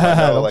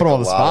 Don't put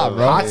on the spot,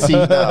 bro. Hot seat.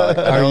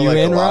 Are you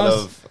in,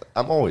 Ross?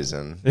 I'm always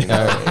in. You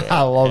know?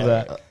 I love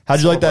that. How'd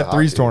you like that Silver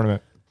threes hockey.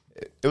 tournament?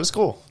 It was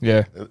cool.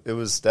 Yeah. It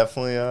was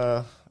definitely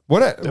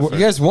What? You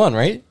guys won,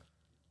 right?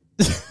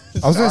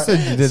 I was gonna say,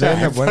 did they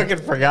end up winning?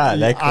 fucking forgot.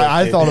 That quick,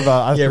 I dude. thought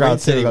about. I Yeah, forgot Rain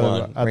too City about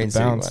won. it at Rain the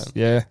City bounce. won.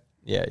 Yeah,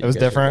 Yeah, it was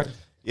different.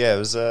 yeah, it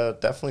was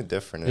definitely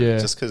different. Yeah.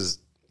 Just because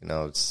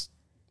it's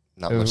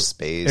not It much was-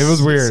 space. it was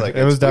It's weird. like,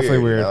 It was it's definitely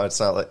weird. You know? It's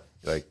not like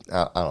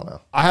I don't know.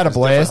 I had a It was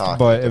different blast, hockey,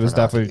 but it was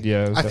different hockey. definitely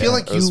yeah. It was I feel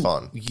like It was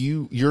fun.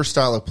 your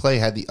style of play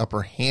had the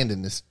upper hand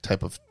in this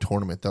type of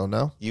tournament, though.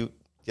 No,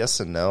 Yes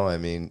and no. I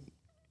mean,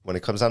 when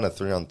it comes down to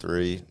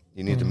 3-on-3,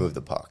 you need to move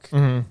the puck.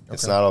 Mm-hmm.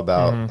 It's not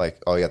about like,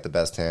 oh, you got the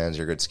best hands,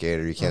 you're a good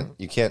skater.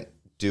 You can't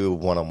do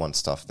one-on-one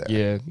stuff there.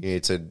 Yeah. You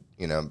need to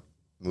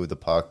move the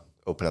puck,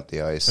 open up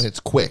the ice. and it's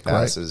quick,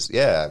 passes.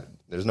 Yeah,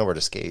 there's nowhere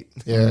to skate.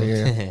 right?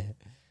 Yeah.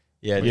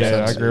 Yeah, yeah. I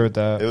definitely. agree with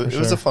that. It for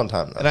was sure. a fun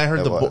time. Though. And I heard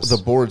It was. the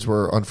boards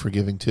were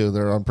unforgiving too.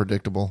 They're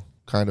unpredictable,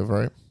 kind of,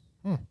 right?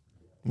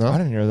 No, I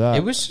didn't hear that.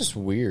 It was just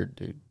weird,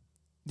 dude.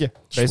 yeah,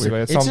 basically,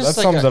 weird. that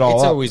sums it all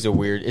It's up. always a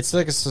weird. It's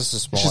like it's just a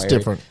small. It's just area.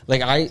 different.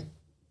 Like I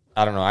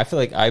don't know. I feel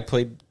like I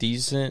played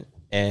decent,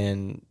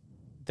 and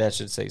that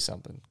should say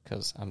something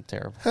because I'm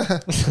terrible.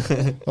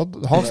 Well,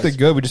 the Hawks did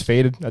good. We just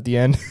faded at the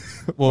end.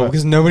 Well,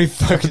 because nobody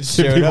fucking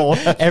showed people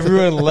up.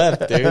 Everyone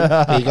left, dude.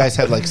 Yeah, you guys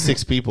had like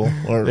 6 people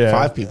or Yeah.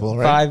 5 people,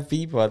 right? 5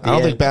 people at the I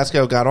don't end. think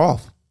Basco got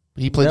off.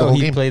 He played the whole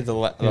he game. played the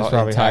was the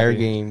probably entire happy.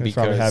 game He was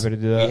probably because happy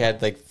to do that. we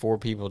had like 4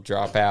 people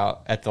drop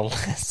out at the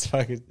last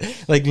fucking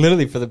like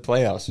literally for the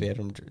playoffs. We had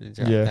them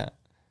drop Yeah. out.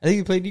 I think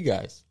he played you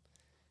guys.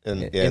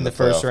 in the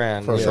first playoff-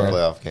 round, first yeah.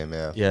 playoff game.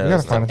 Yeah, Yeah, We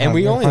gotta find a and time- we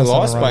we gotta only find something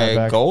lost to by run that a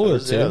back. goal It or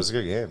was, two. yeah, it was a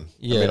good game.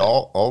 Yeah. I mean,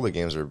 all the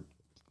games are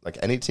like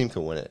any team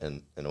can win it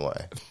in a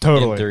way.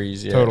 Totally, in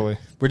threes, yeah. totally.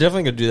 We're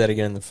definitely gonna do that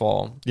again in the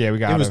fall. Yeah, we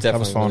got It was That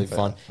definitely fun. really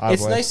fun. I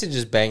It's was. nice to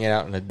just bang it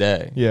out in a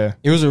day. Yeah,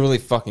 It was a really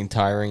fucking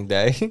tiring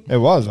day, it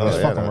was. It was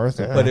yeah, fucking no, worth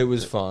it. yeah. but it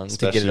was fun to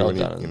get Especially it all when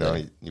done. in you a know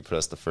day. you put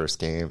us the first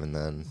game and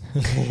then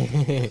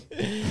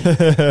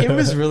It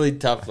was really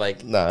tough.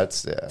 Like no,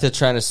 it's yeah. to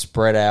try to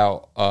spread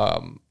out.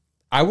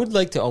 I would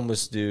like to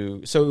almost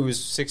do. So it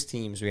was 6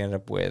 teams we ended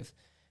up with.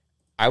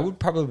 I would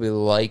probably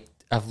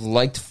I've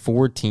liked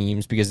 4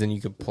 teams because then you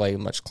could play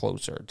much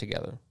closer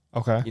together.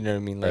 Okay. You know what I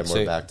mean? Right, Like more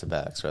so, back to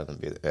backs rather than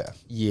be yeah.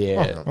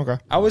 yeah. Okay.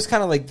 I was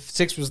kind of like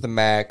 6 was the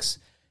max,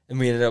 and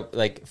we ended up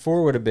like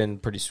 4 would have been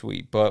pretty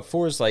sweet, but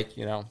 4 is like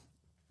Yeah.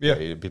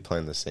 You'd be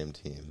playing the same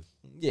team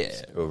yeah,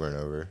 over and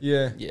over.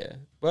 Yeah. yeah.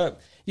 But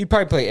you'd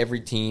probably play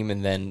every team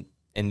and then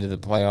into the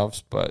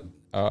playoffs. But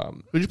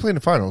Who'd you play in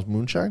the finals?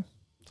 Moonshine,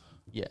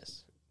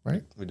 yes,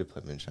 right? We did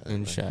play Moonshine.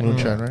 moonshine.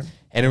 Moonshine, right?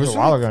 And it was a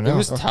while really- ago now. It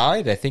was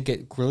tied. I think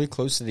it really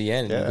close to the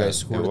end. Yeah, and you guys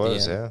scored it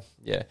was. at the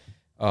end.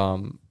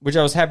 Yeah. Which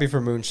I was happy for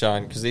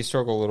Moonshine because they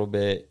struggle a little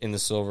bit in the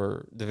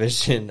silver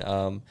division.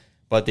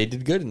 But they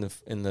did good in the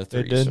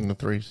threes. did. In the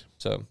threes.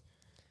 So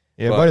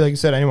Yeah, But- buddy, like you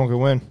said, anyone could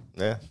win.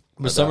 Yeah.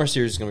 the summer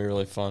series is gonna be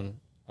really fun.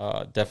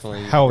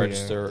 Definitely Hell yeah.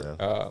 register.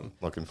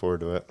 Looking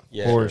forward to it.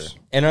 Yeah, Of course.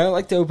 And I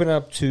like to open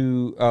up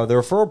to the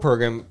referral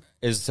program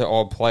is to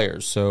all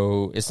players.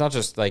 So it's not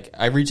just like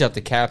I reach out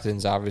to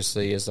captains,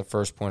 obviously, as the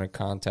first point of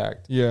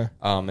contact. Yeah.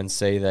 And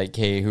say like,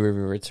 hey,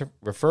 whoever you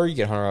refer, you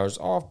get $100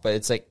 off. But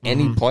it's like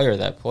any player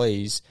that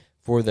plays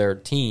for their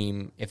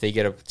team. If they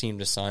get a team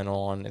to sign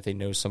on, if they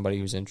know somebody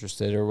who's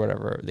interested or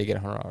whatever, they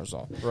get $100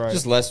 off. Right.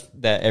 Just less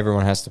that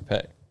everyone has to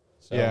pay.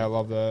 So, Yeah, I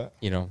love that.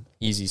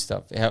 Easy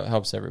stuff. It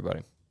helps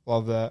everybody.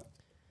 Love that.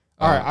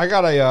 All right, I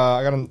got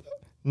a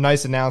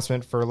nice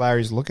announcement for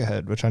Larry's look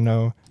ahead, which I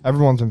know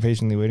everyone's been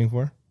patiently waiting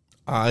for.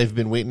 I've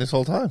been waiting this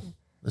whole time.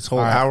 This whole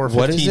All right. hour, 15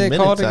 What is it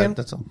minutes. called again?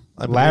 That's all.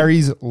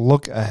 Larry's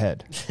look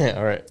ahead.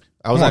 All right.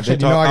 I was Come on, actually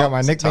kid, you know I got talking.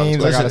 my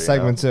nicknames. I got a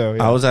segment too.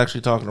 Yeah. I was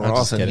actually talking to I'm Ross,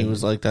 just and he kidding.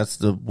 was like, "That's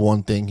the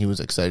one thing he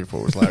was excited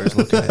for was Larry's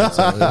look ahead."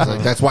 So it was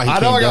like, that's why he I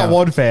came know I got down.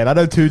 one fan. I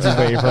know Toots is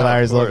waiting for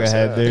Larry's look course,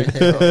 ahead,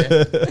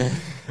 yeah. dude.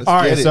 All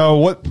right, get it. so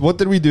what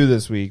did we do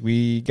this week?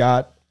 We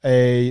got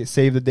a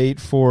save the date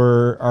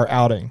for our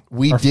outing.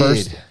 We our did,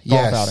 first golf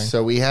yes. outing.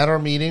 So we had our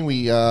meeting.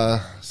 We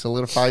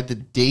solidified the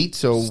date.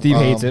 So Steve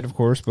hates it, of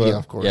course, but yeah,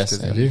 of course, Yes,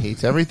 because I he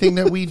hates everything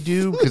that we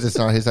do because it's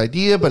not his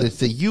idea. But it's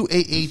the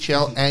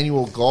UAHL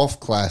Annual Golf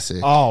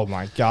Classic. oh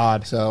my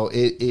god, So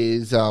it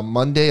is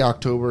Monday,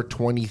 October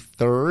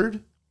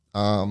 23rd.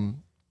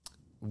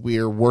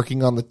 We're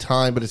working on the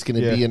time, but it's going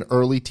to be an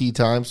early tee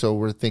time. So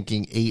we're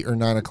thinking 8 or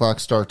 9 o'clock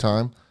start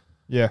time.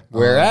 yeah.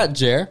 Where at,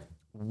 Jer?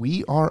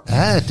 We are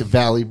at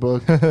Valley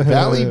Brook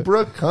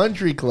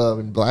Country Club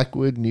in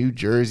Blackwood, New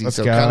Jersey. Let's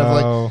so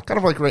go. kind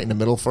of like right in the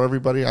middle for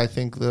everybody. I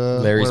think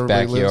Larry's where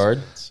everybody lives.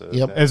 backyard. So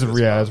Yep. It's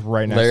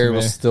right next Larry to me.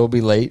 will still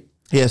be late.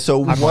 Yeah. So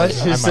what?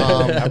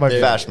 I might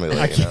be- fashionably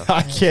late, you know.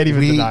 I can't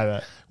even deny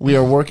that. We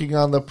are working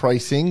on the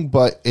pricing,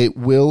 but it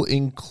will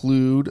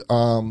include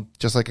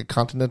just like a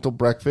continental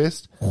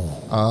breakfast.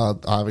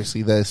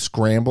 Obviously, the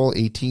scramble,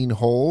 18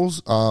 holes.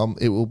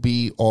 It will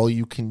be all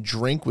you can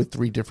drink with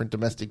 3 different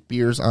domestic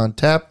beers on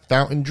tap,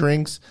 fountain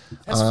drinks.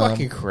 That's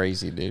fucking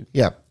crazy, dude.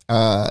 Yeah.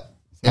 I'm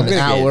An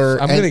hour.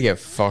 I'm gonna get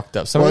fucked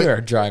up. Some of you are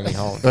driving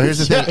home. But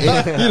here's the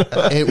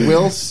thing: it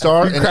will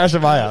start. Crash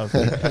at my house.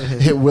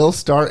 It will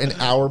start an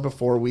hour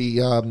before we,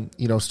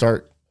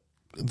 start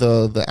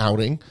the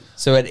outing.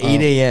 So at 8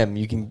 a.m.,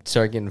 you can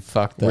start getting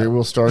fucked up. We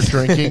will start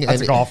drinking. That's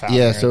and, a golf outing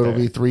yeah, right so it'll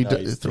there. be three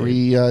Nice,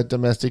 three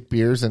domestic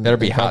beers and Better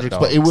be and hot drinks.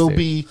 dogs, But it will dude.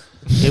 be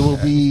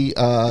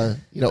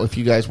if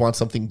you guys want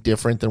something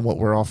different than what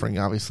we're offering,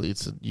 obviously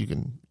it's you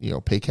can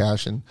pay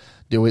cash and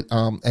do it.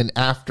 And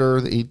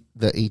after the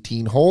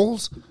 18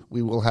 holes,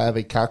 we will have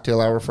a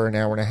cocktail hour for an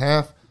hour and a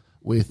half.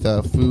 With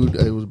food,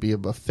 it will be a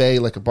buffet,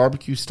 like a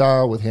barbecue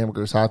style, with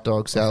hamburgers, hot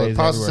dogs, salad, Buffets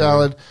pasta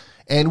everywhere. salad,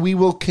 and we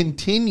will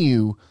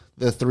continue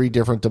the 3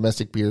 different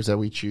domestic beers that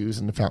we choose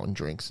and the fountain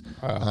drinks.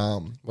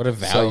 What a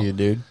value,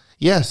 dude.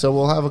 Yeah, so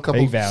we'll have a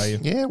couple Big value.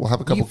 Yeah, we'll have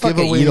a You couple can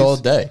fucking giveaways. eat all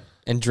day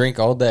and drink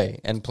all day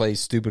and play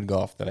stupid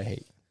golf that I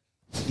hate.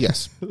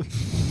 Yes,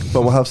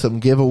 but we'll have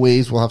some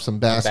giveaways. We'll have some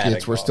bad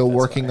baskets. at We're golf, still that's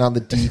working why. on the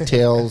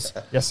details.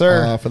 Yes,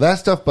 sir. For that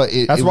stuff, but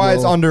That's why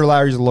it's under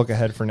Larry's look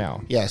ahead for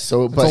now. Yeah,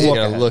 so But but you it-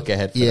 gotta look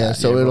ahead for yeah, that.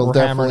 so Yeah, it'll we're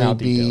hammering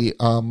definitely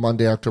out be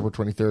Monday, October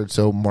 23rd.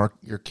 So mark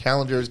your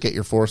calendars, get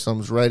your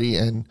foursomes ready,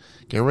 and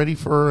get ready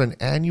for an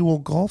annual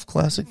golf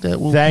classic that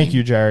will. Thank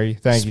you, Jerry.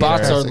 Thank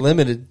Spots you. are Jerry.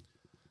 limited.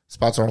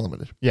 Spots are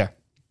limited. Yeah,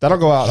 that'll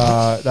go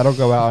out. That'll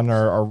go out on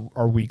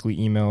our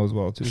weekly email as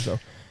well too. So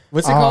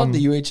What's it called?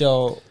 The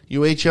UHL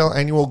UHL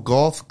Annual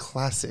Golf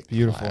Classic.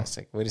 beautiful.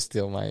 Classic. Way to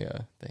steal my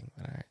thing.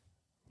 All right.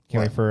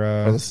 Can't wait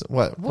for.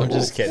 What? I'm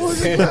just kidding.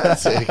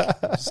 Classic.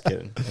 Just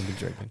kidding. I've been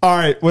drinking. All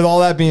right. With all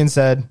that being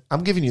said,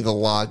 I'm giving you the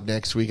log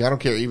next week. I don't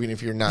care even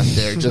if you're not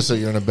there, just so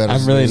you're in a better.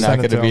 I'm really spot.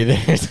 not Send it going to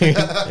to be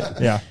there.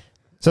 Dude. yeah.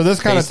 So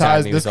this kind of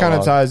FaceTime me with the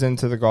log. ties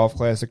into the golf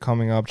classic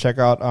coming up. Check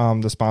out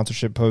the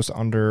sponsorship post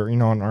under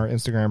on our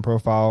Instagram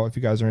profile if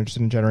you guys are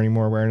interested in generating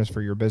more awareness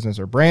for your business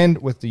or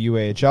brand with the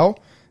UAHL.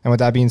 And with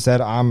that being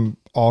said, I'm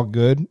all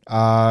good. You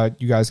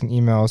guys can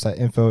email us at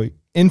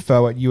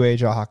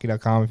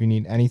info@uahlhockey.com if you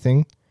need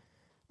anything.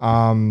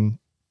 I'm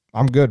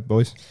good,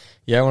 boys.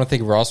 Yeah, I want to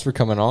thank Ross for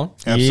coming on.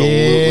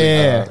 Absolutely.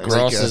 Yeah. Great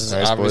Ross guest. is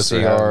Nice boys for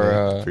obviously having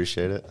our. me.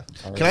 Appreciate it.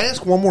 Can I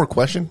ask one more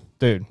question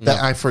Dude.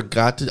 that I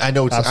forgot to? I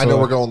know. I know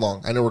Absolutely. we're going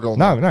long. I know we're going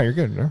No, long. no, you're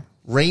good. No.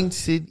 Rain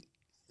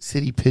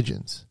City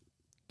Pigeons.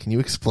 Can you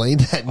explain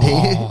that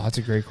name? Oh, that's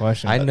a great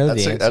question. I know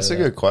That's the a, answer. that's to a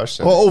that. good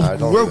question. Oh, I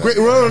don't well, do great.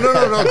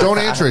 that. No. Don't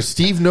answer it.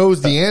 Steve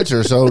knows the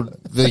answer, so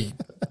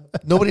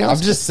nobody else.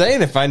 I'm just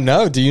saying, if I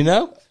know, do you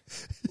know?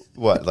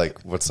 What? Like,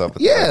 what's up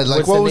with yeah. that? Like,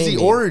 What's what the was name the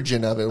mean?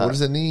 origin of it? What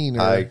does it mean?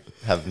 Or- I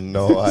have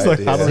no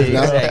idea. I don't See,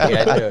 know. exactly,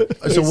 I know.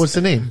 so what's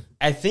the name?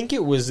 I think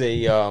it was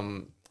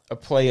a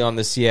play on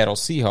the Seattle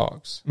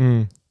Seahawks.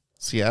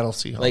 Seattle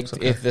Seahawks. Like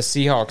okay. if the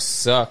Seahawks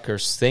suck or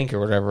stink or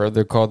whatever,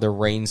 they're called the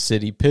Rain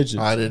City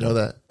Pigeons. I didn't know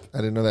that.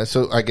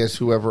 So I guess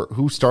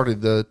who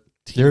started the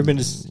team. You ever been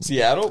to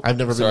Seattle? I've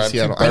never Sorry,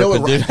 been to I'm too Seattle. I know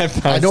burping,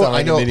 dude. I know. sound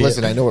like an idiot.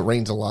 Listen, I know it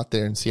rains a lot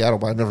there in Seattle,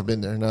 but I've never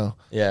been there. No,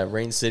 Yeah,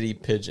 Rain City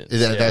Pigeons.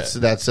 Is that, Yeah.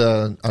 that's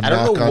a I don't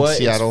knock know on what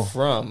Seattle. it's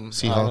from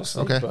Seahawks.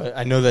 honestly, Okay. but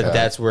I know that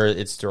that's where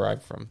it's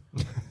derived from.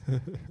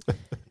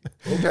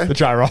 The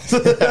try, Ross.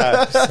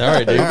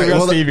 Sorry, dude. All right,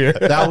 well, Steve here.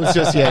 That was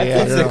just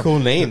It's a cool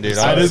name, dude.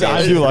 I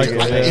do like it.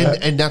 Yeah.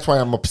 and that's why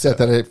I'm upset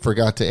that I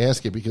forgot to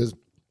ask it because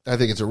I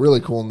think it's a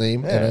really cool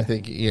name, and I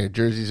think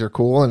jerseys are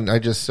cool, and I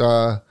just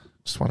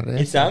wanted to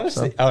ask. It's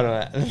honestly. Oh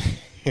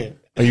no.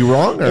 Are you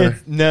wrong? Or?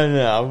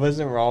 No, I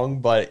wasn't wrong,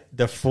 but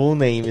the full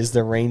name is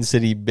the Rain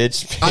City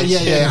Bitch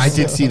Pigeons. Yeah, I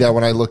did see that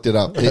when I looked it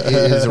up. It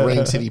is a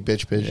Rain City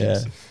Bitch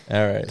Pigeons. Yeah.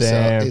 All right.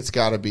 Damn. So it's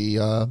got to be.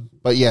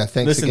 But yeah,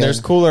 thanks Listen, again.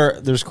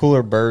 there's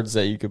cooler birds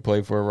that you could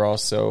play for,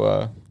 Ross.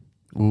 So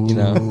you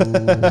know,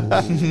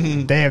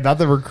 Damn, not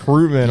the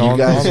recruitment You on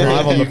guys,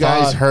 live on the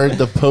pod. heard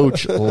the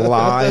poach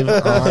live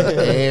on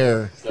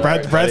air.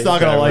 Brett's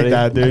not gonna like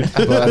that, dude.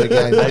 But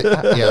again,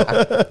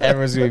 yeah,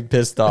 everyone's gonna be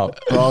pissed off.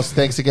 Ross,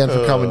 thanks again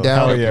for coming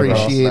down. hell yeah,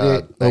 Appreciate Ross.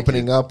 it. Thank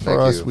Opening you. up for Thank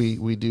us.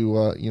 you. We do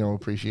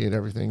appreciate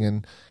everything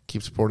and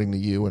keep supporting the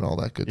U and all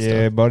that good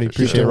Yeah, stuff. buddy. Keep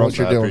Appreciate doing it, what Ross.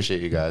 you're I doing.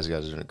 appreciate you guys. You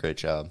guys are doing a great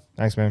job.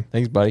 Thanks, man.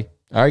 Thanks, buddy.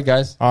 All right,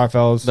 guys. All right,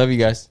 fellas. Love you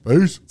guys.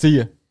 Peace. See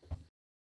ya.